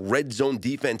worst red zone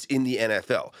defense in the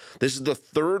NFL. This is the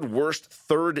 3rd worst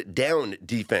 3rd down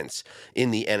defense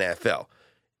in the NFL.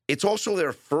 It's also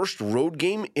their first road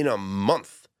game in a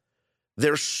month.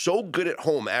 They're so good at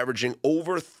home, averaging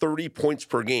over 30 points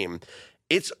per game.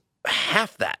 It's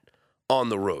half that on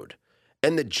the road.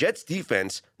 And the Jets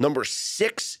defense, number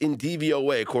 6 in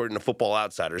DVOA, according to Football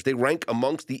Outsiders. They rank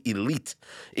amongst the elite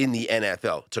in the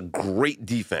NFL. It's a great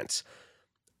defense.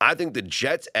 I think the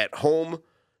Jets at home,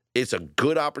 it's a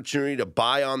good opportunity to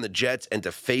buy on the Jets and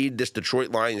to fade this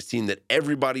Detroit Lions team that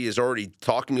everybody is already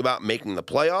talking about making the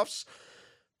playoffs.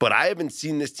 But I haven't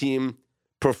seen this team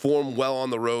perform well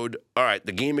on the road. All right,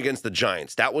 the game against the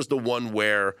Giants, that was the one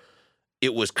where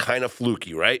it was kind of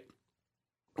fluky, right?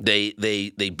 They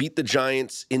beat the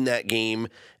Giants in that game,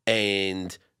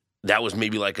 and that was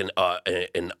maybe like an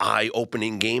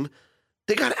eye-opening game.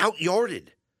 They got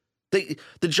out-yarded. The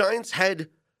Giants had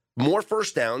more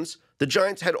first downs. The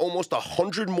Giants had almost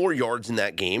 100 more yards in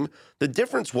that game. The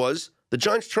difference was the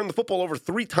Giants turned the football over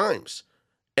 3 times,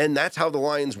 and that's how the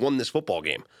Lions won this football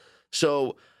game.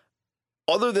 So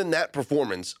other than that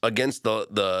performance against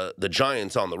the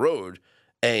Giants on the road,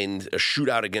 and a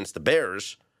shootout against the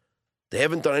Bears. They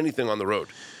haven't done anything on the road.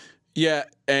 Yeah,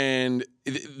 and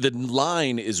the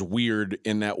line is weird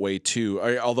in that way too.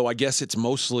 Although I guess it's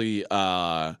mostly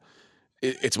an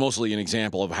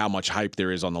example of how much hype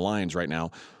there is on the Lions right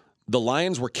now. The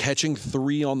Lions were catching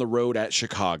 3 on the road at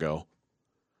Chicago.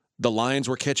 The Lions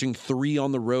were catching 3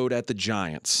 on the road at the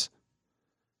Giants.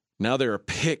 Now they're a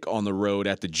pick on the road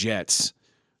at the Jets,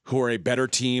 who are a better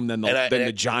team than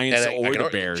the Giants or the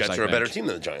Bears. Jets are a better team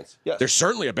than the Giants. Yes. They're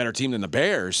certainly a better team than the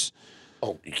Bears.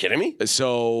 Oh, you kidding me?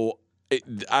 So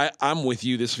I'm with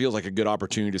you. This feels like a good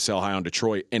opportunity to sell high on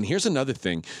Detroit. And here's another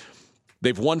thing.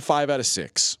 They've won 5 out of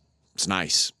 6. It's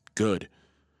nice. Good.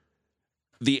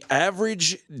 The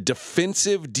average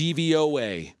defensive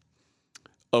DVOA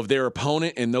of their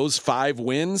opponent in those 5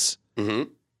 wins,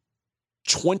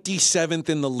 27th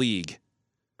in the league.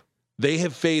 They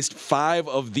have faced 5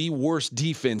 of the worst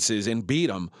defenses and beat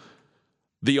them.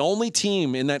 The only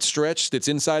team in that stretch that's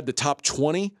inside the top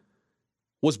 20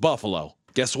 was Buffalo.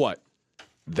 Guess what?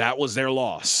 That was their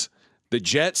loss. The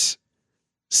Jets,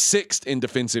 6th in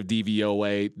defensive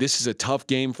DVOA. This is a tough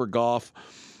game for Goff.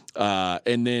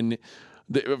 And then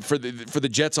for the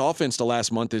Jets offense the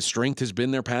last month, his strength has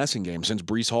been their passing game since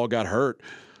Breece Hall got hurt.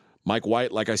 Mike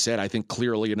White, like I said, I think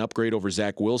clearly an upgrade over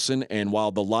Zach Wilson. And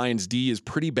while the Lions D is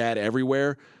pretty bad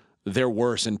everywhere, they're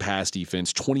worse in pass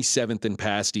defense. 27th in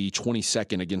pass D,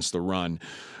 22nd against the run.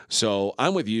 So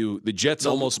I'm with you. The Jets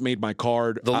almost made my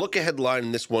card. The look-ahead line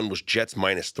in this one was Jets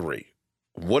 -3.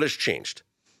 What has changed?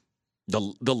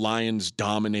 The Lions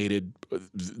dominated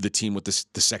the team with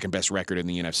the second best record in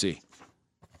the NFC.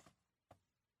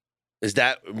 Is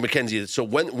that, Mackenzie, so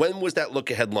when was that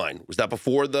look-ahead line? Was that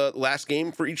before the last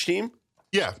game for each team?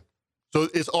 Yeah. So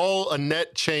it's all a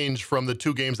net change from the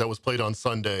 2 games that was played on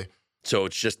Sunday. So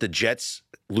it's just the Jets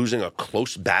losing a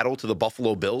close battle to the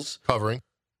Buffalo Bills?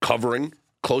 Covering.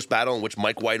 Close battle in which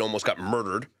Mike White almost got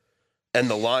murdered. And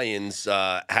the Lions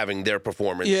having their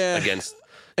performance against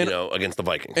the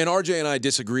Vikings. And RJ and I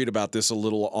disagreed about this a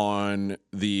little on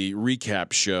the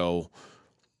recap show.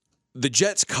 The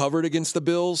Jets covered against the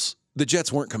Bills. The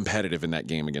Jets weren't competitive in that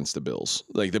game against the Bills.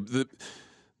 Like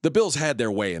the Bills had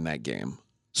their way in that game.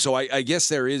 So I guess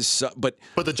there is, but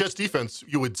the Jets defense,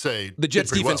 you would say, the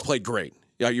Jets defense played great.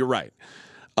 Yeah, you're right.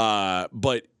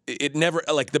 But it never,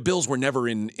 like the Bills were never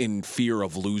in fear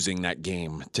of losing that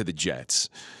game to the Jets.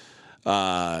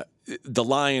 The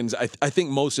Lions, I think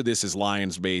most of this is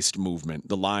Lions-based movement.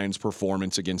 The Lions'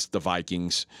 performance against the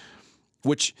Vikings,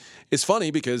 which is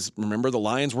funny because remember the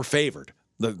Lions were favored.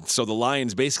 So the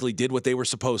Lions basically did what they were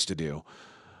supposed to do.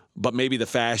 But maybe the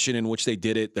fashion in which they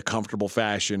did it, the comfortable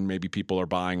fashion, maybe people are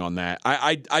buying on that.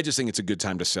 I just think it's a good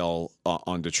time to sell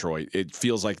on Detroit. It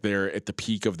feels like they're at the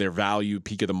peak of their value,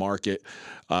 peak of the market.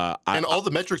 And all the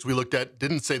metrics we looked at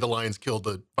didn't say the Lions killed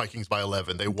the Vikings by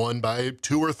 11. They won by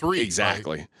 2 or 3.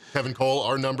 Exactly. Kevin Cole,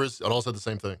 our numbers, it all said the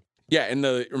same thing. Yeah, and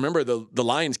remember the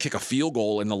Lions kick a field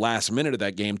goal in the last minute of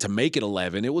that game to make it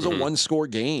 11. It was a one-score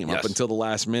game up until the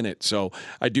last minute. So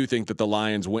I do think that the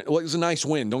Lions win. Well, it was a nice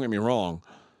win, don't get me wrong.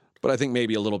 But I think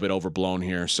maybe a little bit overblown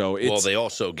here. So they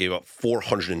also gave up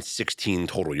 416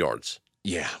 total yards.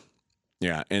 Yeah.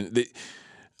 And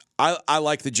I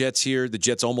like the Jets here. The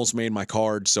Jets almost made my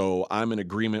card, so I'm in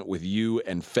agreement with you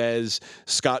and Fez.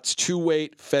 Scott's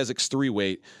 2-weight, Fezzik's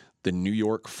 3-weight, the New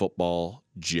York Football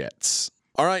Jets.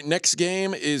 All right, next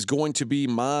game is going to be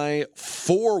my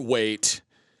 4-weight,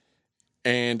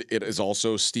 and it is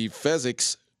also Steve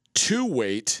Fezzik's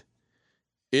 2-weight.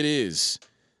 It is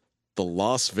the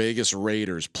Las Vegas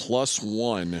Raiders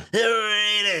 +1. The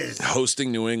Raiders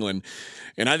hosting New England.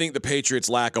 And I think the Patriots'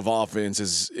 lack of offense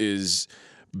is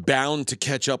bound to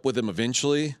catch up with them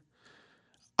eventually.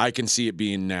 I can see it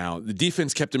being now. The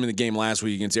defense kept them in the game last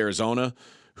week against Arizona,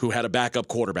 who had a backup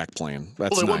quarterback playing.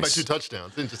 That's they nice. won by 2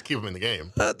 touchdowns. Didn't just keep them in the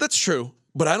game. That's true.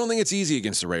 But I don't think it's easy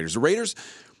against the Raiders.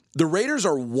 The Raiders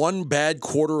are 1 bad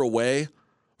quarter away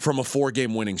from a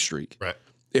 4-game winning streak. Right.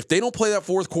 If they don't play that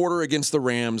 4th quarter against the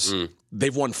Rams,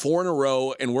 they've won 4 in a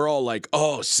row, and we're all like,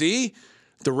 oh, see?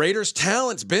 The Raiders'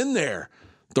 talent's been there.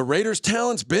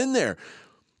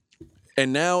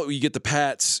 And now you get the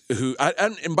Pats, who,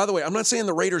 and by the way, I'm not saying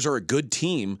the Raiders are a good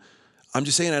team. I'm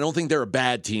just saying I don't think they're a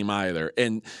bad team either.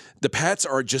 And the Pats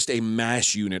are just a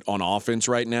mash unit on offense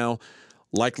right now,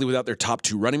 likely without their top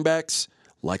 2 running backs,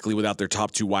 likely without their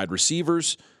top 2 wide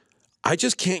receivers. I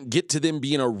just can't get to them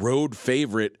being a road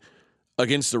favorite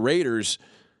against the Raiders.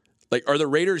 Like, are the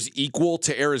Raiders equal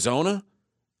to Arizona?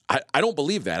 I don't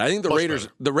believe that. I think the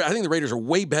Raiders are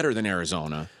way better than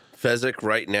Arizona. Fezzik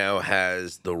right now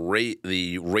has the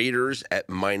Raiders at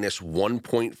minus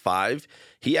 1.5.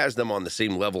 He has them on the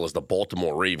same level as the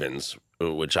Baltimore Ravens,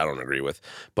 which I don't agree with.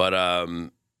 But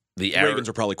the Ravens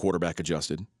are probably quarterback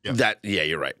adjusted. Yeah,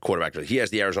 you're right. Quarterback. He has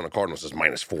the Arizona Cardinals as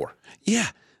minus 4. Yeah.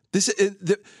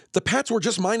 The Pats were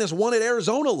just minus 1 at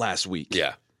Arizona last week.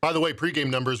 Yeah. By the way,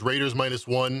 pregame numbers, Raiders minus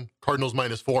 1, Cardinals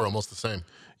minus 4, almost the same.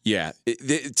 Yeah.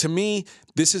 To me,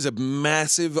 this is a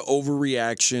massive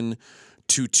overreaction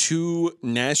to 2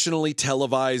 nationally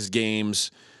televised games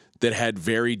that had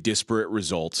very disparate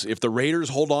results. If the Raiders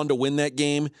hold on to win that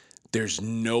game, there's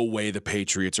no way the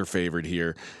Patriots are favored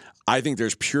here. I think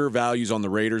there's pure values on the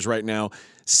Raiders right now.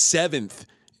 7th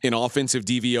in offensive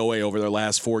DVOA over their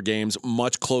last 4 games,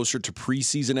 much closer to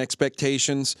preseason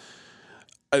expectations.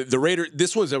 The Raiders,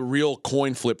 this was a real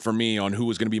coin flip for me on who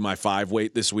was going to be my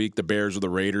 5-weight this week, the Bears or the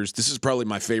Raiders. This is probably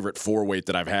my favorite 4-weight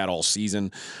that I've had all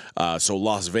season. So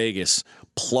Las Vegas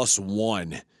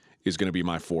 +1 is going to be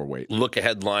my 4-weight. Look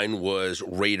ahead line was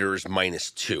Raiders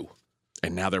minus 2.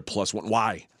 And now they're +1.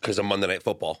 Why? Because of Monday Night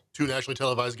Football. 2 nationally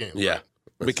televised games. Yeah.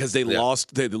 Right? Because they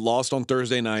lost. They lost on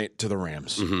Thursday night to the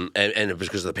Rams. Mm-hmm. And it was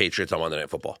because of the Patriots on Monday Night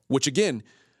Football. Which, again,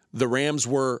 the Rams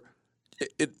were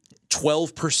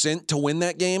 12% to win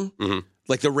that game. Mm-hmm.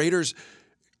 Like the Raiders,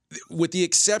 with the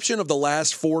exception of the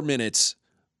last 4 minutes,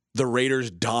 the Raiders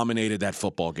dominated that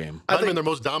football game. Might have been their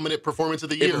most dominant performance of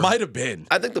the year. It might have been.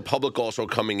 I think the public also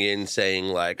coming in saying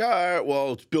like, all right,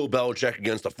 well, it's Bill Belichick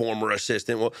against a former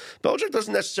assistant. Well, Belichick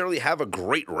doesn't necessarily have a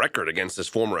great record against his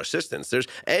former assistants.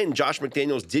 And Josh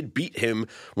McDaniels did beat him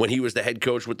when he was the head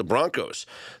coach with the Broncos.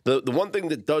 The one thing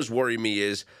that does worry me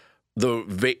is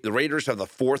the Raiders have the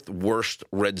 4th worst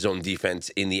red zone defense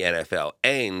in the NFL,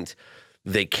 and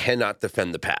they cannot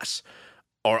defend the pass.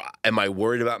 Or am I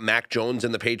worried about Mac Jones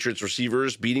and the Patriots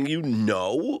receivers beating you?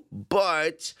 No,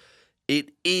 but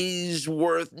it is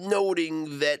worth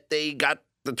noting that they got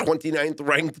the 29th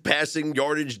ranked passing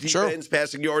yardage defense,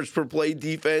 passing yards per play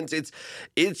defense.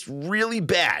 It's really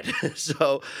bad.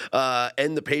 So,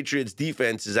 and the Patriots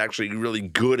defense is actually really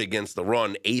good against the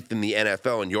run, 8th in the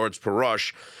NFL in yards per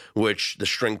rush, which the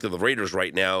strength of the Raiders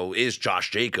right now is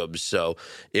Josh Jacobs. So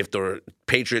if the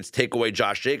Patriots take away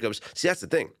Josh Jacobs, see, that's the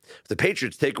thing. If the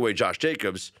Patriots take away Josh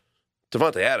Jacobs,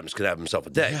 Devontae Adams could have himself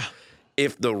a day. Yeah.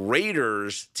 If the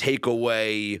Raiders take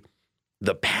away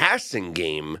the passing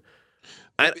game,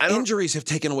 Injuries have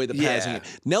taken away the passing.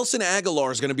 Nelson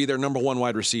Aguilar is going to be their number 1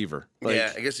 wide receiver.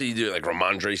 I guess you do like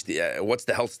Ramondre. What's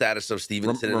the health status of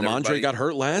Stevenson? Ramondre got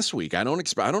hurt last week. I don't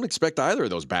expect either of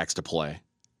those backs to play.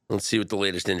 Let's see what the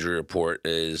latest injury report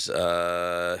is.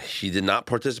 He did not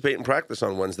participate in practice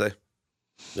on Wednesday.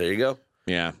 There you go.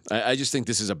 Yeah, I just think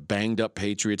this is a banged-up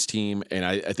Patriots team, and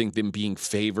I think them being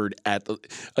favored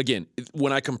again,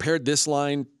 when I compared this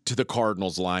line to the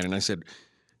Cardinals line, and I said,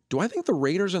 do I think the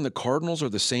Raiders and the Cardinals are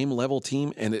the same level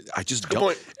team? And I just don't.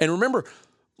 Point. And remember,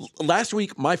 last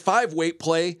week, my 5-weight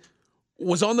play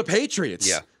was on the Patriots.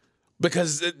 Yeah.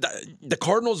 Because the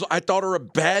Cardinals, I thought, are a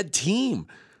bad team.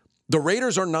 The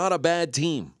Raiders are not a bad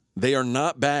team. They are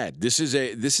not bad. This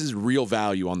is real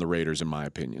value on the Raiders, in my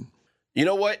opinion. You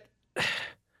know what?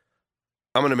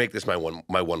 I'm going to make this my one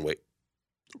weight.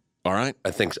 All right.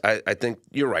 I think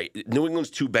you're right. New England's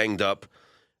too banged up,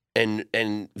 and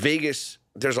Vegas.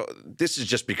 This is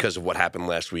just because of what happened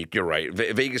last week. You're right.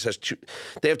 Vegas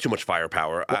they have too much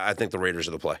firepower. I think the Raiders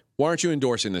are the play. Why aren't you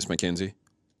endorsing this, Mackenzie?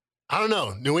 I don't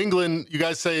know. New England, you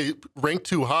guys say ranked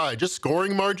too high. Just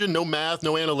scoring margin, no math,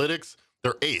 no analytics.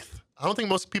 They're 8th. I don't think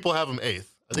most people have them 8th.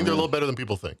 I think they're a little better than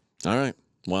people think. All right.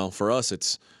 Well, for us,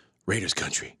 it's Raiders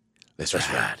country. That's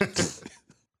right.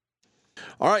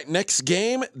 All right, next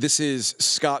game. This is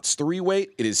Scott's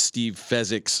 3-weight. It is Steve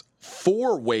Fezzik's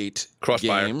 4-weight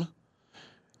crossfire game.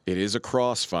 It is a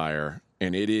crossfire,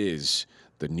 and it is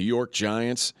the New York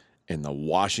Giants and the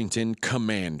Washington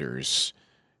Commanders.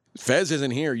 Fez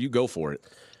isn't here. You go for it.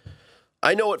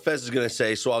 I know what Fez is going to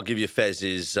say, so I'll give you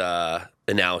Fez's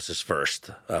analysis first.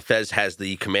 Fez has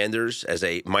the Commanders as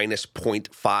a minus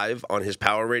 0.5 on his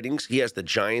power ratings. He has the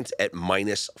Giants at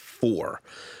minus 4,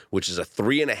 which is a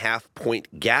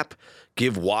 3.5-point gap.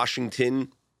 Give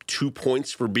Washington 2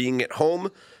 points for being at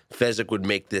home. Fezzik would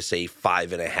make this a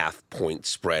 5.5-point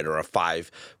spread or a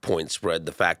 5-point spread.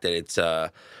 The fact that it's,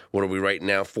 what are we right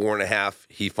now, 4.5,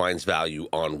 he finds value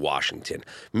on Washington.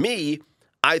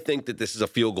 I think that this is a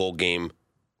field goal game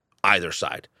either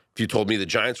side. If you told me the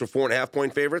Giants were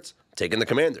 4.5-point favorites, I'm taking the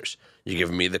Commanders. You're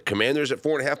giving me the Commanders at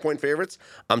 4.5-point favorites,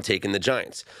 I'm taking the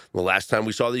Giants. The last time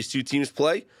we saw these two teams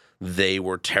play, They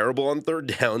were terrible on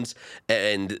third downs,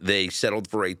 and they settled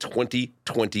for a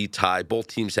 20-20 tie. Both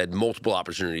teams had multiple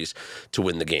opportunities to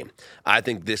win the game. I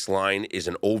think this line is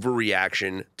an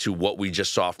overreaction to what we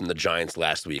just saw from the Giants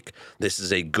last week. This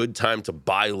is a good time to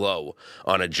buy low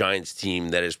on a Giants team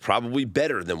that is probably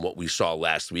better than what we saw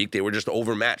last week. They were just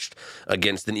overmatched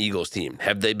against an Eagles team.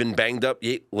 Have they been banged up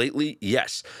lately?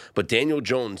 Yes. But Daniel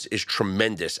Jones is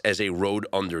tremendous as a road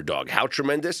underdog. How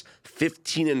tremendous?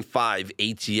 15-5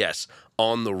 ATS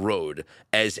on the road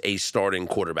as a starting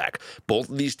quarterback. Both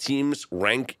of these teams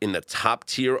rank in the top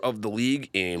tier of the league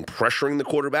in pressuring the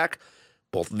quarterback.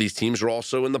 Both of these teams are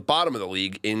also in the bottom of the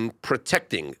league in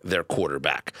protecting their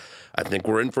quarterback. I think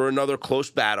we're in for another close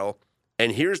battle.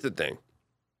 And here's the thing.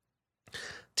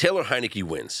 Taylor Heineke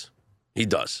wins. He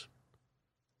does.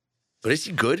 But is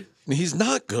he good? He's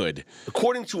not good.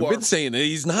 According to I've been saying that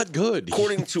he's not good.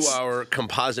 According to our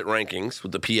composite rankings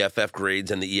with the PFF grades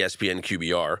and the ESPN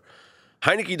QBR,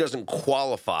 Heineke doesn't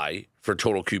qualify for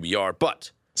total QBR,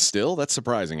 but still, that's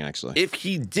surprising, actually. If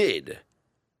he did,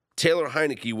 Taylor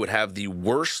Heineke would have the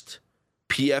worst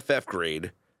PFF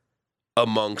grade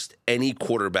amongst any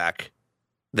quarterback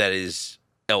that is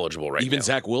eligible right now. Even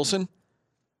Zach Wilson?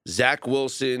 Zach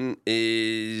Wilson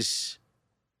is...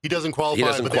 He doesn't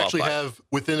qualify, but they actually have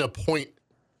within a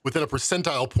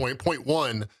percentile point,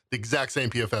 0.1, the exact same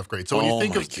PFF grade. So when you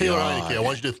think of Taylor Heineke, I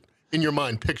want you to, in your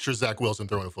mind, picture Zach Wilson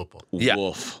throwing a football. Yeah.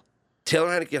 Woof. Taylor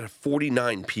Heineke had a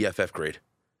 49 PFF grade.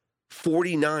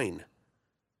 49.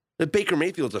 The Baker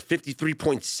Mayfield's a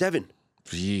 53.7.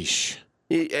 Yeesh.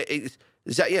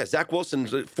 Zach Wilson's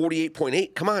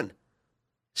 48.8. Come on.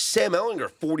 Sam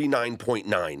Ellinger,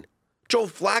 49.9. Joe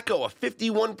Flacco, a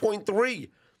 51.3.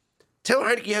 Taylor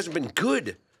Heineke hasn't been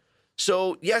good.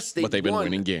 So, yes, but they've been won.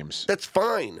 winning games. That's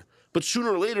fine. But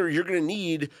sooner or later, you're going to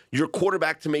need your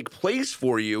quarterback to make plays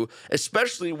for you,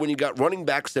 especially when you got running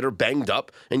backs that are banged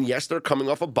up. And, yes, they're coming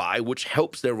off a bye, which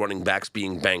helps their running backs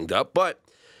being banged up. But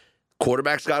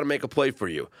quarterback's got to make a play for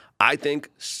you. I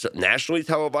think nationally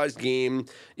televised game,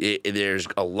 there's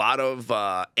a lot of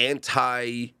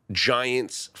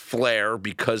anti-Giants flair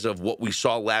because of what we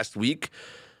saw last week.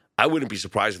 I wouldn't be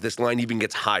surprised if this line even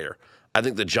gets higher. I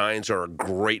think the Giants are a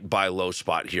great buy low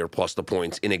spot here, plus the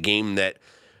points, in a game that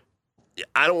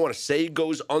I don't want to say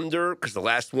goes under because the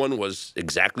last one was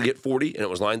exactly at 40, and it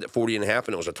was lined at 40.5,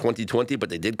 and it was a 20-20, but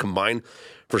they did combine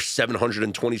for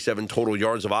 727 total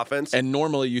yards of offense. And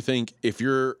normally you think if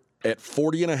you're at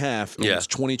 40.5 and it's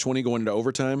 20-20 going into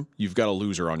overtime, you've got a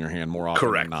loser on your hand more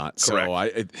often than not. So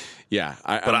I'm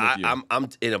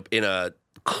in a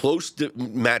close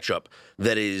matchup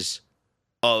that is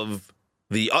of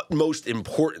the utmost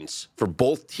importance for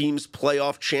both teams'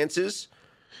 playoff chances.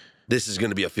 This is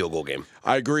going to be a field goal game.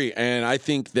 I agree, and I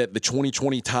think that the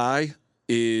 20-20 tie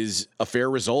is a fair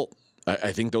result.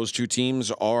 I think those two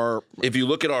teams are... If you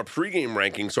look at our pregame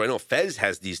rankings, so I know Fez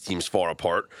has these teams far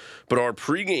apart, but our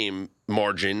pregame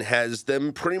margin has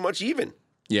them pretty much even.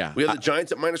 Yeah. We have the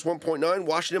Giants at minus 1.9,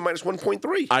 Washington minus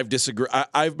 1.3. I've disagreed.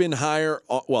 I've been higher...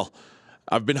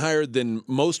 I've been higher than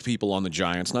most people on the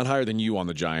Giants, not higher than you on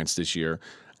the Giants this year.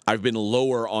 I've been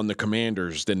lower on the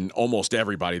Commanders than almost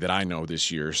everybody that I know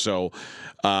this year. So,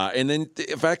 and then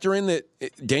factor in that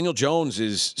Daniel Jones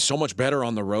is so much better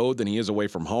on the road than he is away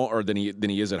from home, or than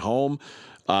he is at home.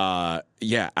 I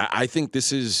think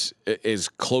this is as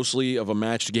closely of a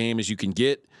matched game as you can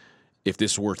get. If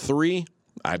this were 3,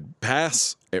 I'd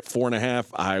pass. At 4.5,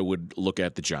 I would look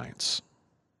at the Giants.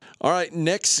 All right,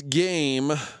 next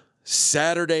game.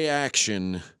 Saturday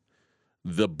action,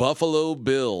 the Buffalo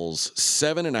Bills,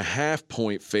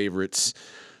 7.5-point favorites,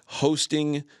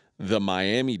 hosting the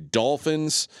Miami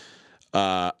Dolphins.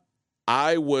 I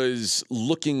was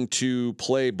looking to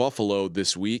play Buffalo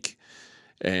this week,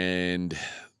 and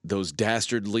those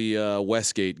dastardly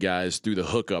Westgate guys threw the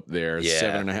hook up there. Yeah.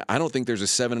 7.5. I don't think there's a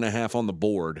 7.5 on the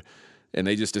board, and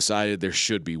they just decided there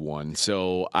should be one.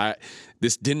 So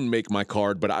this didn't make my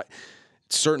card, but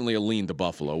certainly a lean to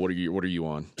Buffalo. What are you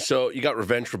on? So you got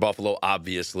revenge for Buffalo,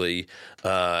 obviously,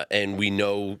 and we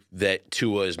know that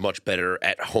Tua is much better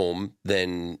at home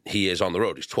than he is on the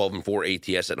road. He's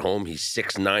 12-4 ATS at home. He's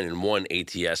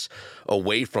 6-9-1 ATS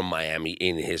away from Miami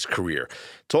in his career.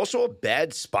 It's also a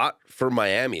bad spot for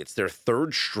Miami. It's their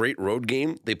 3rd straight road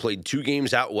game. They played 2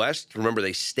 games out west. Remember,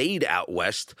 they stayed out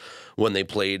west when they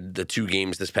played the 2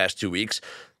 games this past 2 weeks.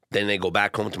 Then they go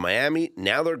back home to Miami.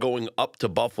 Now they're going up to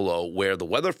Buffalo, where the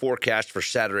weather forecast for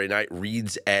Saturday night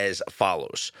reads as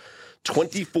follows.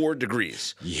 24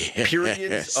 degrees. Yes.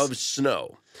 Periods of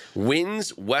snow.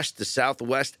 Winds west to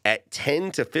southwest at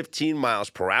 10 to 15 miles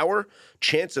per hour.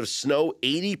 Chance of snow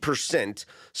 80%.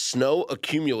 Snow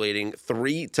accumulating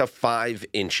 3 to 5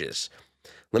 inches.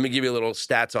 Let me give you a little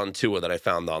stats on Tua that I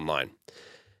found online.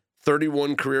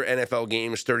 31 career NFL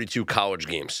games, 32 college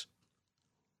games.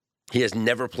 He has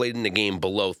never played in a game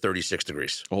below 36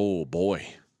 degrees. Oh, boy.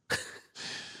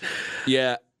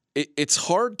 Yeah, it's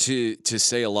hard to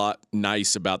say a lot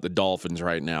nice about the Dolphins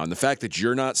right now. And the fact that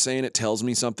you're not saying it tells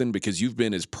me something, because you've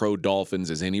been as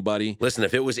pro-Dolphins as anybody. Listen,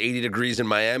 if it was 80 degrees in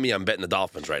Miami, I'm betting the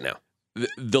Dolphins right now.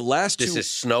 This is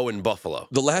snow in Buffalo.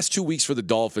 The last 2 weeks for the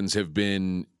Dolphins have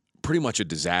been pretty much a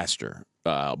disaster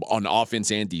on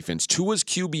offense and defense. Tua's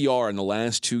QBR in the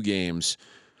last 2 games,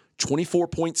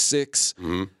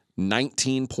 24.6,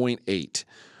 19.8.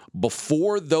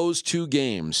 Before those 2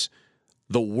 games,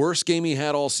 the worst game he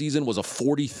had all season was a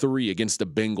 43 against the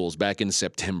Bengals back in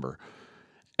September.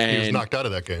 And he was knocked out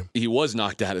of that game. He was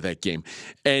knocked out of that game.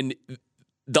 And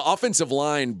the offensive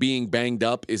line being banged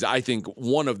up is, I think,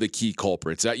 one of the key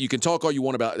culprits. You can talk all you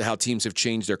want about how teams have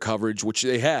changed their coverage, which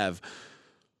they have,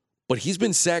 but he's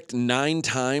been sacked 9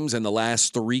 times in the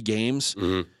last 3 games.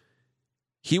 Mm-hmm.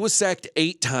 He was sacked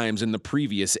 8 times in the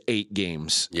previous 8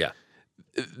 games. Yeah.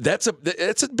 That's a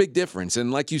big difference.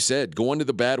 And like you said, going to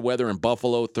the bad weather in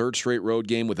Buffalo, 3rd straight road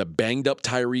game with a banged-up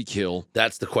Tyreek Hill.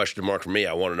 That's the question mark for me.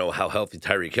 I want to know how healthy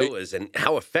Tyreek Hill is and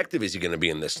how effective is he going to be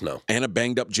in this snow. And a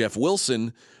banged-up Jeff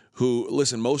Wilson, who,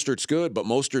 listen, Mostert's good, but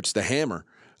Mostert's the hammer.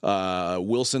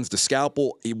 Wilson's the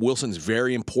scalpel. Wilson's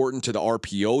very important to the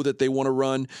RPO that they want to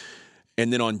run.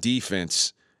 And then on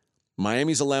defense,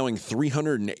 Miami's allowing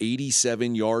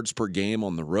 387 yards per game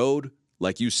on the road.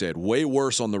 Like you said, way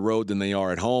worse on the road than they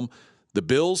are at home. The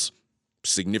Bills,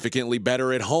 significantly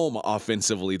better at home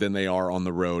offensively than they are on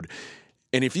the road.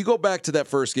 And if you go back to that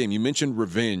first game, you mentioned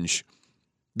revenge.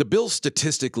 The Bills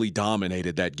statistically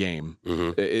dominated that game.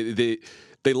 Mm-hmm.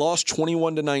 They lost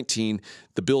 21-19.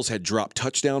 The Bills had dropped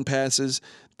touchdown passes.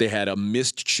 They had a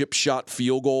missed chip shot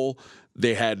field goal.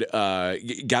 They had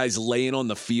guys laying on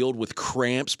the field with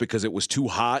cramps because it was too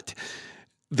hot.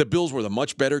 The Bills were the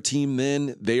much better team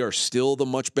then. They are still the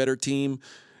much better team.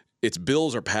 It's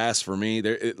Bills or pass for me.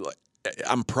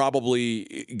 I'm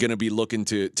probably going to be looking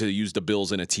to use the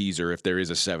Bills in a teaser if there is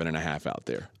a 7.5 out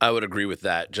there. I would agree with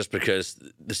that, just because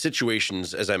the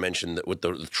situations, as I mentioned, with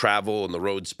the travel and the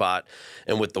road spot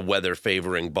and with the weather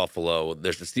favoring Buffalo,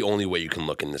 it's the only way you can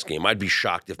look in this game. I'd be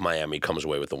shocked if Miami comes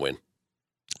away with a win.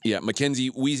 Yeah, Mackenzie,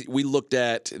 we looked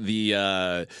at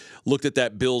that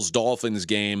Bills-Dolphins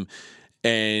game,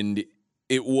 and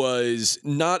it was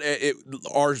not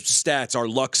our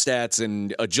luck stats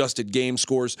and adjusted game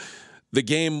scores. The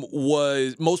game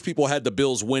was, most people had the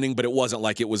Bills winning, but it wasn't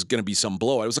like it was going to be some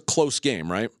blowout. It was a close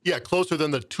game, right? Yeah, closer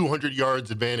than the 200 yards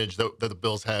advantage that the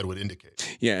Bills had would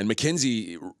indicate. Yeah, and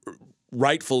Mackenzie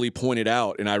rightfully pointed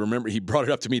out, and I remember he brought it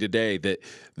up to me today,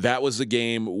 that was the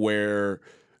game where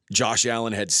Josh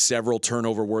Allen had several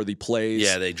turnover-worthy plays.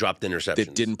 Yeah, they dropped interceptions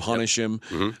that didn't punish him.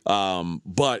 Mm-hmm.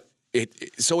 But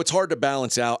so it's hard to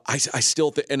balance out. I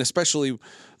still think, and especially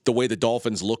the way the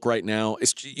Dolphins look right now,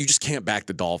 you just can't back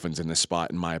the Dolphins in this spot,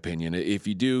 in my opinion. If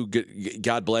you do,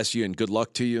 God bless you and good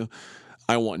luck to you.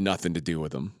 I want nothing to do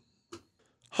with them.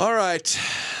 All right,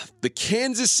 the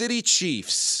Kansas City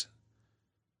Chiefs,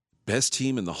 best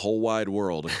team in the whole wide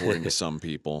world, according to some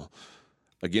people,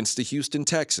 against the Houston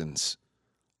Texans,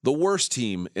 the worst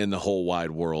team in the whole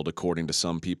wide world, according to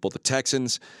some people. The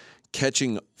Texans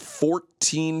catching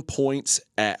 14 points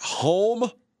at home.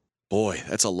 Boy,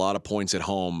 that's a lot of points at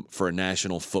home for a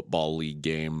National Football League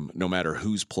game, no matter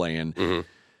who's playing. Mm-hmm.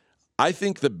 I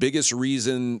think the biggest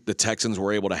reason the Texans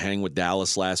were able to hang with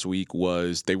Dallas last week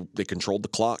was they controlled the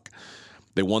clock.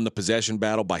 They won the possession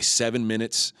battle by 7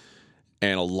 minutes,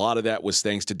 and a lot of that was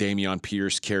thanks to Dameon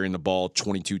Pierce carrying the ball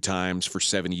 22 times for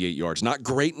 78 yards. Not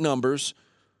great numbers,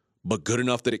 but good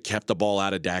enough that it kept the ball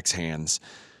out of Dak's hands.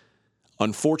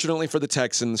 Unfortunately for the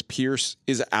Texans, Pierce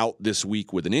is out this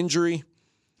week with an injury,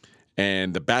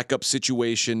 and the backup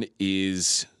situation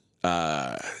is,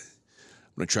 I'm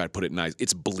going to try to put it nice,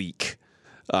 it's bleak.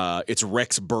 It's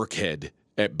Rex Burkhead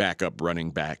at backup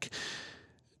running back.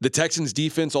 The Texans'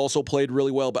 defense also played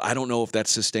really well, but I don't know if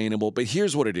that's sustainable. But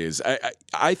here's what it is.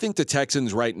 I think the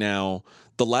Texans right now,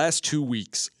 the last 2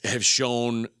 weeks, have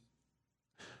shown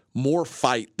more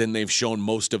fight than they've shown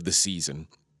most of the season.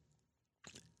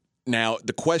 Now,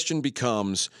 the question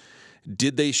becomes,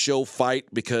 did they show fight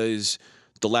because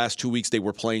the last 2 weeks they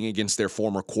were playing against their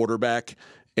former quarterback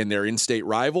and their in-state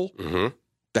rival? Mm-hmm.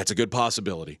 That's a good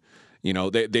possibility. You know,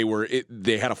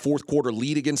 they had a fourth quarter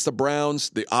lead against the Browns.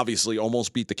 They obviously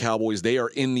almost beat the Cowboys. They are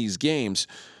in these games.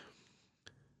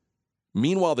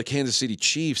 Meanwhile, the Kansas City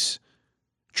Chiefs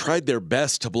tried their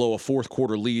best to blow a fourth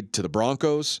quarter lead to the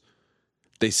Broncos.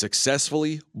 They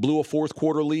successfully blew a fourth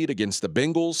quarter lead against the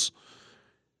Bengals.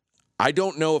 I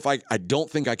don't know if I don't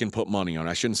think I can put money on it.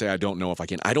 I shouldn't say I don't know if I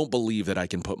can. I don't believe that I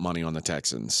can put money on the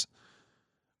Texans.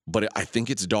 But I think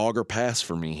it's dog or pass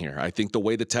for me here. I think the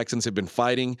way the Texans have been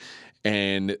fighting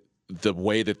and the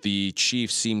way that the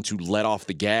Chiefs seem to let off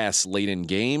the gas late in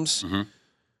games,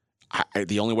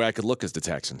 the only way I could look is the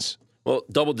Texans. Well,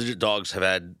 double-digit dogs have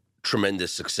had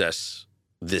tremendous success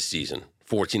this season,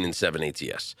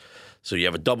 14-7 ATS. So you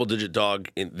have a double-digit dog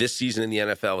in this season in the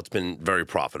NFL. It's been very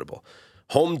profitable.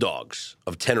 Home dogs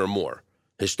of 10 or more,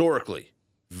 historically,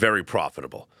 very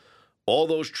profitable. All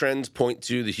those trends point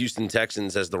to the Houston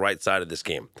Texans as the right side of this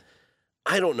game.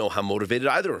 I don't know how motivated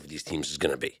either of these teams is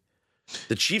going to be.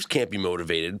 The Chiefs can't be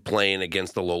motivated playing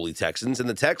against the lowly Texans. And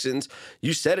the Texans,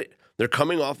 you said it, they're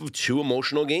coming off of 2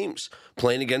 emotional games,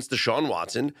 playing against Deshaun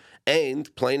Watson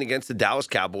and playing against the Dallas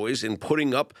Cowboys and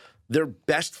putting up their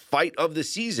best fight of the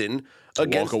season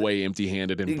against... Walk away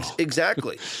empty-handed.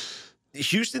 Exactly.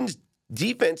 Houston's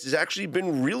defense has actually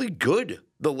been really good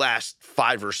the last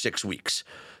 5 or 6 weeks.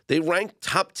 They ranked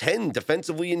top 10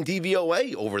 defensively in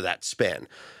DVOA over that span.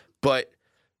 But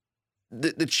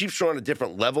the Chiefs are on a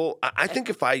different level. I think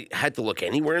if I had to look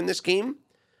anywhere in this game,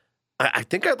 I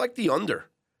think I'd like the under.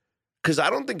 Because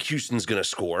I don't think Houston's going to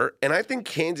score. And I think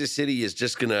Kansas City is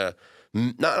just going to,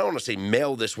 I don't want to say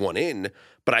mail this one in,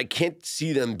 but I can't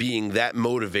see them being that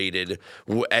motivated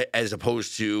as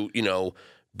opposed to, you know,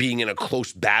 being in a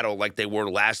close battle like they were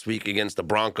last week against the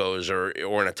Broncos or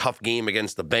in a tough game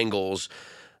against the Bengals.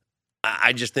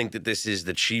 I just think that this is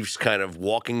the Chiefs kind of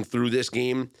walking through this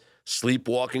game,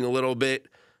 sleepwalking a little bit.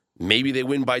 Maybe they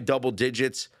win by double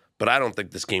digits. But I don't think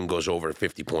this game goes over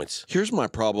 50 points. Here's my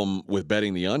problem with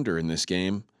betting the under in this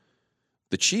game.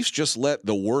 The Chiefs just let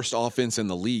the worst offense in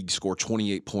the league score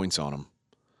 28 points on them.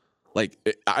 Like,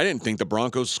 I didn't think the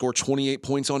Broncos scored 28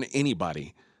 points on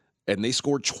anybody. And they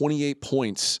scored 28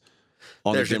 points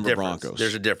on the Denver Broncos.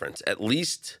 There's a difference. At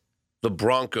least the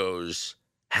Broncos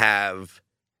have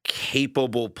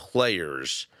capable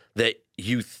players that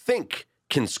you think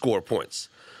can score points.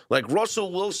 Like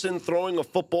Russell Wilson throwing a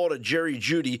football to Jerry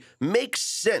Jeudy makes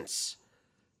sense.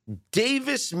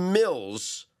 Davis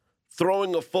Mills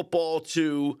throwing a football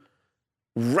to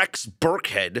Rex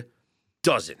Burkhead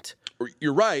doesn't.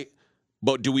 You're right,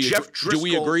 but do we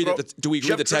agree that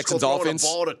the Texans' offense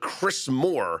throwing a ball to Chris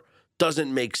Moore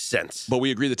doesn't make sense? But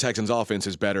we agree the Texans' offense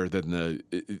is better than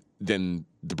the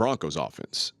Broncos'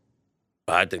 offense.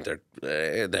 I think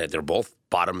they're both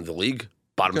bottom of the league,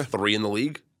 bottom 3 in the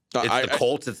league. It's the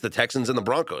Colts, it's the Texans, and the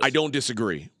Broncos. I don't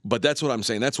disagree, but that's what I'm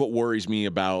saying. That's what worries me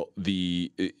about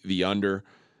the under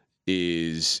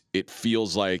is it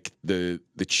feels like the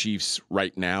Chiefs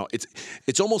right now.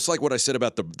 It's almost like what I said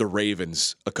about the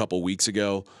Ravens a couple weeks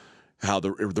ago, how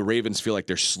the Ravens feel like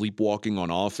they're sleepwalking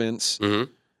on offense. Mm-hmm.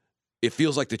 It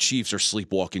feels like the Chiefs are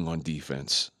sleepwalking on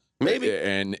defense. Maybe.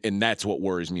 And that's what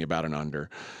worries me about an under.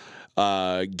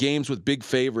 Games with big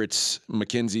favorites,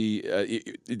 Mackenzie,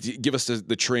 give us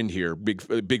the trend here.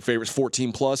 Big favorites,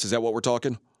 14+. Is that what we're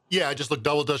talking? Yeah, I just looked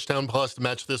double touchdown plus to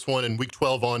match this one and week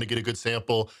 12 on to get a good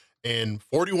sample. In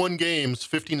 41 games,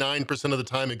 59% of the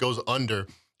time it goes under.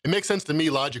 It makes sense to me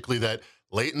logically that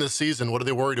late in the season, what are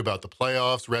they worried about? The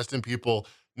playoffs, resting people,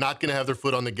 not going to have their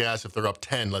foot on the gas if they're up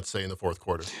 10, let's say, in the fourth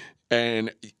quarter.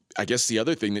 And I guess the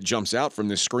other thing that jumps out from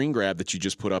this screen grab that you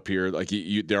just put up here, like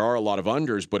there are a lot of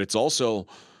unders, but it's also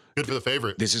good for the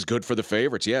favorite. This is good for the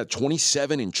favorites. Yeah,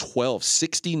 27-12,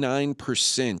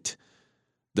 69%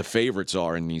 the favorites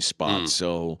are in these spots.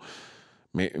 So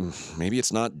maybe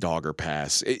it's not dog or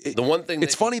pass. The one thing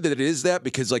it's funny that it is that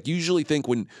because like usually think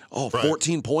when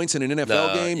 14 points in an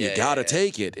NFL game, you got to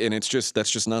take it, and that's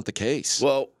just not the case.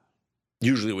 Well,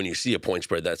 usually when you see a point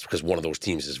spread, that's because one of those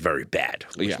teams is very bad,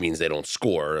 which means they don't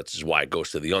score. That's why it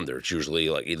goes to the under. It's usually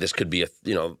like this could be a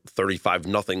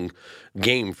 35-0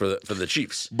 game for the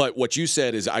Chiefs. But what you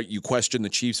said is you question the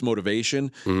Chiefs'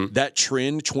 motivation. Mm-hmm. That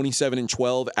trend,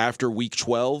 27-12 after week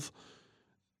 12,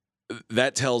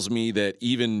 that tells me that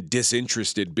even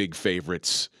disinterested big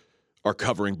favorites are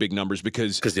covering big numbers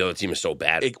because the other team is so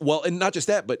bad. And not just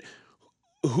that, but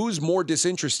who's more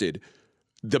disinterested?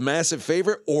 The massive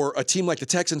favorite or a team like the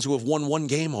Texans who have won one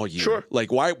game all year? Sure.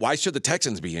 Like, why should the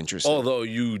Texans be interested? Although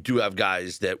you do have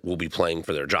guys that will be playing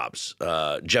for their jobs.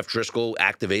 Jeff Driscoll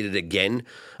activated again.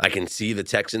 I can see the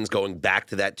Texans going back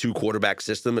to that 2-quarterback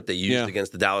system that they used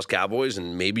against the Dallas Cowboys,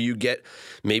 and maybe you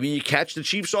catch the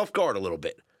Chiefs off guard a little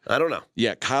bit. I don't know.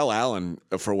 Yeah, Kyle Allen,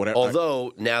 for whatever.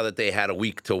 Although, now that they had a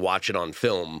week to watch it on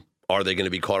film, are they going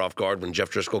to be caught off guard when Jeff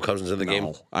Driscoll comes into the game?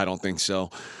 No, I don't think so.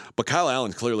 But Kyle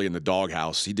Allen's clearly in the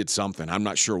doghouse. He did something. I'm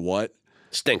not sure what.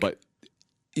 Stink. But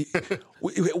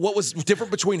what was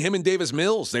different between him and Davis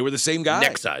Mills? They were the same guy.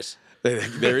 Neck size.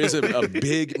 There is a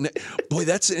big boy.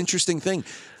 That's an interesting thing.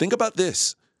 Think about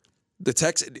this: it's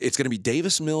going to be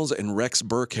Davis Mills and Rex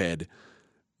Burkhead,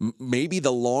 maybe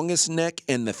the longest neck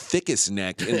and the thickest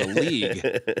neck in the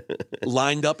league,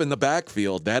 lined up in the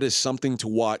backfield. That is something to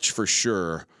watch for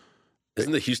sure.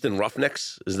 Isn't the Houston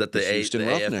Roughnecks? Is that the Houston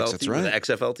Roughnecks? AFL That's team, right. the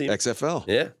XFL team? XFL.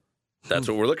 Yeah, that's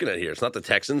what we're looking at here. It's not the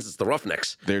Texans; it's the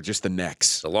Roughnecks, They're just the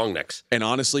necks. the long necks. And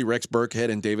honestly, Rex Burkhead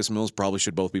and Davis Mills probably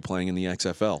should both be playing in the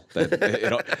XFL.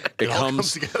 It all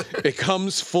comes together. It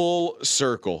comes full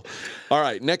circle. All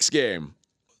right, next game.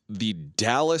 The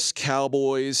Dallas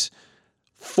Cowboys,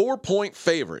 4-point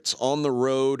favorites on the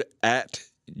road at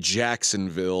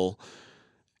Jacksonville.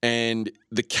 And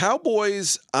the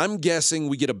Cowboys, I'm guessing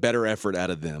we get a better effort out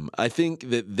of them. I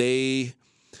think that they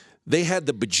had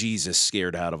the bejesus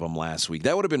scared out of them last week.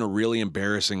 That would have been a really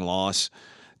embarrassing loss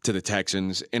to the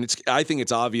Texans. And I think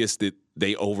it's obvious that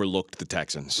they overlooked the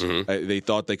Texans. They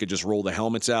thought they could just roll the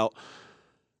helmets out.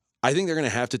 I think they're going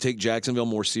to have to take Jacksonville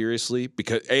more seriously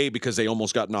because they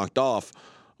almost got knocked off,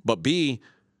 but B,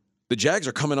 the Jags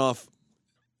are coming off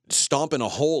stomping a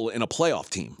hole in a playoff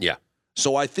team. Yeah.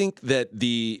 So I think that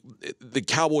the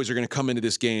Cowboys are going to come into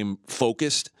this game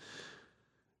focused.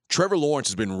 Trevor Lawrence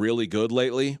has been really good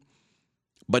lately,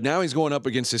 but now he's going up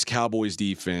against this Cowboys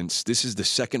defense. This is the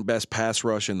second best pass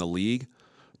rush in the league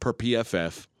per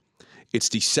PFF. It's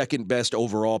the second best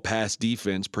overall pass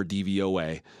defense per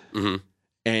DVOA.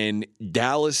 And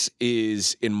Dallas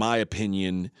is, in my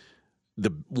opinion,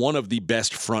 one of the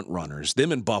best front runners.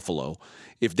 Them and Buffalo.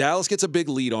 If Dallas gets a big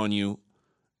lead on you,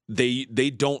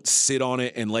 they don't sit on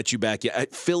it and let you back.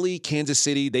 At Philly, Kansas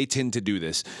City, they tend to do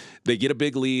this. They get a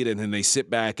big lead and then they sit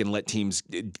back and let teams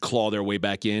claw their way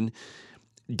back in.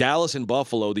 Dallas and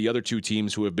Buffalo, the other two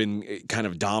teams who have been kind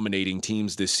of dominating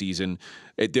teams this season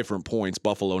at different points.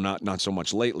 Buffalo not so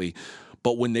much lately.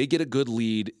 But when they get a good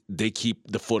lead, they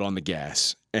keep the foot on the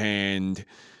gas. And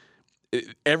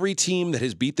every team that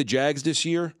has beat the Jags this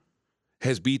year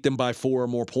has beat them by 4 or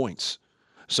more points.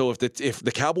 So if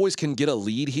the Cowboys can get a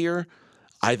lead here,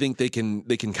 I think they can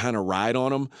kind of ride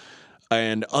on them.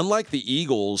 And unlike the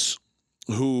Eagles,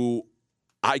 who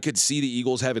I could see the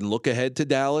Eagles having look ahead to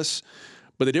Dallas,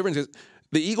 but the difference is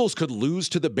the Eagles could lose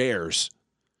to the Bears,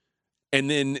 and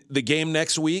then the game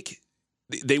next week,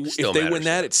 if they win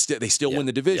that, they still win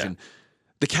the division. Yeah.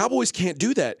 The Cowboys can't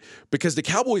do that because the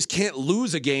Cowboys can't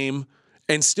lose a game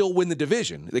and still win the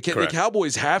division. The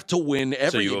Cowboys have to win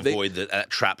every game. So you avoid that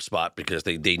trap spot because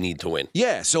they need to win.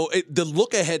 Yeah, so the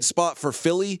look-ahead spot for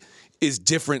Philly is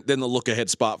different than the look-ahead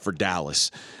spot for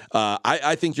Dallas.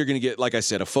 I think you're going to get, like I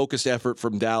said, a focused effort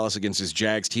from Dallas against this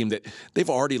Jags team that they've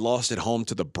already lost at home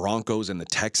to the Broncos and the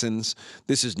Texans.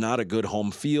 This is not a good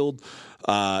home field.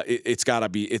 It's got to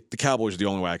be – the Cowboys are the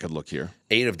only way I could look here.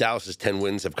 8 of Dallas's 10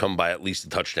 wins have come by at least a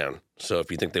touchdown. So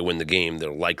if you think they win the game,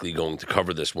 they're likely going to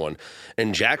cover this one.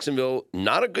 And Jacksonville,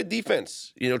 not a good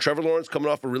defense. You know, Trevor Lawrence coming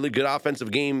off a really good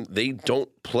offensive game. They don't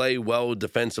play well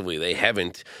defensively. They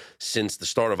haven't since the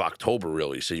start of October,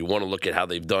 really. So you want to look at how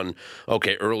they've done,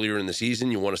 earlier in the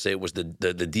season. You want to say it was the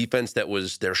defense that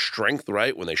was their strength,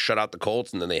 right, when they shut out the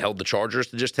Colts and then they held the Chargers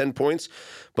to just 10 points.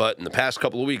 But in the past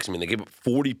couple of weeks, they gave up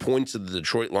 40 points to the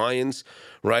Detroit Lions,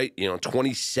 right?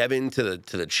 27 to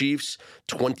the Chiefs,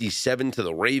 27 to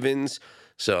the Ravens,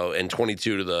 and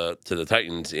 22 to the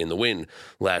Titans in the win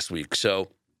last week. So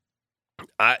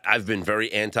I've been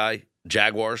very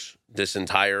anti-Jaguars this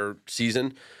entire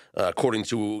season. According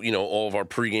to all of our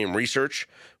pregame research,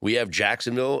 we have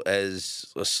Jacksonville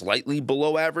as a slightly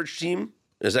below average team.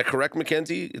 Is that correct,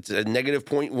 Mackenzie? It's a negative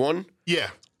 0.1? Yeah.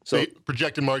 So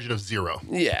projected margin of 0.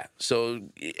 Yeah. So,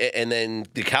 and then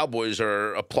the Cowboys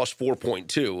are a plus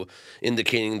 4.2,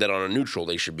 indicating that on a neutral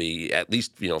they should be at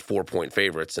least 4-point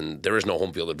favorites, and there is no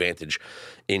home field advantage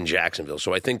in Jacksonville.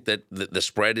 So I think that the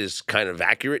spread is kind of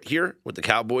accurate here with the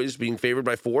Cowboys being favored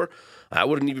by 4. I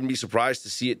wouldn't even be surprised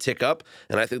to see it tick up,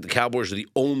 and I think the Cowboys are the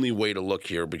only way to look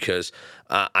here because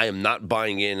I am not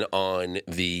buying in on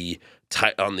the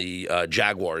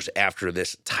Jaguars after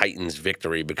this Titans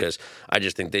victory because I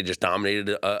just think they just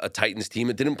dominated a Titans team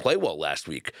that didn't play well last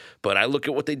week. But I look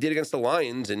at what they did against the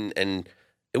Lions, and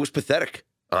it was pathetic,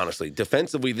 honestly.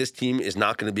 Defensively, this team is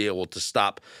not going to be able to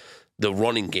stop the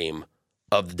running game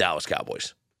of the Dallas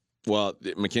Cowboys. Well,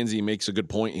 Mackenzie makes a good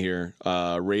point here.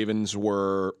 Ravens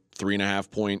were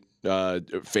 3.5-point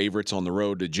favorites on the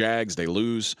road to Jags. They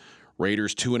lose.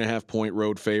 Raiders 2.5-point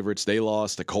road favorites. They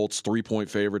lost. The Colts 3-point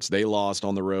favorites. They lost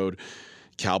on the road.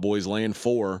 Cowboys laying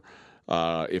 4.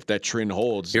 If that trend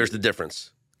holds. Here's the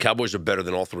difference. Cowboys are better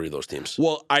than all 3 of those teams.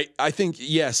 Well, I think,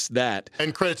 yes, that.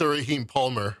 And credit to Raheem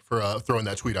Palmer for throwing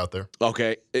that tweet out there.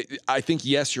 Okay. I think,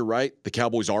 yes, you're right. The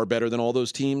Cowboys are better than all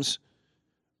those teams.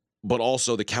 But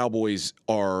also the Cowboys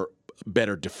are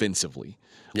better defensively.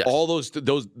 Yes. All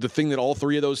the thing that all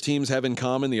 3 of those teams have in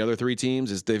common, the other 3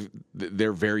 teams, is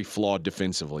they're very flawed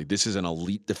defensively. This is an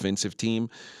elite defensive team.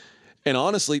 And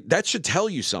honestly, that should tell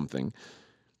you something.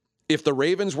 If the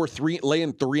Ravens were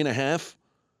laying 3.5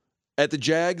 at the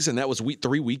Jags, and that was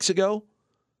 3 weeks ago,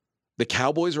 the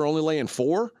Cowboys are only laying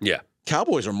 4? Yeah.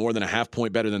 Cowboys are more than a half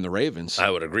point better than the Ravens.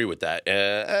 I would agree with that.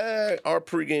 Our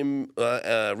pregame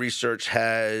research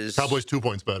has Cowboys 2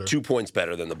 points better. 2 points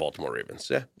better than the Baltimore Ravens.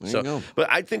 Yeah. There you go.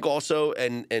 But I think also,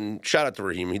 and shout out to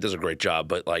Raheem, he does a great job.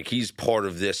 But like he's part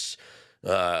of this.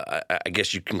 I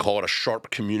guess you can call it a sharp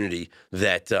community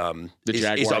that the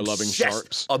Jaguar loving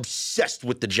sharps, obsessed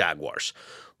with the Jaguars.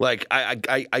 Like and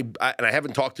I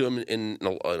haven't talked to him in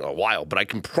a while, but I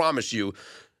can promise you.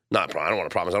 I don't want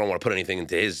to promise. I don't want to put anything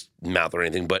into his mouth or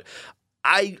anything, but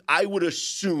I would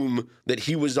assume that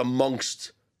he was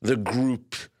amongst the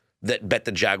group that bet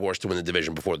the Jaguars to win the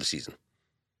division before the season.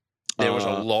 There was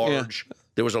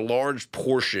a large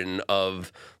portion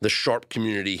of the sharp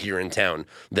community here in town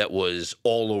that was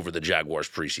all over the Jaguars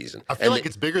preseason. I feel like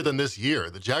it's bigger than this year.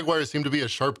 The Jaguars seem to be a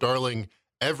sharp darling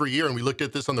every year, and we looked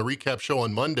at this on the recap show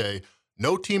on Monday.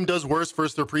 No team does worse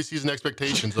versus their preseason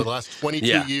expectations in the last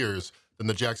 22 years than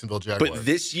the Jacksonville Jaguars. But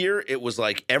this year, it was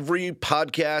like every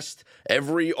podcast,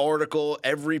 every article,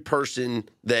 every person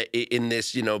that in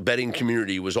this betting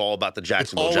community was all about the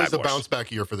Jacksonville Jaguars. It's always a bounce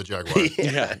back year for the Jaguars.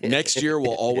 Yeah. Next year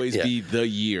will always be the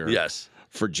year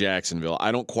for Jacksonville.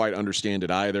 I don't quite understand it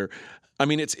either. I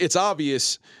mean, it's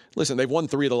obvious. Listen, they've won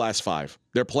 3 of the last 5.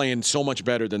 They're playing so much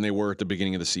better than they were at the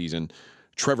beginning of the season.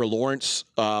 Trevor Lawrence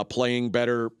playing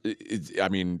better. I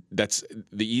mean, that's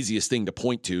the easiest thing to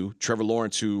point to. Trevor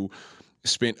Lawrence, who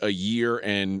spent a year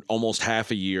and almost half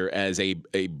a year as a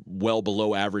well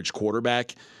below average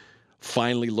quarterback,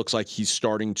 finally looks like he's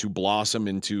starting to blossom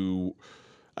into,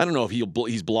 I don't know if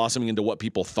he's blossoming into what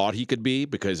people thought he could be,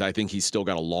 because I think he's still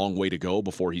got a long way to go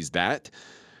before he's that.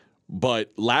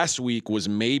 But last week was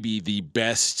maybe the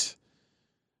best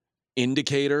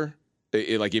indicator.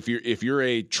 Like if you're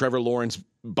a Trevor Lawrence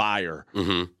buyer,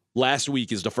 last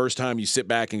week is the first time you sit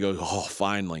back and go, oh,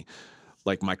 finally.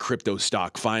 Like my crypto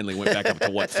stock finally went back up to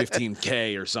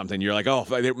 15K or something. You're like, oh,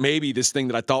 maybe this thing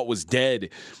that I thought was dead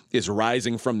is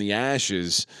rising from the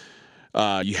ashes.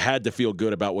 You had to feel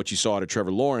good about what you saw out of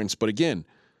Trevor Lawrence. But again,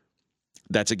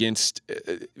 that's against,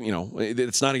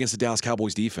 it's not against the Dallas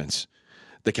Cowboys defense.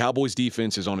 The Cowboys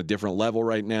defense is on a different level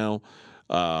right now.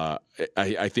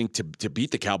 I think to beat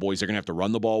the Cowboys, they're going to have to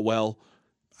run the ball well.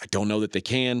 I don't know that they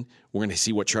can. We're going to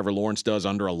see what Trevor Lawrence does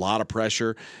under a lot of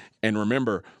pressure. And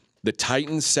remember, the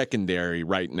Titans secondary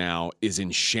right now is in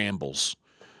shambles.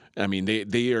 I mean,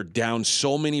 they are down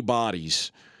so many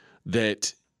bodies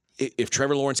that if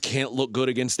Trevor Lawrence can't look good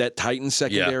against that Titans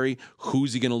secondary,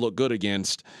 who's he going to look good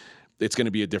against? It's going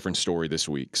to be a different story this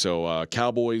week. So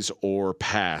Cowboys or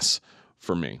pass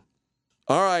for me.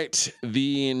 All right,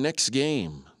 the next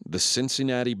game, the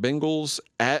Cincinnati Bengals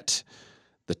at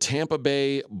the Tampa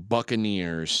Bay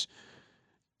Buccaneers.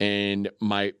 And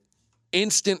my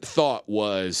instant thought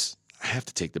was, I have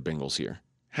to take the Bengals here.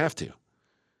 Have to.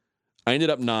 I ended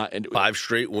up not. 5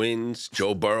 straight wins.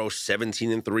 Joe Burrow,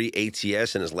 17-3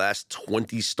 ATS in his last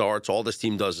 20 starts. All this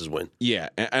team does is win. Yeah,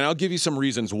 and I'll give you some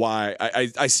reasons why.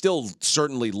 I still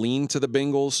certainly lean to the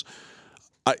Bengals.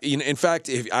 In fact,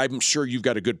 I'm sure you've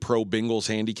got a good pro Bengals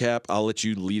handicap. I'll let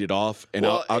you lead it off, and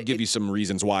I'll give you some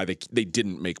reasons why they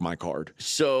didn't make my card.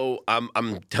 So I'm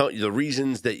telling you the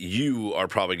reasons that you are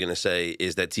probably going to say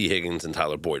is that T. Higgins and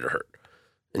Tyler Boyd are hurt,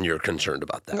 and you're concerned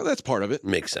about that. Well, that's part of it.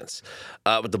 Makes sense.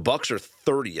 But the Bucs are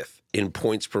 30th in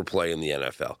points per play in the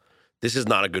NFL. This is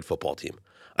not a good football team.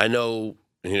 I know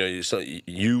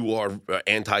you are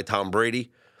anti-Tom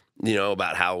Brady,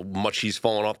 about how much he's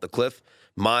fallen off the cliff.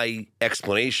 My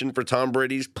explanation for Tom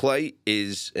Brady's play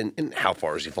is, and how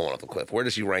far is he falling off the cliff? Where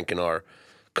does he rank in our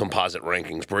composite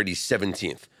rankings? Brady's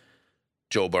 17th.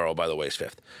 Joe Burrow, by the way, is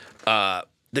 5th.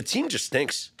 The team just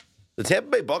stinks. The Tampa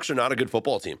Bay Bucs are not a good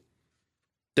football team.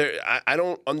 I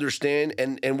don't understand.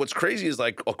 And what's crazy is,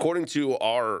 like, according to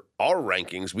our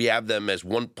rankings, we have them as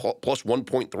plus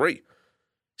 1.3.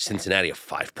 Cincinnati a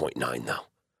 5.9 though.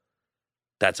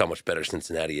 That's how much better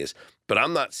Cincinnati is. But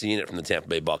I'm not seeing it from the Tampa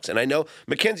Bay Bucs. And I know,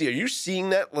 Mackenzie, are you seeing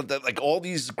that? Like all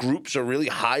these groups are really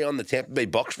high on the Tampa Bay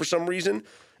Bucs for some reason?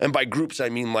 And by groups, I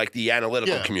mean like the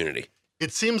analytical community.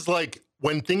 It seems like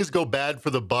when things go bad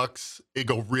for the Bucks, it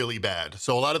go really bad.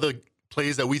 So a lot of the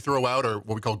plays that we throw out are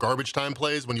what we call garbage time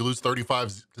plays. When you lose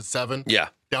 35-7,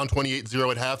 down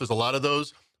 28-0 at half, there's a lot of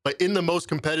those. But in the most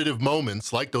competitive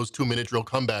moments, like those 2-minute drill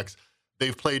comebacks,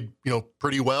 they've played,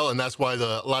 pretty well, and that's why a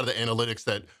lot of the analytics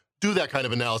that do that kind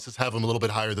of analysis have them a little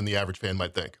bit higher than the average fan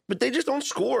might think. But they just don't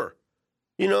score.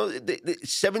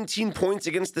 17 points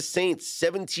against the Saints,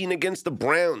 17 against the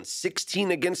Browns,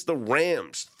 16 against the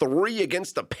Rams, 3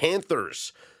 against the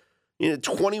Panthers,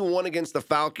 21 against the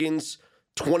Falcons,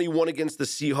 21 against the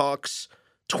Seahawks,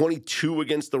 22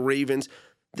 against the Ravens.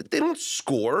 They don't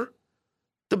score.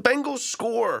 The Bengals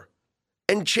score.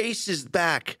 And Chase is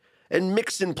back. And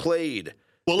Mixon played.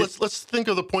 Well, let's think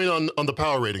of the point on the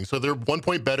power rating. So they're 1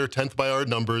 point better, 10th by our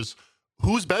numbers.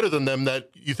 Who's better than them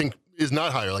that you think is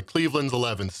not higher? Like Cleveland's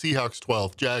 11th, Seahawks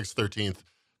 12th, Jags 13th.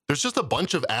 There's just a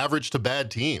bunch of average to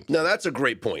bad teams. Now that's a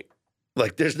great point.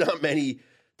 Like there's not many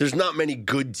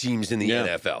good teams in the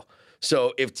NFL.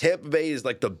 So if Tampa Bay is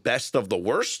like the best of the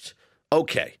worst,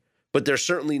 okay. But they're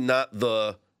certainly not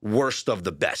the worst of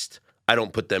the best. I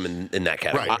don't put them in that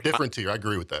category. Right, different tier. I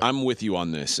agree with that. I'm with you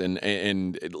on this.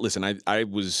 And listen, I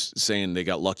was saying they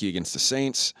got lucky against the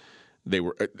Saints.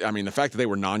 The fact that they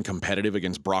were non-competitive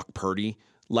against Brock Purdy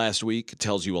last week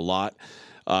tells you a lot.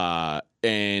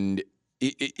 And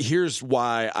here's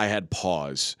why I had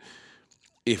pause.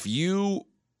 If you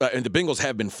and the Bengals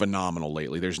have been phenomenal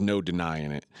lately. There's no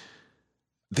denying it.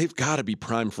 They've got to be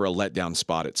primed for a letdown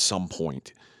spot at some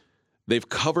point. They've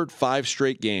covered 5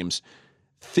 straight games.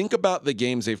 Think about the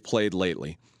games they've played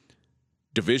lately.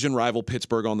 Division rival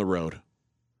Pittsburgh on the road.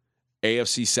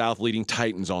 AFC South leading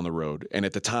Titans on the road. And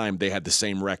at the time, they had the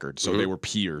same record, so they were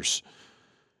peers.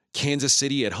 Kansas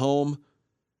City at home.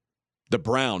 The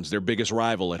Browns, their biggest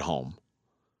rival at home.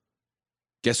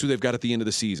 Guess who they've got at the end of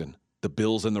the season? The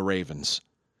Bills and the Ravens.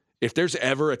 If there's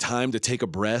ever a time to take a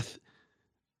breath,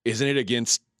 isn't it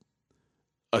against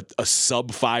a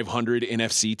sub-500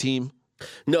 NFC team?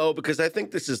 No, because I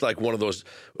think this is like one of those.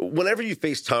 Whenever you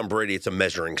face Tom Brady, it's a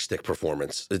measuring stick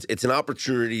performance. It's an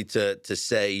opportunity to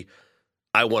say,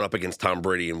 I went up against Tom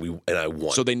Brady and I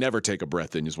won. So they never take a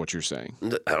breath, then, is what you're saying?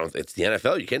 It's the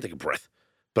NFL. You can't take a breath.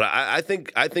 But I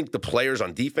think the players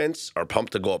on defense are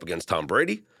pumped to go up against Tom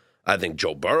Brady. I think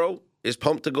Joe Burrow is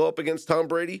pumped to go up against Tom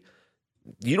Brady.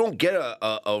 You don't get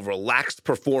a relaxed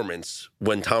performance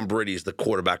when Tom Brady is the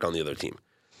quarterback on the other team.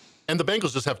 And the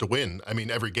Bengals just have to win. I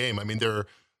mean, every game. I mean, they're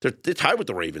tied with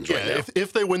the Ravens right now.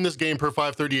 If they win this game per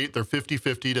 538, they're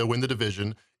 50-50 to win the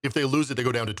division. If they lose it, they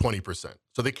go down to 20%.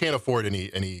 So they can't afford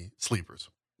any sleepers.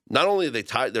 Not only are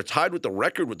they're tied with the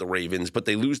record with the Ravens, but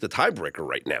they lose the tiebreaker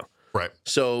right now. Right.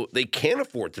 So they can't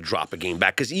afford to drop a game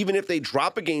back, because even if they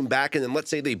drop a game back and then let's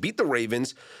say they beat the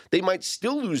Ravens, they might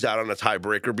still lose out on a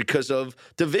tiebreaker because of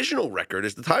divisional record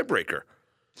as the tiebreaker.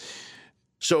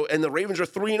 So, and the Ravens are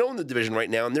 3-0 in the division right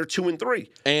now, and they're 2-3.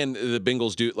 And the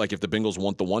Bengals do, like, if the Bengals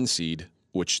want the 1 seed,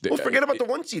 which well, forget about the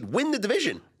 1 seed. Win the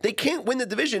division. They can't win the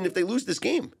division if they lose this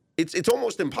game. It's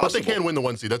almost impossible. But they can win the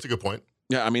 1 seed. That's a good point.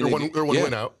 Yeah, I mean, they're one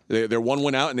win out. They're 1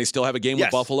 win out, and they still have a game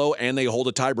with Buffalo, and they hold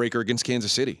a tiebreaker against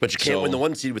Kansas City. But you can't win the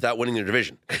 1 seed without winning their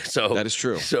division. So that is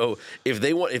true. So if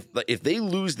they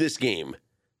lose this game,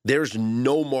 there's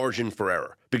no margin for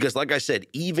error, because, like I said,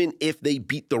 even if they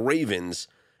beat the Ravens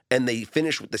and they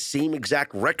finish with the same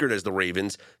exact record as the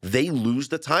Ravens, they lose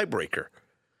the tiebreaker.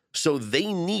 So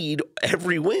they need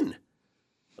every win.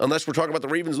 Unless we're talking about the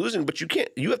Ravens losing, but you can't.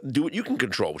 You have to do what you can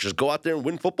control, which is go out there and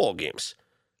win football games.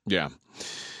 Yeah.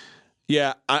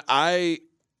 Yeah, I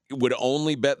would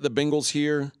only bet the Bengals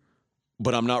here,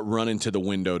 but I'm not running to the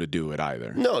window to do it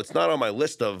either. No, it's not on my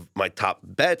list of my top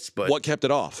bets, but what kept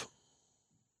it off?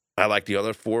 I like the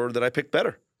other 4 that I picked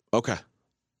better. Okay.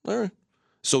 All right.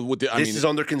 So this is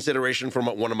under consideration for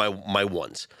one of my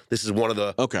ones. This is one of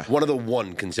the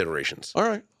one considerations. All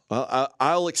right. Well,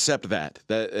 I'll accept that.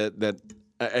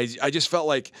 I just felt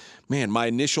like, man, my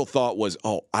initial thought was,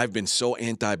 I've been so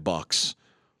anti-Bucks.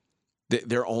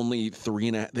 They're only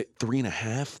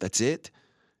 3.5. That's it.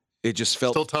 It just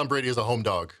felt still Tom Brady is a home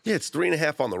dog. Yeah, it's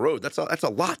 3.5 on the road. That's a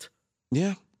lot.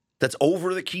 Yeah, that's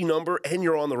over the key number, and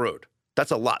you're on the road.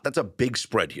 That's a lot. That's a big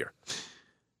spread here.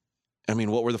 I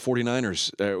mean, what were the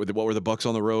 49ers? What were the Bucks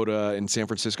on the road in San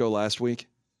Francisco last week?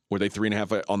 Were they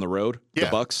 3.5 on the road? Yeah.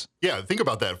 The Bucks? Yeah, think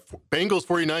about that. Bengals,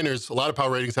 49ers, a lot of power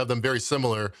ratings have them very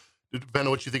similar, depending on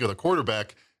what you think of the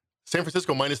quarterback. San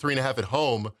Francisco -3.5 at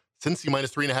home, Cincy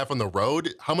 -3.5 on the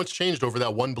road. How much changed over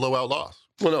that one blowout loss?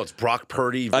 Well, no, it's Brock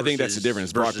Purdy. I think that's the difference.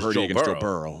 It's Brock Purdy against Joe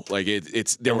Burrow. Like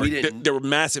there were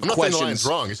massive I'm not questions. saying the line's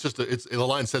wrong. It's just the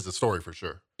line says the story for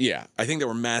sure. Yeah, I think there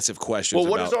were massive questions. Well,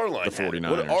 what about does our line the 49ers?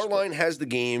 What our line has the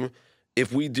game.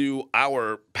 If we do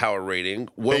our power rating,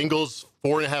 Bengals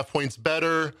 4.5 points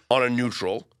better on a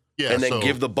neutral. Yeah, and then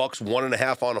give the Bucks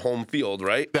 1.5 on home field,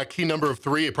 right? That key number of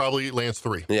 3, it probably lands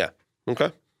 3. Yeah.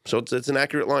 Okay. So it's an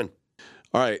accurate line.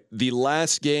 All right. The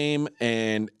last game,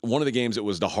 and one of the games that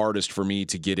was the hardest for me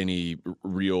to get in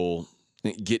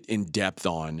depth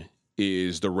on,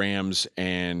 is the Rams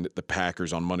and the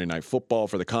Packers on Monday Night Football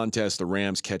for the contest. The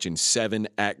Rams catching 7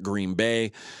 at Green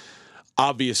Bay.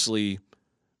 Obviously,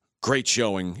 great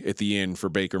showing at the end for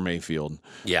Baker Mayfield.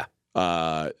 Yeah.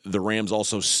 The Rams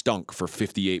also stunk for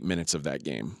 58 minutes of that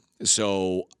game.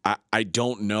 So I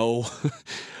don't know.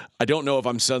 I don't know if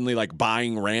I'm suddenly like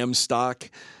buying Rams stock,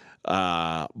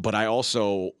 but I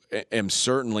also am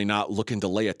certainly not looking to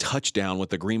lay a touchdown with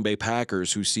the Green Bay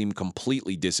Packers, who seem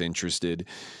completely disinterested.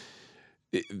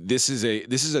 This is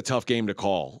a tough game to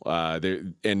call.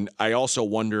 And I also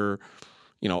wonder,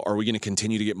 are we going to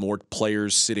continue to get more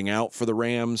players sitting out for the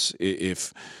Rams? Or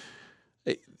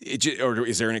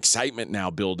is there an excitement now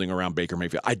building around Baker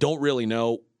Mayfield? I don't really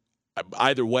know.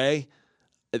 Either way,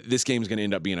 this game is going to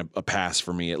end up being a pass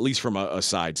for me, at least from a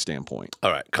side standpoint.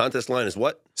 All right. Contest line is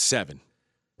what? 7.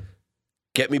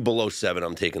 Get me below 7.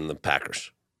 I'm taking the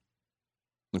Packers.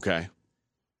 Okay.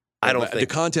 I don't think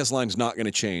the contest line is not going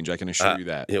to change. I can assure you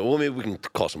that. Yeah. Well, maybe we can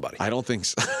call somebody. I don't think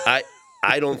so.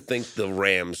 I don't think the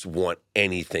Rams want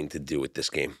anything to do with this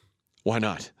game. Why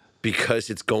not? Because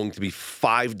it's going to be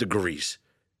 5 degrees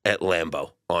at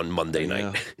Lambeau on Monday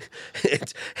night.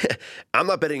 I'm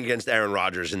not betting against Aaron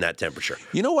Rodgers in that temperature.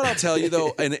 You know what I'll tell you,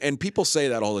 though? And people say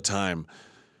that all the time.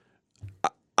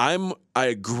 I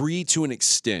agree to an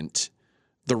extent.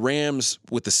 The Rams,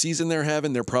 with the season they're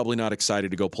having, they're probably not excited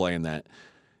to go play in that.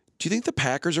 Do you think the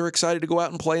Packers are excited to go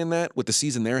out and play in that with the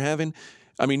season they're having?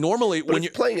 I mean, normally when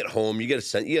you're playing at home, you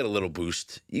get a little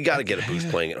boost. You got to get a boost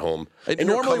playing at home. And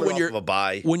normally when you're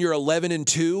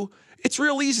 11-2, it's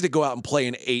real easy to go out and play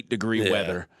in 8-degree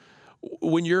weather.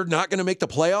 When you're not going to make the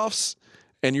playoffs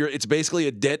and it's basically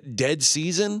a dead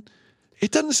season,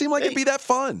 it doesn't seem like it'd be that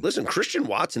fun. Listen, Christian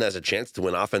Watson has a chance to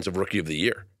win Offensive Rookie of the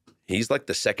Year. He's like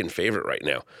the second favorite right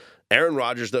now. Aaron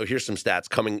Rodgers, though, here's some stats.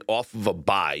 Coming off of a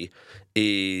bye,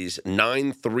 is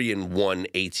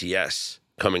 9-3-1 ATS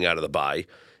coming out of the bye.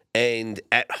 And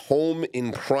at home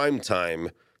in prime time,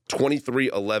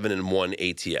 23-11-1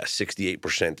 ATS,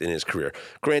 68% in his career.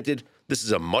 Granted, this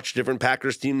is a much different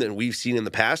Packers team than we've seen in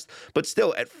the past, but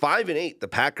still, at 5-8, the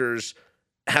Packers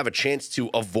have a chance to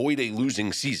avoid a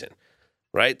losing season,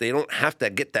 right? They don't have to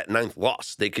get that 9th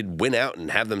loss. They could win out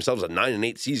and have themselves a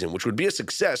 9-8 season, which would be a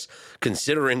success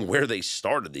considering where they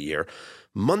started the year.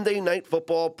 Monday Night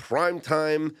Football, prime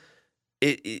time,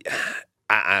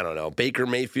 I don't know. Baker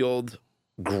Mayfield,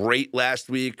 great last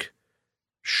week.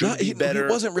 Should be better.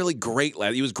 He wasn't really great.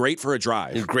 He was great for a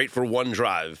drive. He was great for one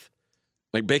drive.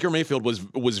 Like Baker Mayfield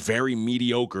was very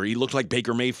mediocre. He looked like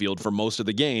Baker Mayfield for most of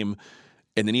the game,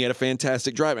 and then he had a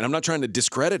fantastic drive. And I'm not trying to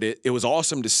discredit it. It was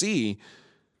awesome to see.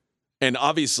 And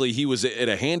obviously he was at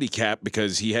a handicap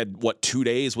because he had, 2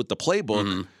 days with the playbook.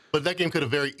 Mm-hmm. But that game could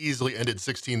have very easily ended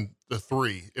 16-3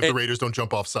 if the Raiders don't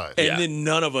jump offside. And then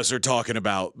none of us are talking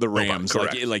about the Rams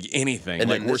like anything. And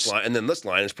like then this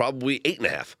line is probably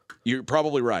 8.5. You're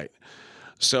probably right.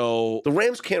 So the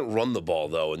Rams can't run the ball,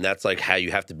 though, and that's like how you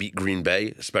have to beat Green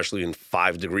Bay, especially in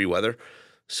 5-degree weather.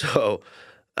 So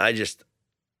I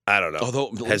don't know.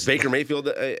 Although has Baker Mayfield?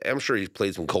 I'm sure he's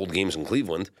played some cold games in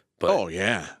Cleveland. But,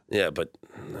 but.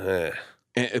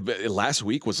 And last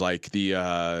week was like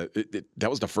that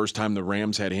was the first time the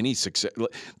Rams had any success.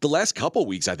 The last couple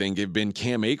weeks, I think, have been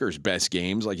Cam Akers' best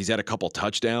games. Like he's had a couple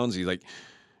touchdowns. He's like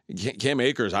Cam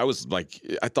Akers. I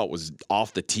thought was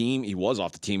off the team. He was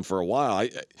off the team for a while.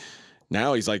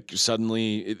 Now he's like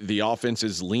suddenly the offense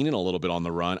is leaning a little bit on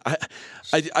the run.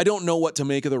 I don't know what to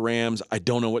make of the Rams. I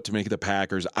don't know what to make of the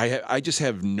Packers. I just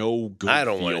have no good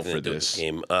feel for this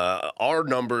game. Our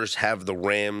numbers have the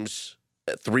Rams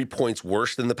 3 points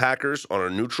worse than the Packers on a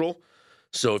neutral.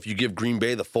 So if you give Green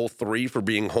Bay the full 3 for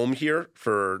being home here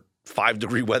for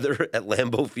 5-degree weather at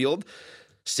Lambeau Field,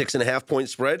 6.5 point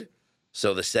spread.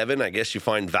 So the 7, I guess you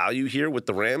find value here with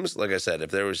the Rams. Like I said,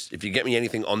 if you get me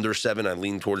anything under 7, I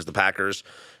lean towards the Packers.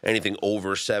 Anything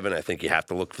over 7, I think you have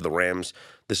to look for the Rams.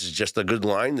 This is just a good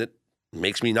line that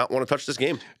makes me not want to touch this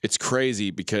game. It's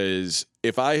crazy because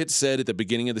if I had said at the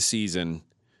beginning of the season,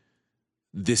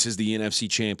 this is the NFC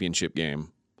Championship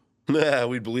game,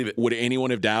 we'd believe it. Would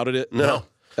anyone have doubted it? No.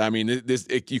 I mean,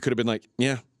 you could have been like,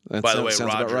 yeah, By the way,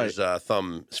 sounds about Roger's right.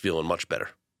 thumb is feeling much better.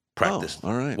 Practice. Oh,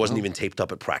 all right. Wasn't even taped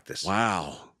up at practice.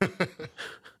 Wow.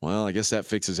 Well, I guess that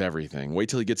fixes everything. Wait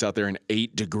till he gets out there in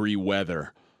 8-degree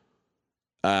weather.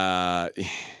 That's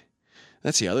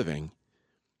the other thing.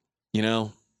 You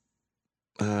know,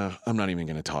 I'm not even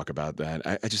going to talk about that.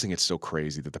 I just think it's so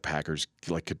crazy that the Packers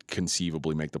could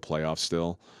conceivably make the playoffs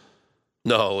still.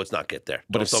 No, let's not get there.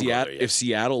 But if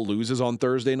Seattle loses on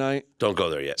Thursday night, don't go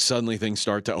there yet. Suddenly things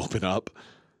start to open up.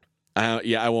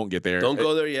 I won't get there. Don't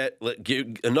go there yet.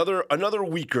 Give another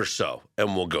week or so,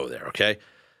 and we'll go there. Okay?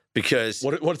 Because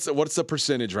what's the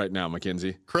percentage right now,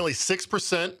 Mackenzie? Currently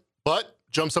 6%, but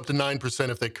jumps up to 9%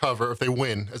 if they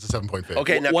win as a 7-point favorite.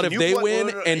 Okay, now what if they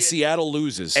win and Seattle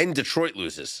loses and Detroit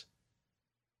loses?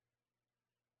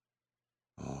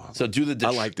 So do the.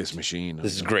 I like this machine.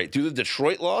 This is great. Do the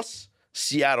Detroit loss,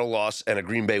 Seattle loss, and a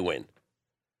Green Bay win.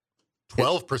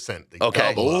 12%.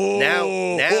 Okay.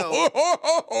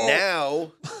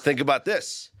 Now, think about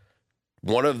this.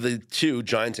 One of the two,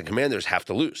 Giants and Commanders, have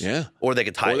to lose. Yeah. Or they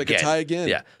could tie again.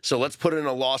 Yeah. So let's put in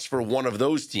a loss for one of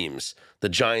those teams, the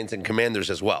Giants and Commanders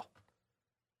as well.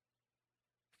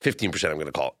 15%, I'm going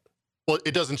to call it. Well,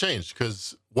 it doesn't change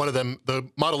because one of them, the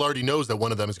model already knows that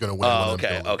one of them is going to win.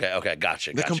 Okay.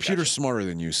 Gotcha. The computer's smarter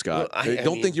than you, Scott. Well, I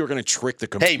don't think you were going to trick the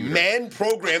computer. Hey,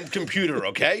 man-programmed computer,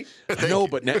 okay? I know,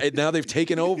 but now they've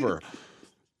taken over.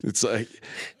 It's like,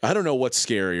 I don't know what's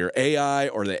scarier, AI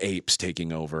or the apes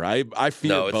taking over. I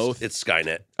fear both. It's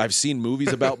Skynet. I've seen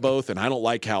movies about both, and I don't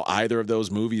like how either of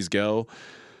those movies go.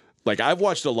 Like, I've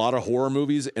watched a lot of horror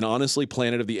movies, and honestly,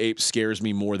 Planet of the Apes scares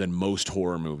me more than most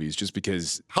horror movies, just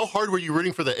because. How hard were you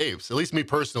rooting for the apes? At least me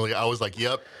personally, I was like,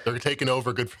 yep, they're taking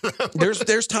over. Good for them.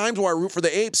 There's times where I root for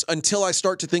the apes until I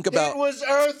start to think about. It was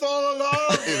Earth all along.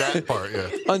 That part, yeah.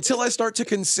 Until I start to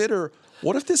consider,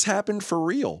 what if this happened for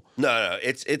real? No,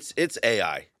 it's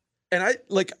AI. And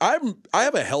I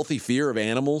have a healthy fear of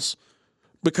animals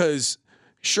because,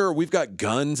 sure, we've got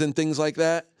guns and things like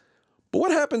that, but what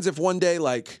happens if one day,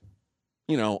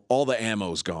 all the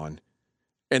ammo's gone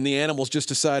and the animals just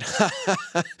decide,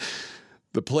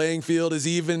 the playing field is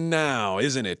even now,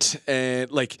 isn't it?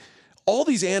 And all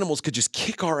these animals could just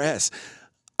kick our ass.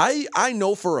 I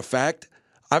know for a fact,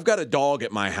 I've got a dog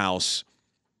at my house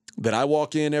that I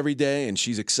walk in every day and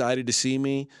she's excited to see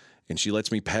me and she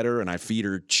lets me pet her and I feed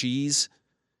her cheese.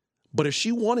 But if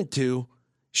she wanted to,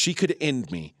 she could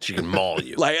end me. She could maul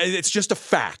you. It's just a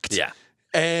fact. Yeah.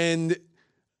 And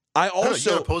I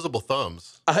also you got opposable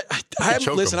thumbs.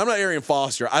 Listen, I'm not Arian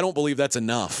Foster. I don't believe that's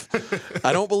enough.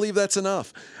 I don't believe that's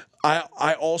enough.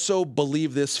 I also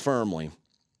believe this firmly.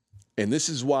 And this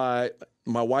is why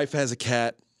my wife has a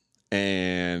cat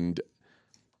and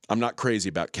I'm not crazy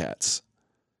about cats.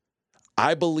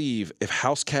 I believe if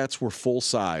house cats were full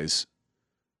size,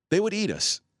 they would eat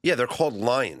us. Yeah, they're called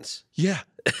lions. Yeah.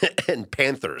 And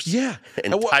panthers. Yeah.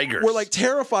 And tigers. We're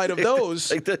terrified of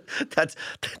those.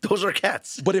 Those are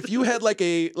cats. But if you had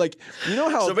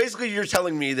how. So basically you're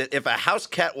telling me that if a house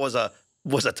cat was a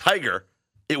tiger,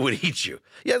 it would eat you.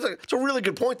 Yeah, it's a really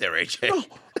good point there, AJ. No,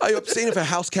 I'm saying if a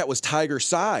house cat was tiger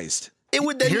sized, it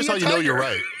would then Here's be how a you tiger. know you're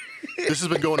right. This has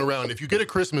been going around. If you get a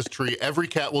Christmas tree, every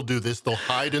cat will do this. They'll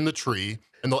hide in the tree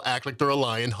and they'll act like they're a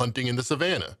lion hunting in the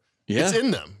savannah. Yeah. It's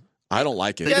in them. I don't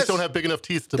like it. They just don't have big enough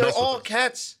teeth to mess with They're all it.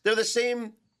 cats. They're the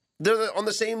same. They're on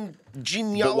the same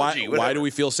genealogy. But why do we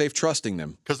feel safe trusting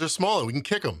them? Because they're small and we can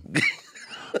kick them.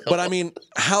 But I mean,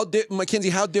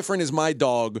 Mackenzie, how different is my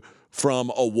dog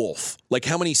from a wolf?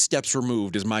 How many steps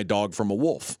removed is my dog from a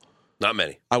wolf? Not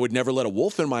many. I would never let a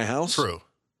wolf in my house. True.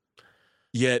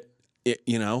 Yet,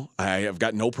 I have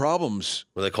got no problems.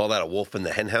 Well, they call that a wolf in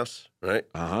the hen house, right?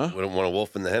 Uh-huh. We don't want a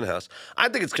wolf in the hen house. I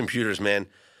think it's computers, man.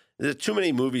 There's too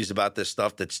many movies about this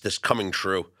stuff that's just coming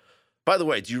true. By the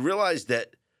way, do you realize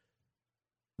that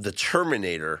The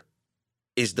Terminator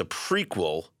is the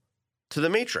prequel to The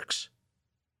Matrix?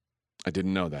 I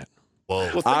didn't know that.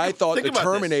 Whoa. I thought The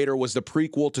Terminator was the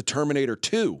prequel to Terminator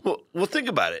 2. Well, think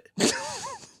about it.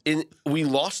 We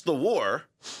lost the war,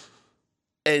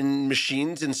 and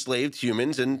machines enslaved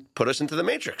humans and put us into the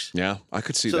Matrix. Yeah, I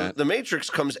could see So that. the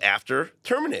Matrix comes after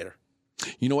Terminator.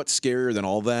 You know what's scarier than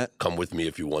all that? Come with me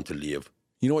if you want to live.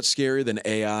 You know what's scarier than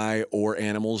AI or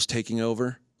animals taking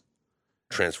over?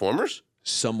 Transformers?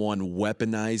 Someone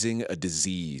weaponizing a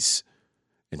disease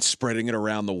and spreading it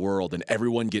around the world, and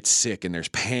everyone gets sick, and there's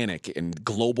panic, and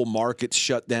global markets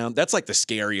shut down. That's the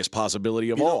scariest possibility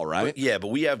of all, right? But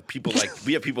we have people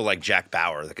like Jack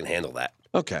Bauer that can handle that.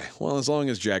 Okay, well, as long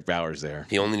as Jack Bauer's there.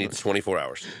 He only needs 24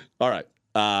 hours. All right.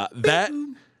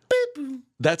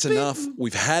 That's enough.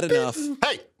 We've had enough.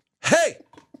 Hey! Hey!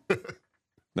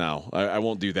 No, I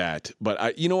won't do that.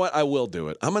 But you know what? I will do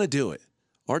it. I'm going to do it.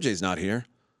 RJ's not here.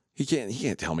 He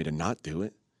can't tell me to not do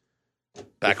it.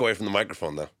 Back away from the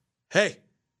microphone, though. Hey.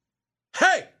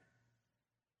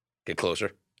 Get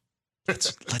closer.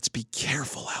 Let's be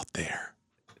careful out there.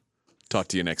 Talk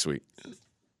to you next week.